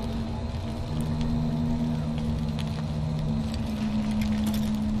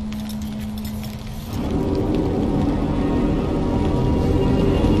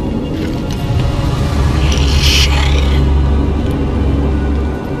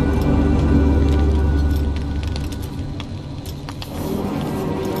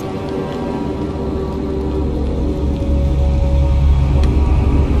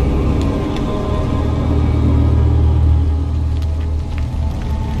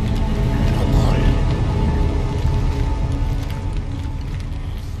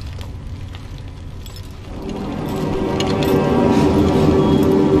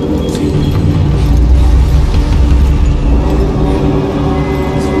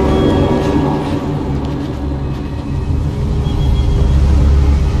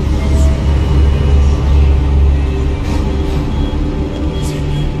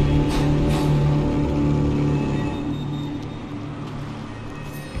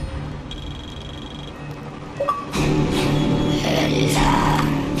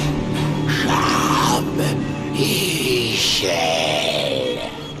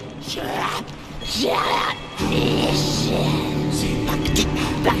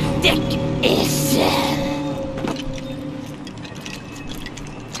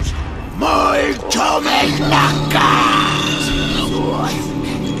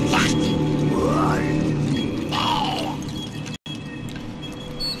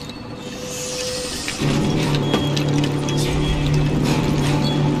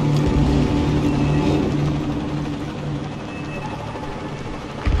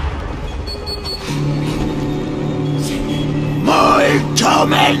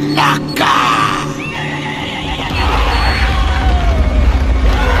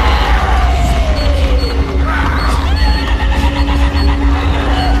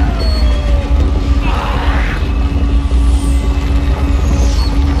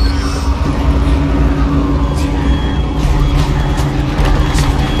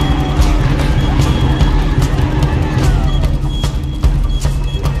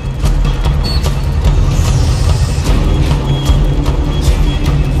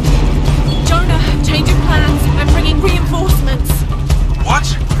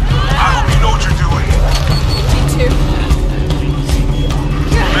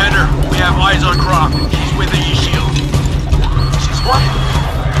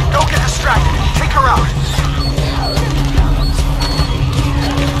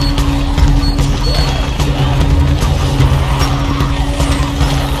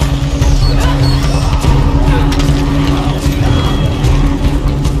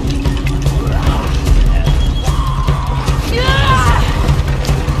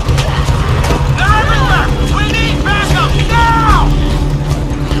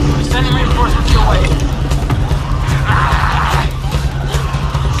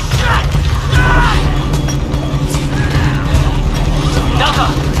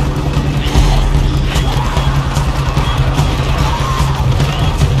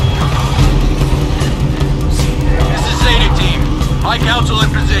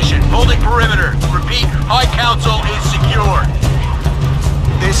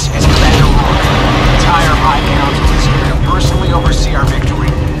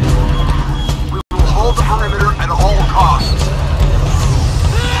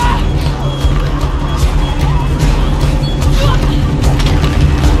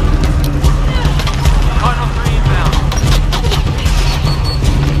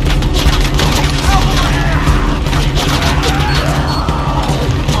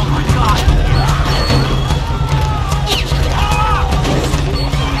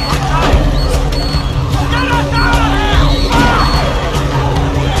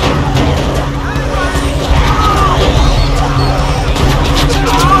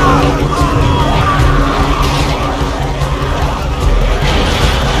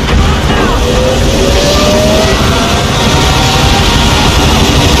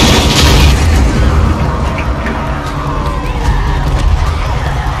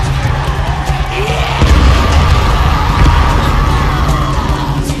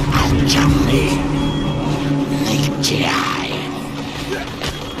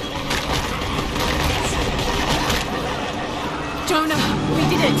 Jonah, we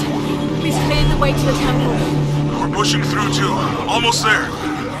did it. We've cleared the way to the temple. We're pushing through too. Almost there.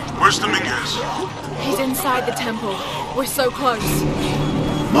 Where's Dominguez? He's inside the temple. We're so close.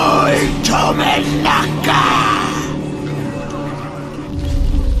 Molto menaka!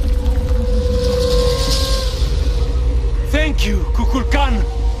 Thank you, Kukulkan,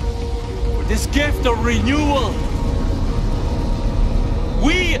 for this gift of renewal.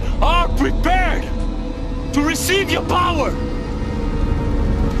 We are prepared to receive your power.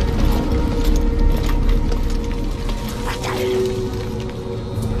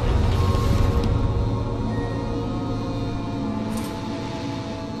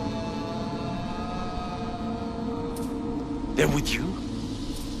 They're with you?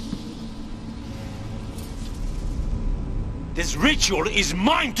 This ritual is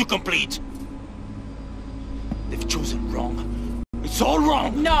mine to complete! They've chosen wrong. It's all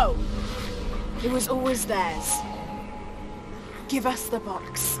wrong! No! It was always theirs. Give us the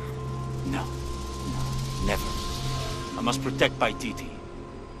box. No. Never. I must protect Paititi.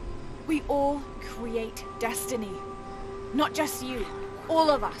 We all create destiny. Not just you. All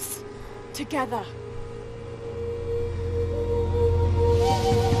of us. Together.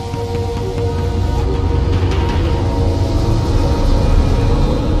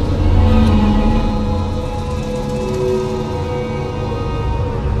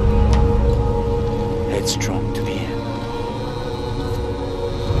 Headstrong to the end.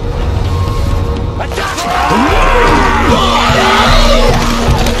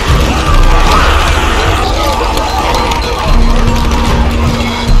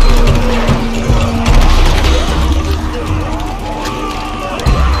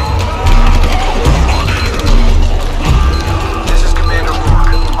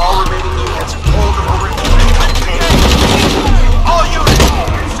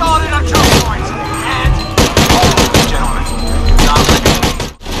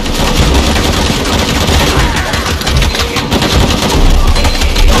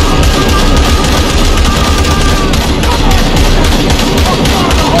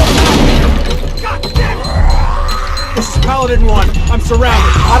 Paladin 1, I'm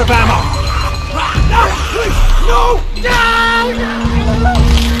surrounded, out of ammo. No, please, no! Down!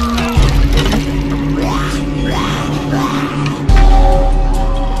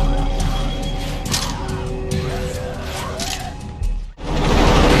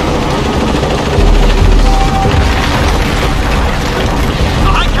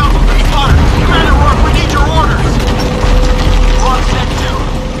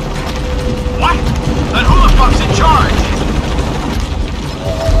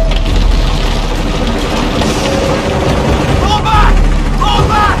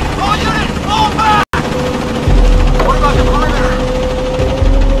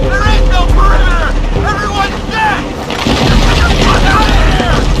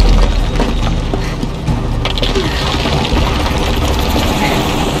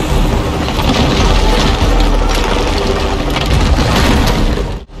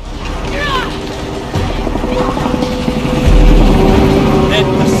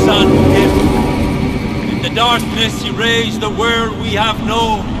 Darkness erase the world we have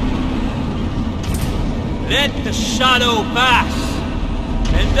known. Let the shadow pass,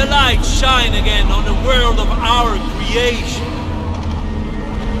 and the light shine again on the world of our creation.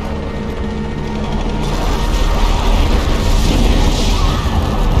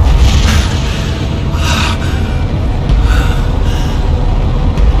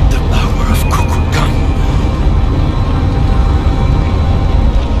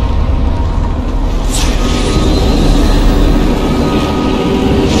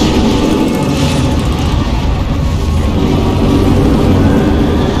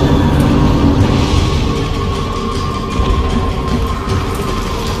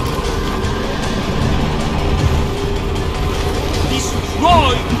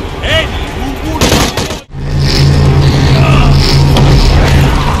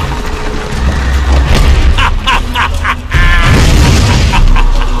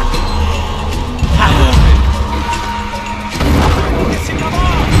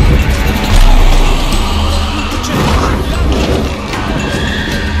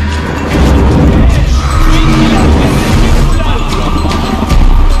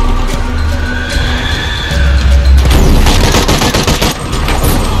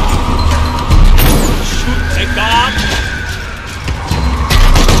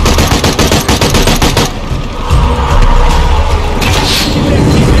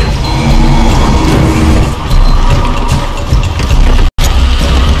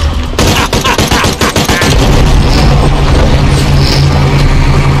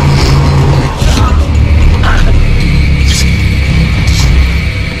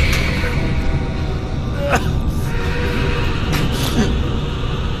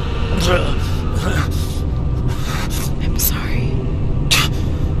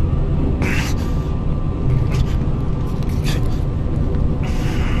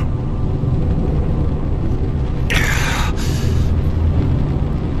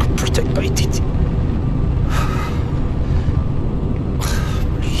 by Titi.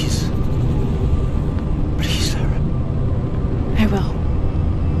 Please. Please, Lara. I will.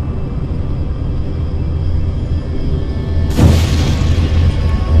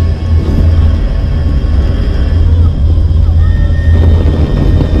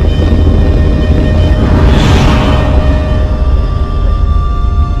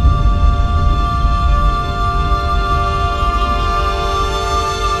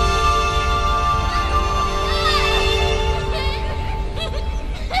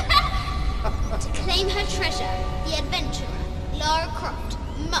 To claim her treasure, the adventurer, Lara Croft,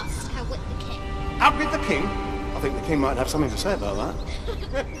 must outwit the king. Outwit the king? I think the king might have something to say about that.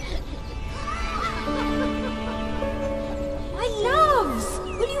 My loves!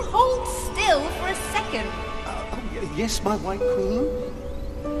 Will you hold still for a second? Yes, my white queen.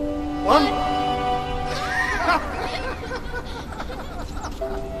 One.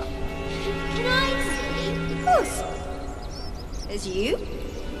 Can I see? Of course. There's you,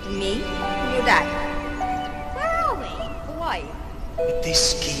 me, and your dad. Where are we? Hawaii. With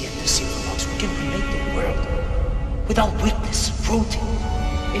this key and the silver box, we can relate the world. Without witness, voting.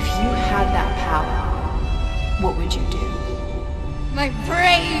 If you had that power, what would you do? My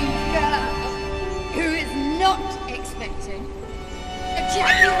brave girl, who is not expecting a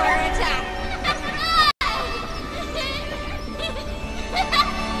Jaguar attack.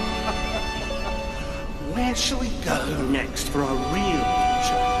 Where shall we go next for our real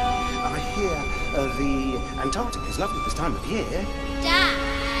adventure? I hear the Antarctic is lovely this time of year. Dad!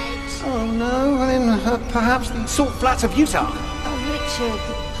 Oh no, then perhaps the salt flats of Utah. Oh, Richard.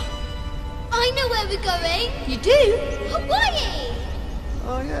 I know where we're going. You do? Hawaii!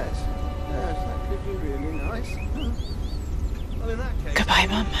 Oh yes, yes, that could be really nice. Well, in that case... Goodbye,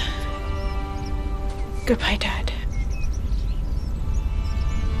 Mum. Goodbye, Dad.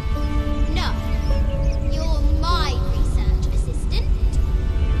 No. You're my research assistant.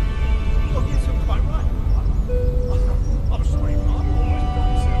 Oh, yes, you're quite right. I'm sorry, Mom.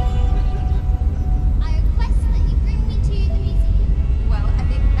 I request that you bring me to the museum. Well, I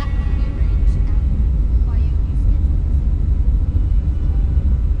think that can be arranged by your new schedule.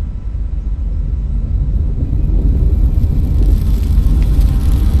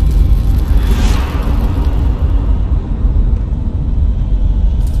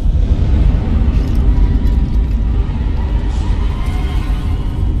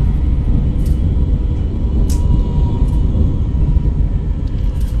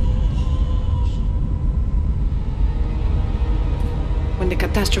 When the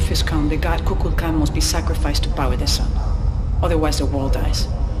catastrophes come, the god Kukulkan must be sacrificed to power the sun. Otherwise the world dies.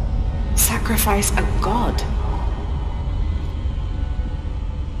 Sacrifice a god?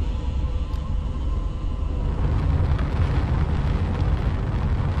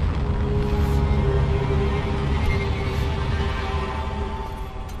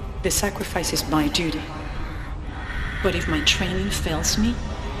 The sacrifice is my duty. But if my training fails me,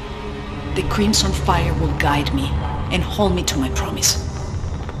 the Crimson Fire will guide me and hold me to my promise.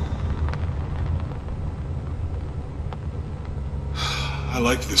 I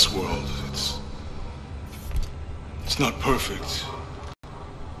like this world. It's not perfect.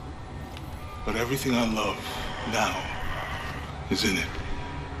 But everything I love now is in it.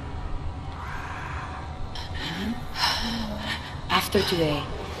 After today,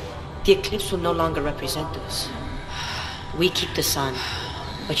 the eclipse will no longer represent us. We keep the sun,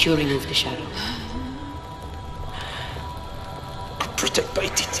 but you remove the shadow. Protect by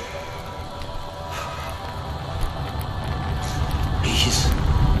Titi. Please.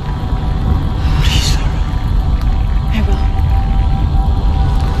 Please, Lara. I will.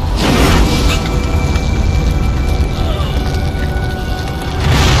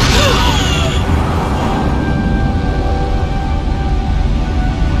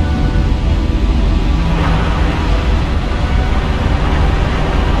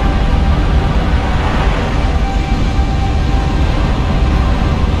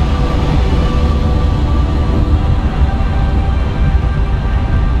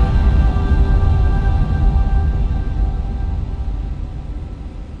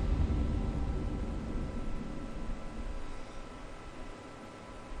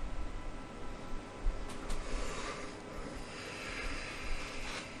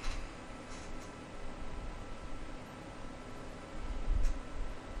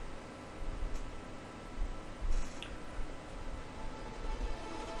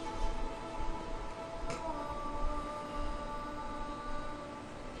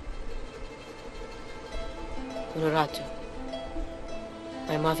 Uraratu.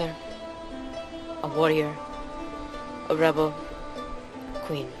 My mother, a warrior, a rebel, a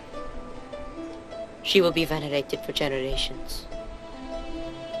queen. She will be venerated for generations.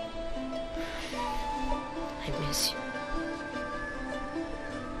 I miss you.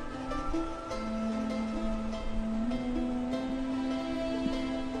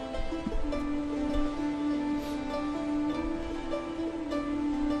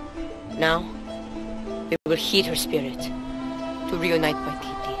 Now, we will heed her spirit to reunite Paititi.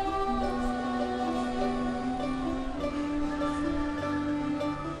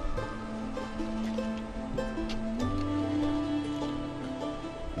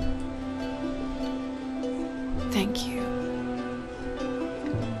 Thank you.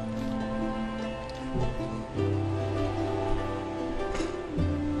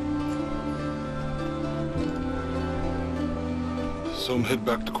 So I'm head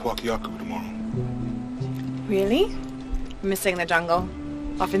back to Kwakiaku tomorrow. Really? Missing the jungle?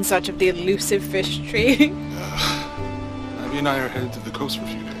 Off in search of the elusive fish tree? Abby and I are headed to the coast for a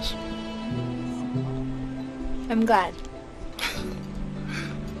few days. I'm glad.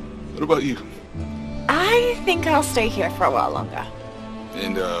 What about you? I think I'll stay here for a while longer.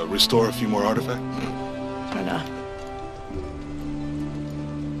 And restore a few more artifacts? I don't know.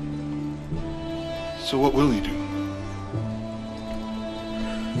 So what will you do?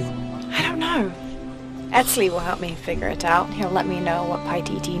 I don't know. Etzli will help me figure it out. He'll let me know what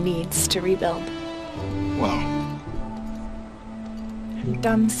Paititi needs to rebuild. Wow. I'm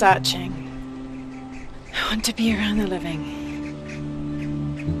done searching. I want to be around the living.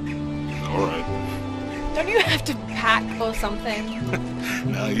 All right. Don't you have to pack or something?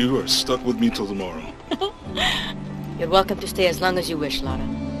 Now you are stuck with me till tomorrow. You're welcome to stay as long as you wish, Lara.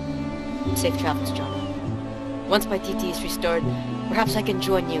 Safe travels, John. Once Paititi is restored, perhaps I can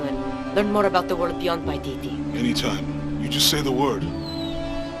join you and learn more about the world beyond Paititi. Anytime. You just say the word.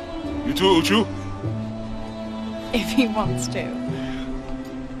 You too, Uchu? If he wants to.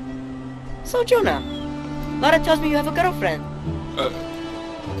 So, Jonah, Lara tells me you have a girlfriend.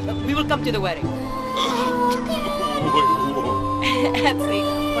 We will come to the wedding. Etzli,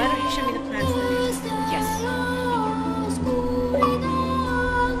 why don't you show me the plans for this? Yes.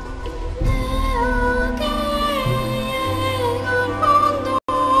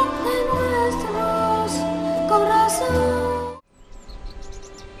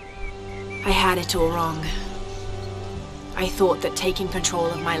 I had it all wrong. I thought that taking control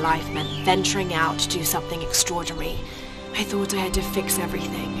of my life meant venturing out to do something extraordinary. I thought I had to fix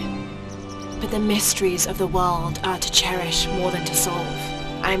everything. But the mysteries of the world are to cherish more than to solve.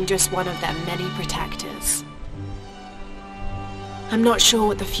 I'm just one of their many protectors. I'm not sure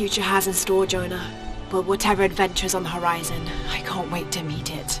what the future has in store, Jonah, but whatever adventure's on the horizon, I can't wait to meet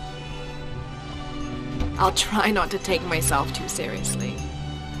it. I'll try not to take myself too seriously.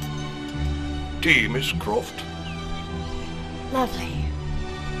 Tea, Miss Croft. Lovely.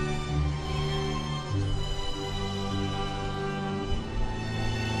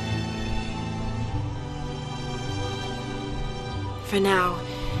 For now,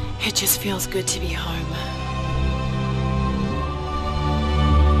 it just feels good to be home.